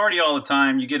 when you party all the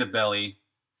time, you get a belly.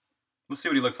 Let's see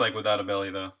what he looks like without a belly,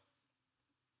 though.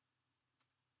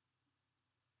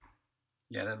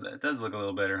 Yeah, that does look a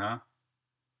little better, huh?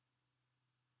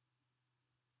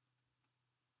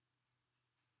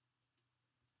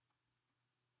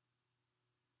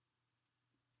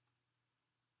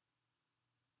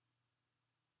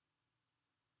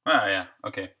 Ah, yeah.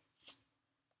 Okay.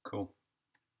 Cool.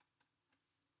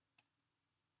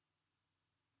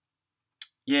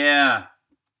 Yeah.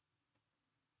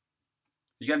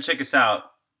 You gotta check us out.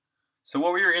 So,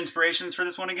 what were your inspirations for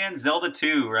this one again? Zelda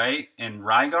 2, right? And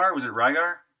Rygar? Was it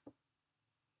Rygar?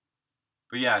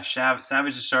 But yeah,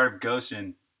 Savage the Shard of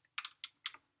Goshen.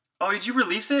 Oh, did you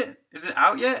release it? Is it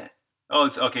out yet? Oh,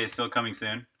 it's okay. It's still coming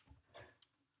soon.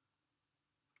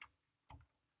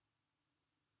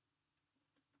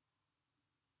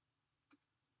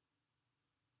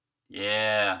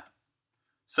 Yeah.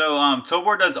 So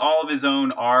Tobor does all of his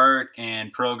own art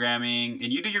and programming,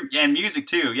 and you do your and music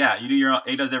too. Yeah, you do your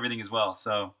he does everything as well.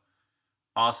 So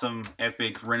awesome,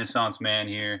 epic Renaissance man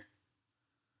here.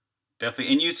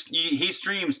 Definitely, and he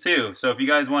streams too. So if you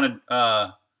guys want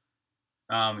to,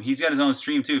 he's got his own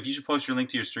stream too. If you should post your link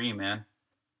to your stream, man.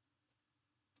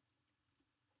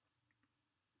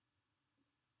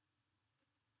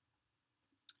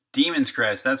 Demon's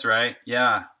Crest. That's right.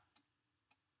 Yeah,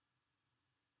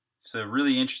 it's a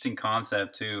really interesting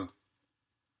concept too.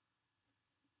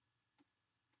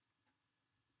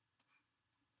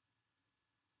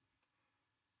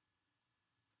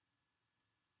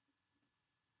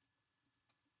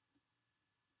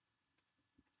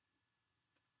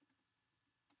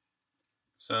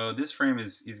 So this frame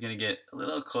is he's gonna get a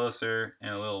little closer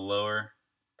and a little lower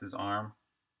with his arm.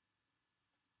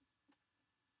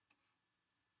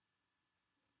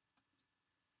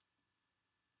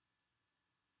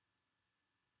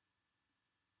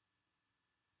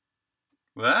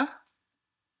 What?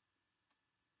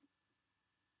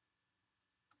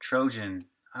 Trojan.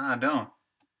 Ah, don't.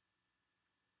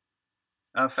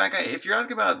 Fat guy, if you're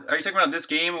asking about, are you talking about this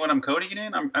game and what I'm coding it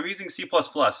in? I'm using C++.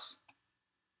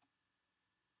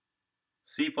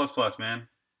 C++, man.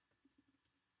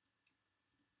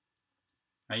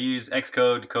 I use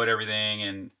Xcode to code everything,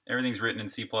 and everything's written in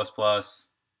C++.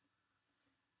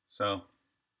 So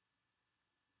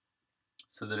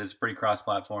that it's pretty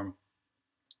cross-platform.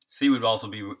 C would also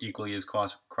be equally as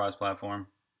cross-platform.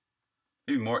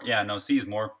 Maybe more. Yeah, no, C is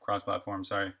more cross-platform.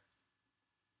 Sorry.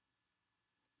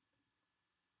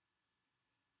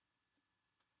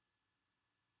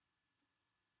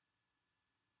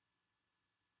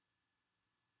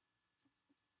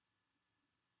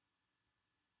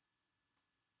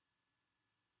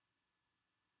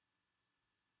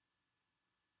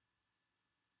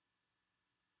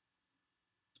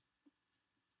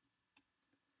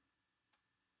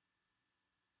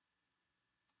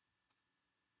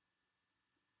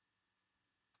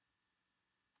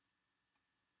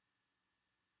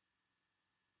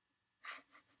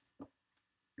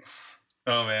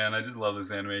 Oh man, I just love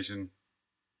this animation.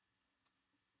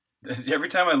 Every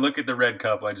time I look at the red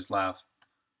cup, I just laugh.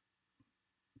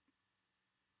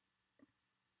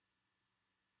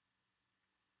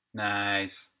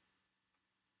 Nice.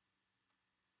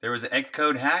 There was an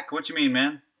Xcode hack? What you mean,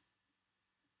 man?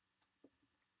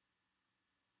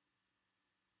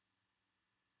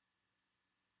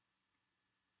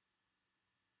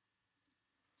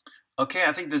 Okay,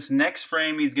 I think this next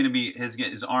frame he's gonna be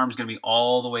his arm's gonna be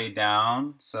all the way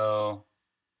down. So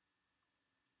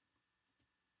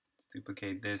let's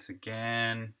duplicate this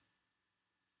again.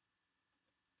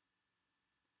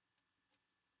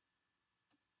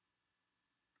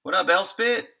 What up,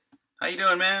 Elspit? How you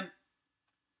doing, man?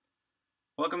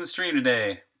 Welcome to the stream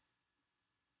today.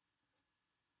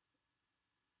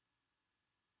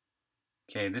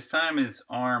 Okay, this time his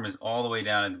arm is all the way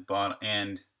down at the bottom,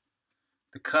 and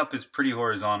the cup is pretty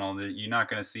horizontal. You're not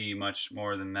going to see much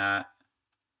more than that.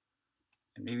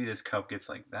 And maybe this cup gets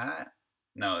like that.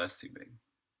 No, that's too big.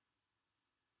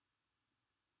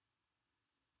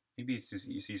 Maybe it's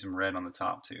just you see some red on the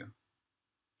top too.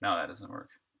 No, that doesn't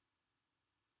work.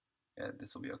 Yeah,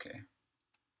 this will be okay.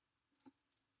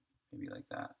 Maybe like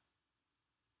that.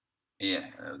 Yeah,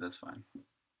 that's fine.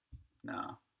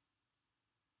 No.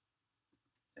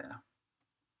 Yeah.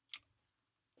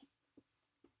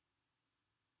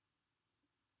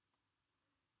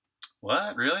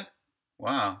 What? Really?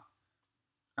 Wow.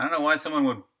 I don't know why someone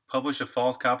would publish a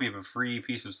false copy of a free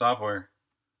piece of software.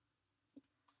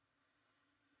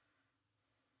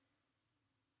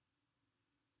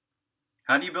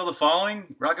 How do you build a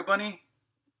following, Rocket Bunny?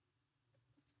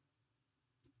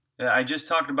 Yeah, I just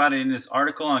talked about it in this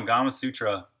article on Gama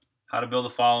Sutra. How to build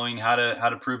a following, how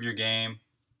to prove your game.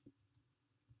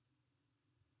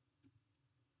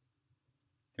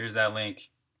 Here's that link.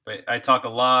 But I talk a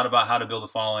lot about how to build a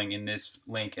following in this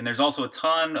link, and there's also a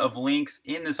ton of links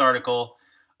in this article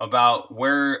about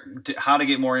how to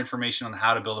get more information on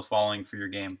how to build a following for your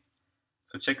game.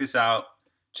 So check this out.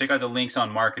 Check out the links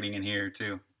on marketing in here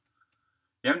too.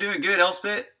 Yeah, I'm doing good,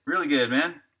 Elspit. Really good,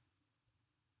 man.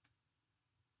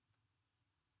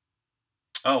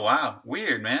 Oh wow,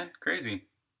 weird, man. Crazy.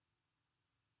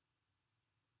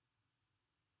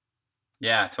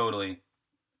 Yeah, totally.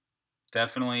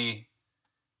 Definitely.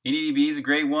 EDDB is a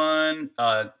great one.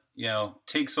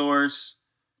 Take source.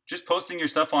 Just posting your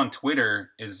stuff on Twitter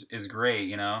is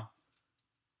great.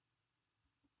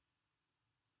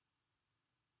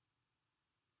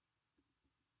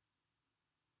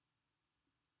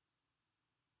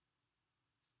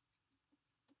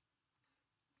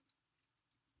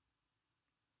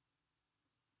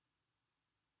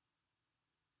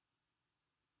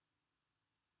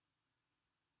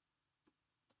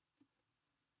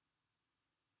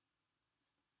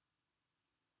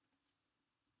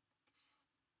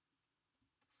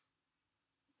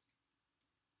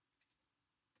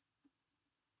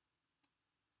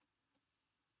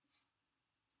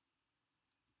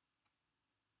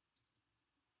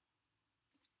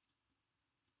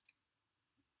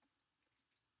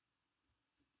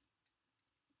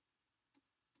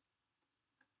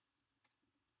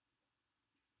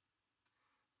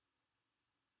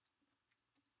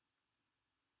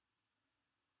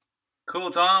 Cool,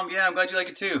 Tom. Yeah, I'm glad you like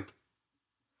it too.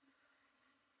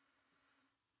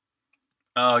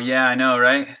 Oh yeah, I know,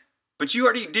 right? But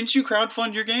didn't you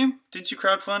crowdfund your game? Didn't you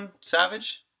crowdfund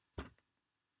Savage?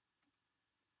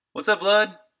 What's up,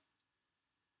 Blood?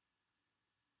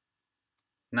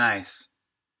 Nice.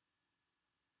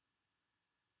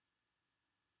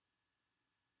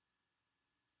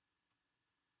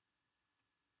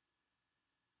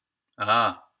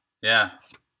 Ah, yeah.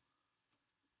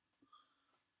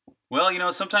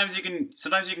 Well, sometimes you can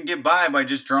get by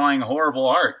just drawing horrible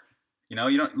art. You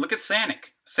don't look at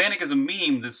Sanic. Sanic is a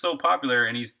meme that's so popular,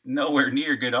 and he's nowhere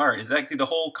near good art. It's actually the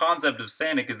whole concept of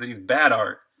Sanic is that he's bad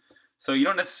art. So you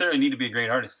don't necessarily need to be a great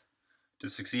artist to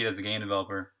succeed as a game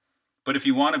developer. But if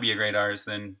you want to be a great artist,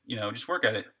 then just work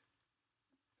at it.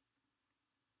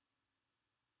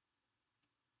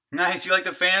 Nice. You like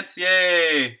the fans?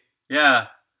 Yay! Yeah,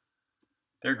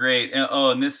 they're great. Oh,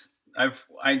 and this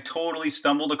I totally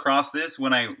stumbled across this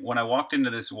when I walked into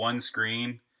this one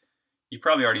screen. You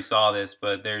probably already saw this,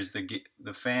 but there's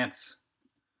the fans.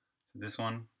 This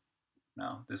one?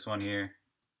 No, this one here.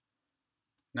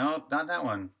 No, not that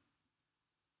one.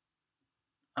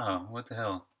 Oh, what the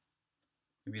hell?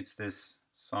 Maybe it's this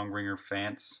Songbringer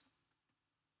Fance.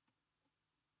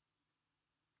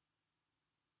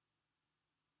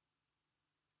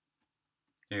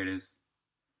 Here it is.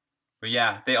 But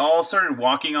yeah, they all started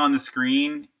walking on the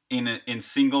screen in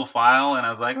single file, and I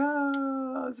was like,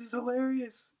 "Ah, this is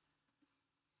hilarious."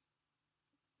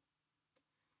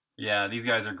 Yeah, these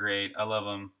guys are great. I love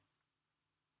them.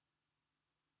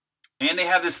 And they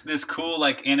have this cool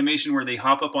like animation where they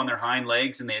hop up on their hind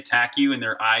legs and they attack you, and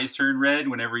their eyes turn red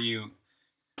whenever you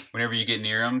get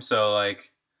near them. So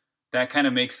like that kind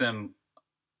of makes them,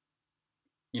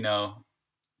 you know,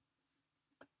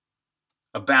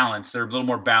 a balance. They're a little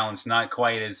more balanced, not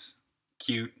quite as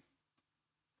cute.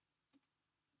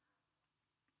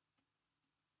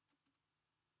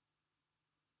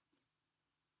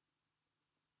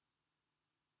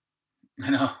 I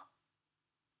know.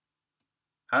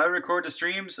 How do I record the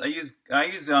streams? I use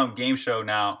Game Show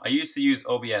now. I used to use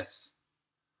OBS,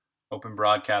 Open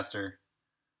Broadcaster.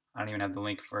 I don't even have the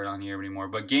link for it on here anymore.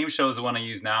 But Game Show is the one I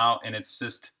use now, and it's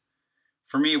just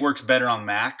for me it works better on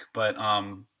Mac. But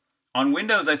on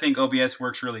Windows, I think OBS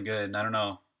works really good. I don't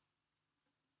know.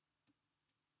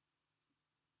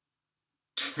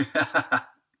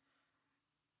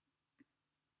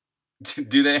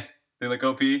 Do they? They look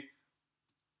OP?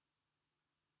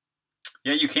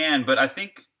 Yeah, you can, but I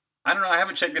don't know. I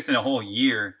haven't checked this in a whole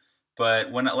year,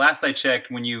 but when last I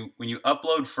checked, when you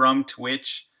upload from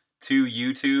Twitch to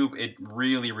YouTube, it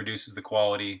really reduces the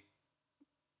quality.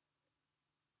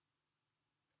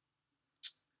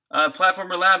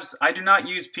 Platformer Labs, I do not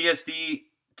use PSD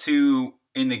to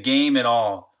in the game at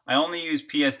all. I only use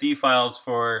PSD files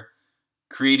for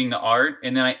creating the art,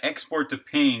 and then I export to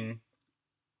ping,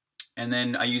 and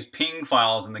then I use ping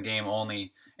files in the game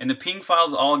only. And the ping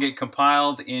files all get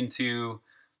compiled into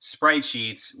sprite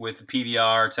sheets with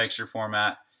PBR texture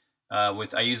format.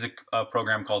 With I use a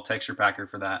program called Texture Packer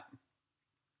for that.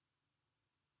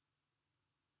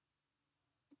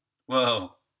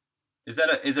 Whoa, is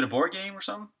it a board game or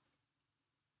something?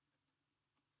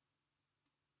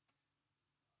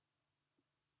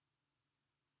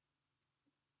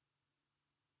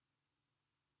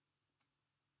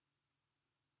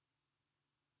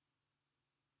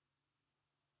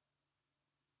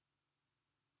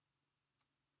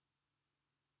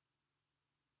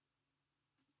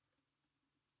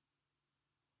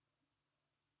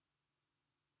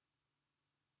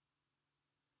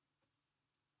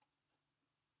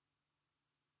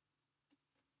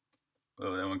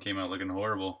 Oh, that one came out looking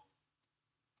horrible.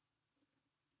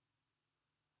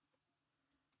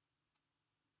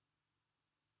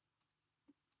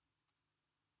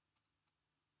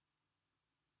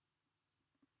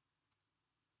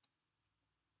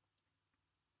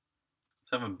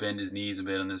 Let's have him bend his knees a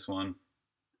bit on this one.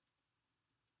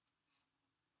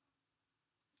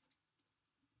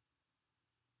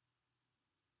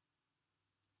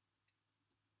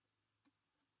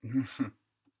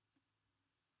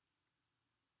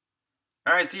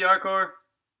 All right, see you, Arcor.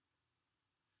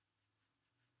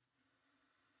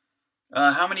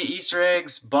 How many Easter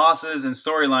eggs, bosses, and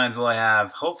storylines will I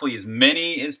have? Hopefully, as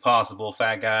many as possible,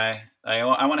 fat guy. I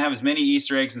want to have as many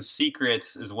Easter eggs and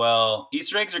secrets as well.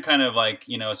 Easter eggs are kind of like,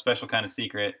 a special kind of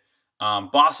secret.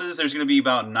 Bosses, there's going to be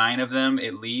about 9 of them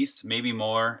at least, maybe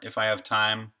more if I have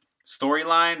time.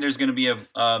 Storyline, there's going to be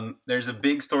there's a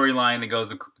big storyline that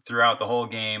goes throughout the whole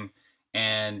game,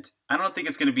 and I don't think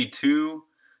it's going to be too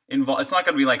involved. It's not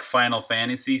going to be like Final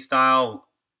Fantasy style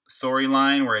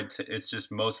storyline where it's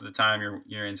just most of the time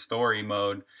you're in story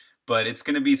mode, but it's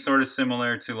going to be sort of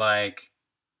similar to like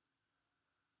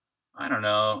I don't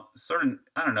know, sort of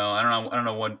I don't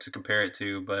know what to compare it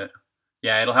to, but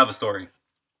yeah, it'll have a story.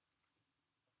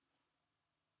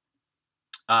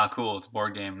 Ah, cool. It's a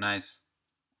board game. Nice.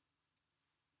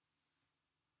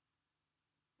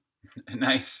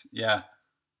 Nice. Yeah.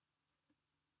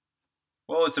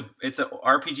 Whoa, it's a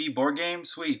RPG board game.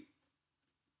 Sweet.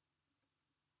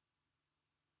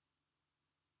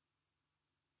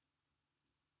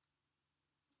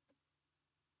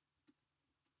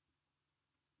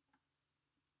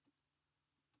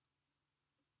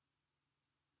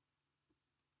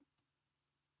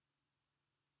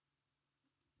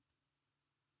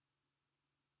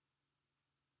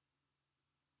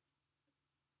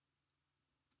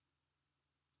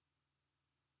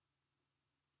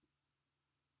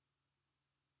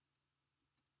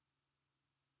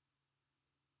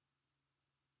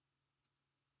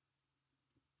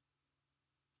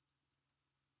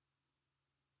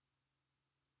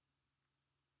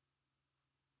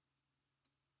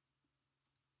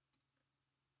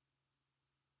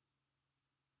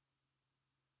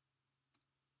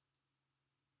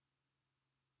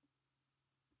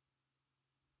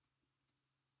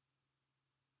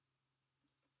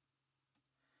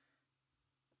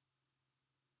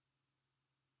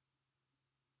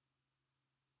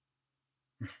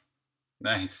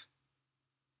 Nice.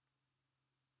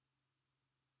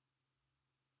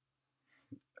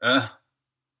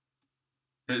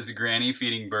 There's a granny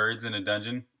feeding birds in a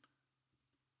dungeon.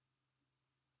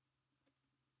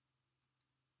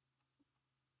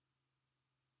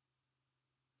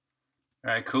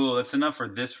 Alright, cool. That's enough for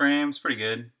this frame. It's pretty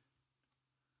good.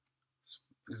 It's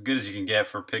as good as you can get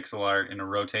for pixel art in a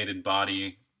rotated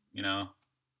body, you know.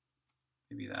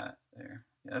 Maybe that there.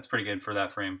 Yeah, that's pretty good for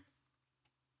that frame.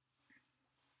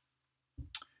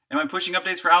 Am I pushing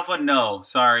updates for alpha? No,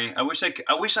 sorry. I wish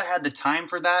I had the time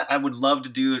for that. I would love to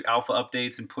do alpha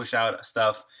updates and push out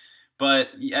stuff. But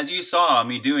as you saw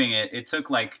me doing it, it took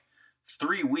like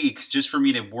 3 weeks just for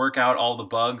me to work out all the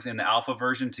bugs in the alpha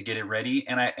version to get it ready.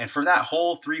 And for that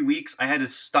whole 3 weeks, I had to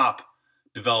stop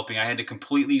developing. I had to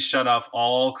completely shut off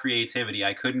all creativity.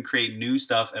 I couldn't create new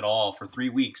stuff at all for 3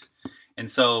 weeks.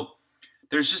 And so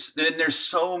there's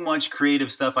so much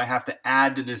creative stuff I have to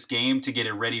add to this game to get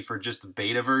it ready for just the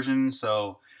beta version.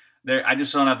 So I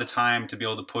just don't have the time to be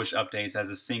able to push updates as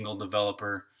a single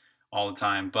developer all the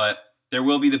time. But there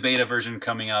will be the beta version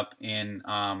coming up in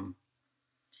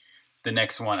the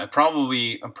next one.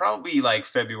 Probably like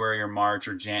February or March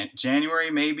or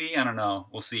January maybe. I don't know.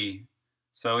 We'll see.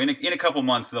 So in a couple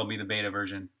months there'll be the beta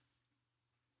version.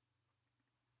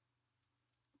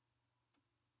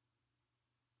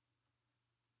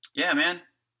 Yeah, man.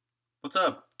 What's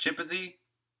up, chimpanzee?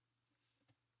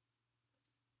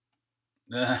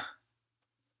 Okay,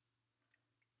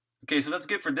 so that's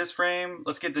good for this frame.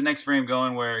 Let's get the next frame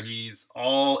going where his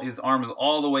arm is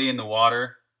all the way in the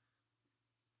water.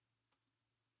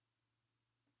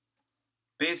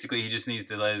 Basically, he just needs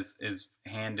to let his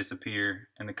hand disappear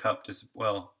and the cup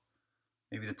well,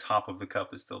 maybe the top of the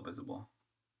cup is still visible.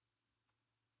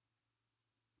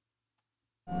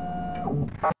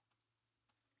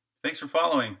 Thanks for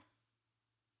following.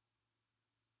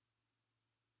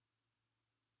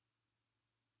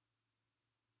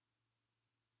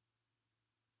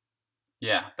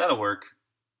 Yeah, that'll work.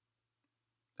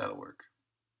 That'll work.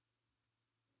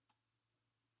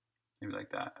 Maybe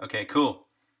like that. Okay, cool.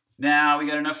 Now we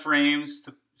got enough frames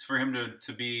for him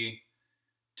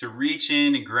to reach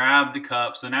in and grab the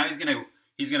cup. So now he's gonna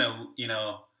you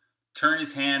know, turn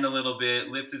his hand a little bit,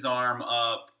 lift his arm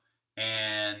up,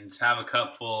 and have a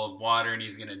cup full of water, and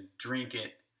he's gonna drink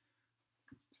it.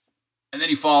 And then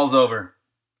he falls over.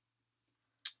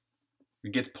 He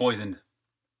gets poisoned.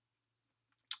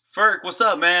 Ferk, what's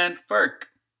up, man? Ferk,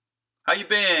 how you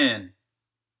been?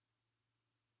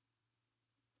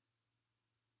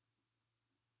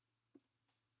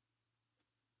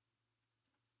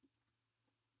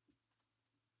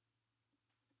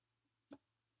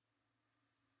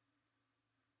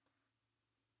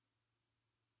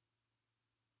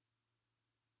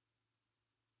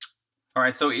 All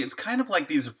right, so it's kind of like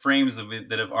these frames of it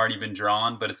that have already been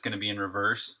drawn, but it's going to be in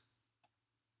reverse.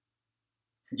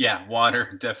 Yeah,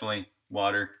 water, definitely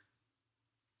water.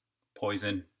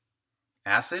 Poison.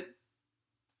 Acid?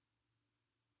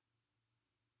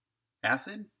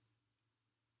 Acid?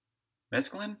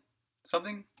 Mescaline?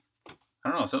 Something? I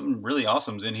don't know, something really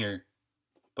awesome's in here.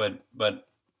 But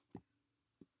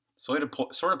sort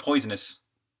of poisonous.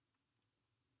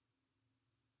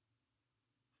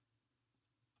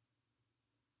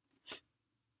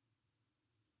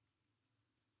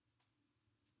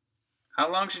 How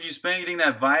long should you spend getting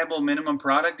that viable minimum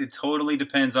product? It totally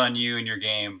depends on you and your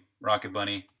game, Rocket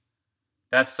Bunny.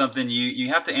 That's something you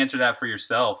have to answer that for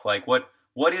yourself. Like what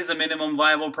is a minimum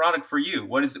viable product for you?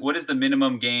 What is the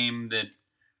minimum game that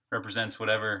represents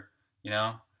whatever, you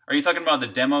know? Are you talking about the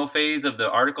demo phase of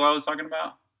the article I was talking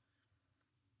about?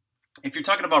 If you're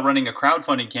talking about running a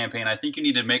crowdfunding campaign, I think you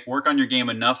need to work on your game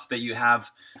enough that you have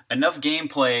enough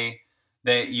gameplay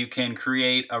that you can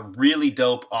create a really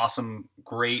dope, awesome,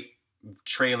 great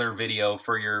trailer video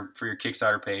for your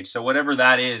Kickstarter page. So whatever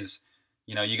that is,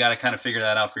 you know, you got to kind of figure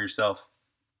that out for yourself.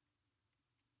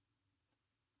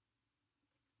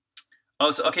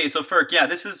 Oh, so, okay, so Ferk, yeah,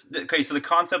 okay, so the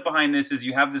concept behind this is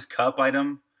you have this cup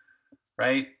item,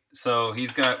 right? So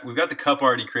we've got the cup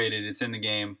already created. It's in the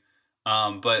game.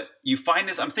 But you find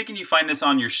this, I'm thinking you find this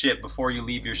on your ship before you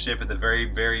leave your ship at the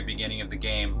very, very beginning of the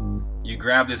game. You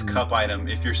grab this cup item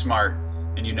if you're smart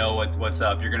and you know what's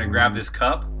up. You're going to grab this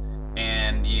cup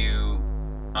and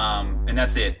and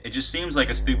that's it. It just seems like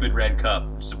a stupid red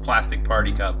cup, just a plastic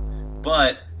party cup.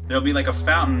 But there'll be like a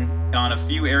fountain on a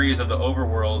few areas of the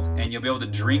overworld, and you'll be able to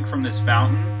drink from this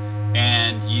fountain,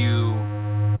 and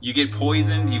you get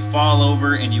poisoned, you fall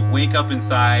over, and you wake up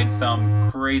inside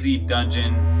some crazy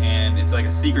dungeon, and it's like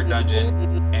a secret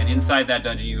dungeon, and inside that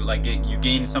dungeon you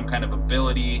gain some kind of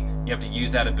ability. You have to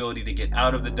use that ability to get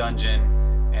out of the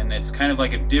dungeon, and it's kind of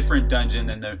like a different dungeon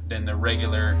than the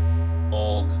regular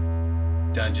old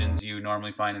dungeons you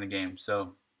normally find in the game.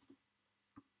 So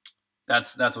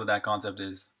that's what that concept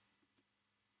is.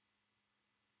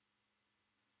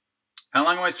 How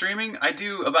long am I streaming? I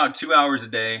do about 2 hours a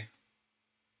day.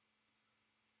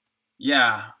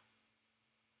 Yeah.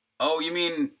 Oh, you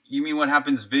mean what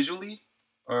happens visually?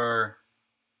 Or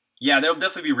yeah, there'll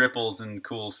definitely be ripples and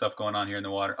cool stuff going on here in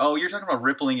the water. Oh, you're talking about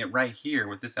rippling it right here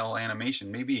with this L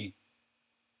animation, maybe.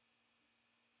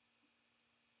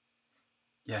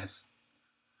 Yes.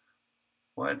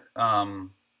 What?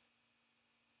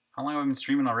 How long have I been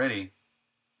streaming already?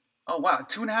 Oh wow,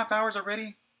 2.5 hours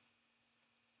already?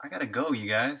 I gotta go, you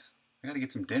guys. I gotta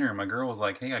get some dinner. My girl was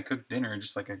like, "Hey, I cooked dinner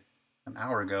just like an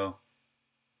hour ago."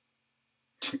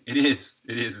 It is.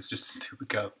 It's just a stupid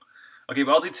cup. Okay,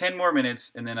 but I'll do 10 more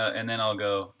minutes and then I'll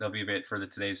go. That'll be a bit for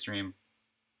today's stream.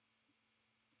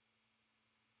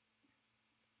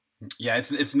 Yeah,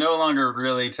 it's no longer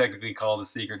really technically called a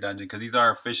secret dungeon because these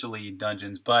are officially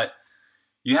dungeons, but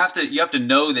you have to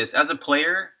know this as a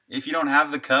player. If you don't have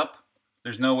the cup,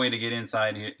 there's no way to get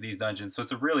inside these dungeons. So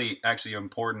it's a really actually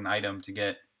important item to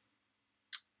get.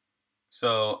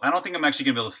 So I don't think I'm actually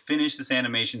gonna be able to finish this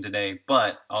animation today,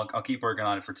 but I'll keep working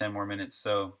on it for 10 more minutes.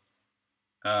 So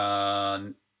I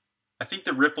think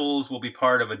the ripples will be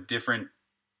part of a different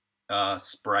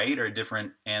sprite or a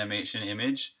different animation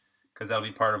image because that'll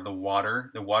be part of the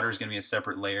water. The water is gonna be a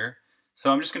separate layer.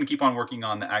 So I'm just gonna keep on working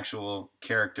on the actual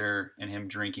character and him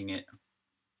drinking it.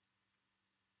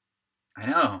 I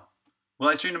know. Will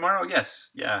I stream tomorrow?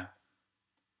 Yes. Yeah.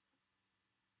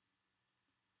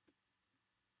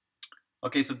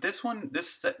 Okay, so this one,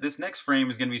 this next frame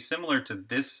is going to be similar to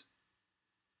this.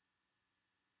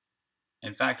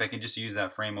 In fact, I can just use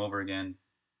that frame over again.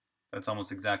 That's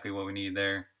almost exactly what we need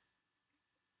there.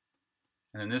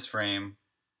 And then this frame.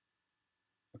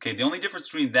 Okay, the only difference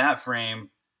between that frame.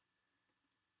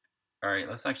 All right,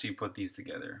 let's actually put these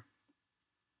together.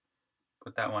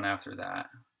 Put that one after that.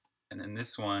 And then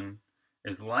this one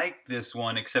is like this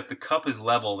one, except the cup is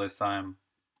level this time.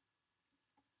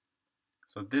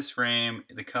 So this frame,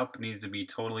 the cup needs to be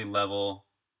totally level,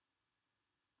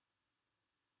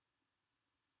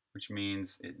 which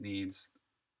means it needs,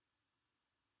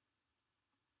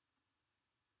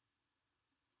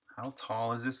 how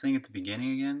tall is this thing at the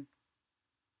beginning again?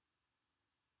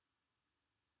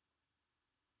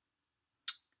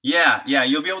 Yeah,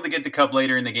 you'll be able to get the cup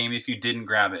later in the game if you didn't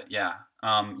grab it. Yeah.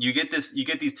 You get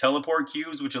these teleport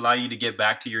cubes which allow you to get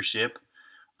back to your ship.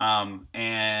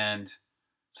 And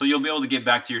so you'll be able to get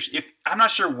back to your if I'm not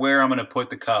sure where I'm going to put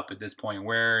the cup at this point,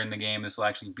 where in the game this will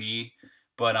actually be,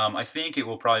 but I think it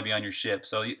will probably be on your ship.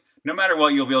 So no matter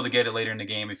what, you'll be able to get it later in the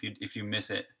game if you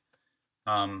miss it.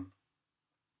 Yeah.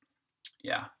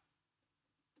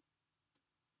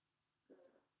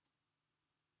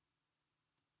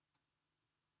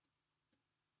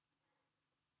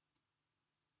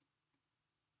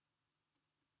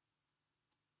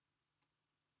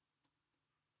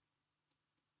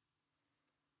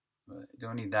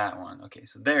 Don't need that one. Okay,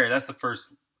 so that's the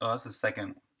first. Oh, that's the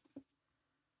second.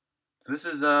 So this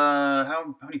is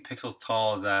how many pixels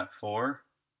tall is that? 4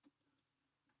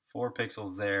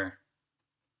 pixels there.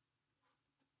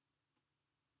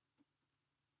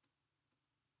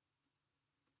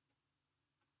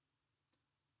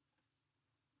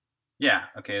 Yeah,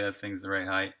 okay, that thing's the right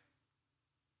height.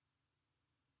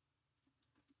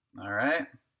 All right.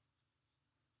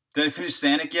 Did I finish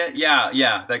Sanic yet?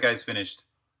 Yeah, that guy's finished.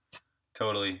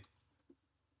 Totally.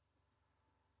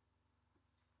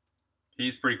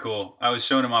 He's pretty cool. I was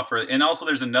showing him off earlier. And also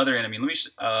there's another enemy. Let me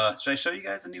should I show you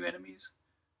guys the new enemies?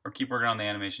 Or keep working on the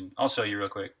animation? I'll show you real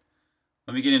quick.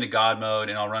 Let me get into God mode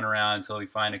and I'll run around until we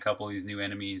find a couple of these new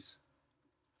enemies.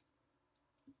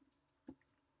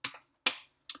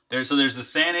 So there's the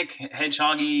Sanic,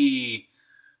 hedgehoggy,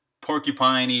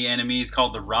 porcupine-y enemies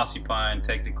called the Rossipine,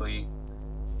 technically.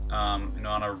 In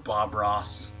honor of Bob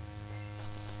Ross.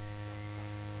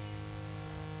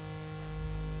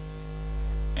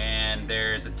 And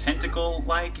there's a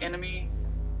tentacle-like enemy.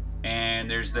 And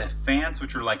there's the Fants,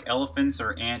 which are like elephants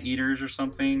or anteaters or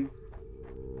something.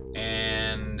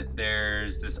 And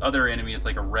there's this other enemy. It's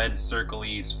like a red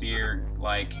circle-y,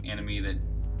 sphere-like enemy that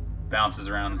bounces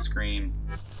around the screen.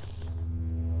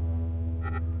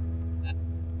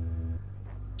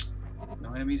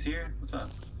 No enemies here? What's up?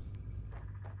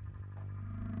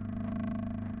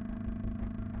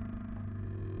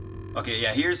 Okay,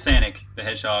 yeah, here's Sanic, the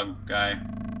hedgehog guy.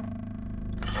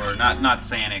 Or not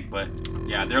Sanic, but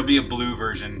yeah, there'll be a blue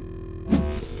version.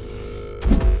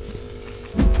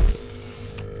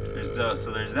 So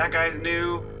there's that guy's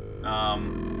new.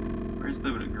 Where's Where's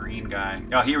the green guy?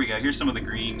 Oh, here we go. Here's some of the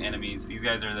green enemies. These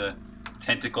guys are the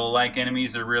tentacle-like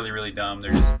enemies. They're really, really dumb.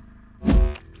 They're just...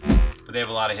 But they have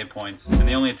a lot of hit points. And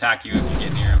they only attack you if you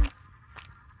get near them.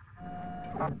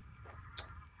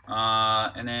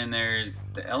 And then there's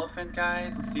the elephant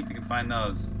guys. Let's see if we can find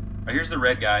those. Oh, here's the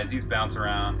red guys. These bounce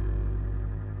around.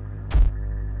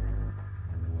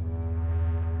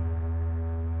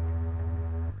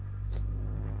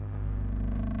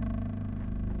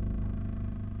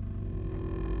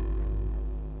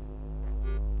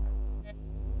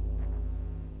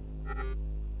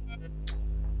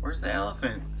 Where's the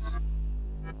elephants?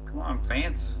 Come on,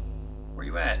 Fance. Where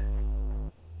you at?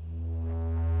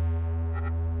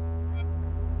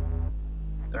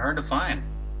 They're hard to find.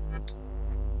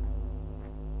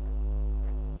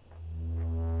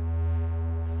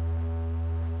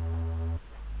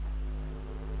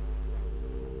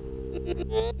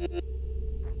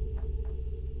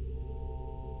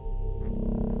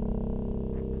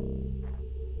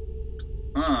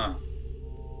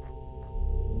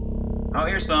 Oh,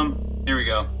 here's some. Here we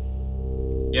go.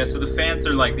 Yeah, so the Fants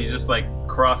are like these, just like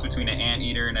cross between an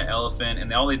anteater and an elephant,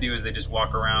 and all they do is they just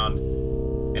walk around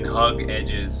and hug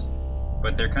edges.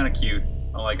 But they're kind of cute.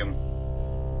 I like them.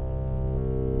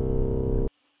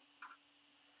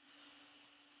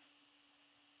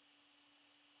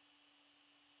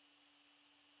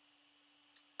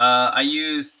 I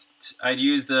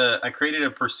created a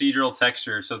procedural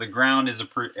texture. So the ground is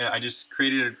I just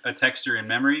created a texture in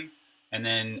memory, and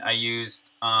then I used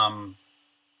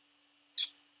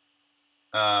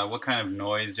what kind of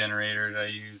noise generator did I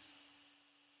use?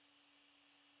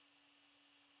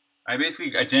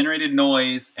 I generated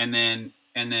noise and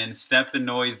then stepped the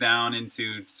noise down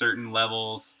into certain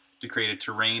levels to create a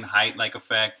terrain height-like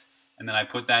effect, and then I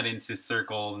put that into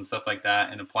circles and stuff like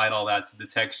that and applied all that to the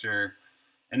texture.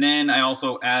 And then I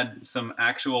also add some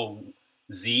actual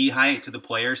Z height to the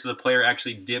player, so the player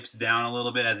actually dips down a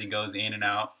little bit as he goes in and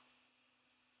out.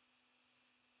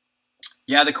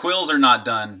 Yeah, the quills are not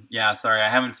done. Yeah, sorry, I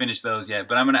haven't finished those yet,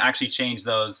 but I'm going to actually change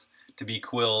those to be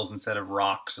quills instead of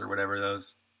rocks or whatever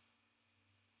those.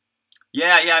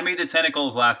 Yeah, I made the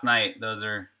tentacles last night. Those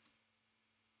are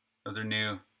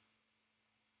new.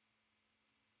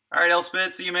 All right,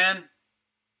 Elspeth, see you, man.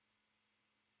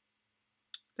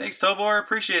 Thanks, Tobor.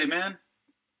 Appreciate it, man.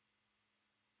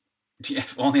 Yeah,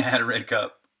 if only I had a red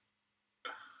cup.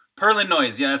 Perlin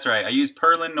noise. Yeah, that's right. I use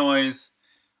Perlin noise.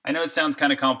 I know it sounds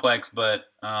kind of complex, but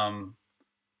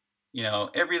you know,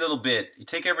 every little bit, you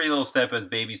take every little step as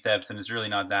baby steps, and it's really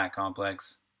not that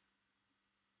complex.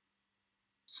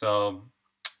 So,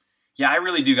 yeah, I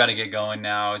really do got to get going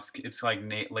now. It's like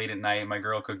late at night. My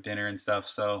girl cooked dinner and stuff.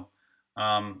 So,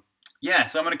 yeah.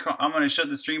 So I'm gonna shut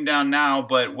the stream down now.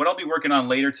 But what I'll be working on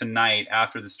later tonight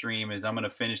after the stream is I'm gonna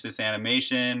finish this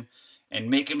animation and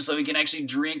make him so he can actually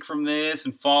drink from this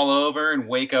and fall over and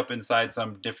wake up inside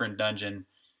some different dungeon.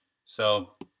 So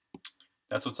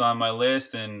that's what's on my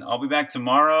list, and I'll be back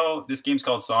tomorrow. This game's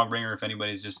called Songbringer. If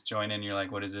anybody's just joining, you're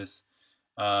like, what is this?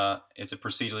 It's a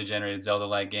procedurally generated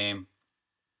Zelda-like game.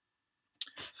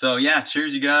 So yeah,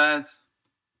 cheers, you guys.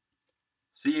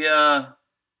 See ya.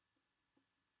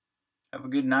 Have a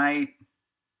good night.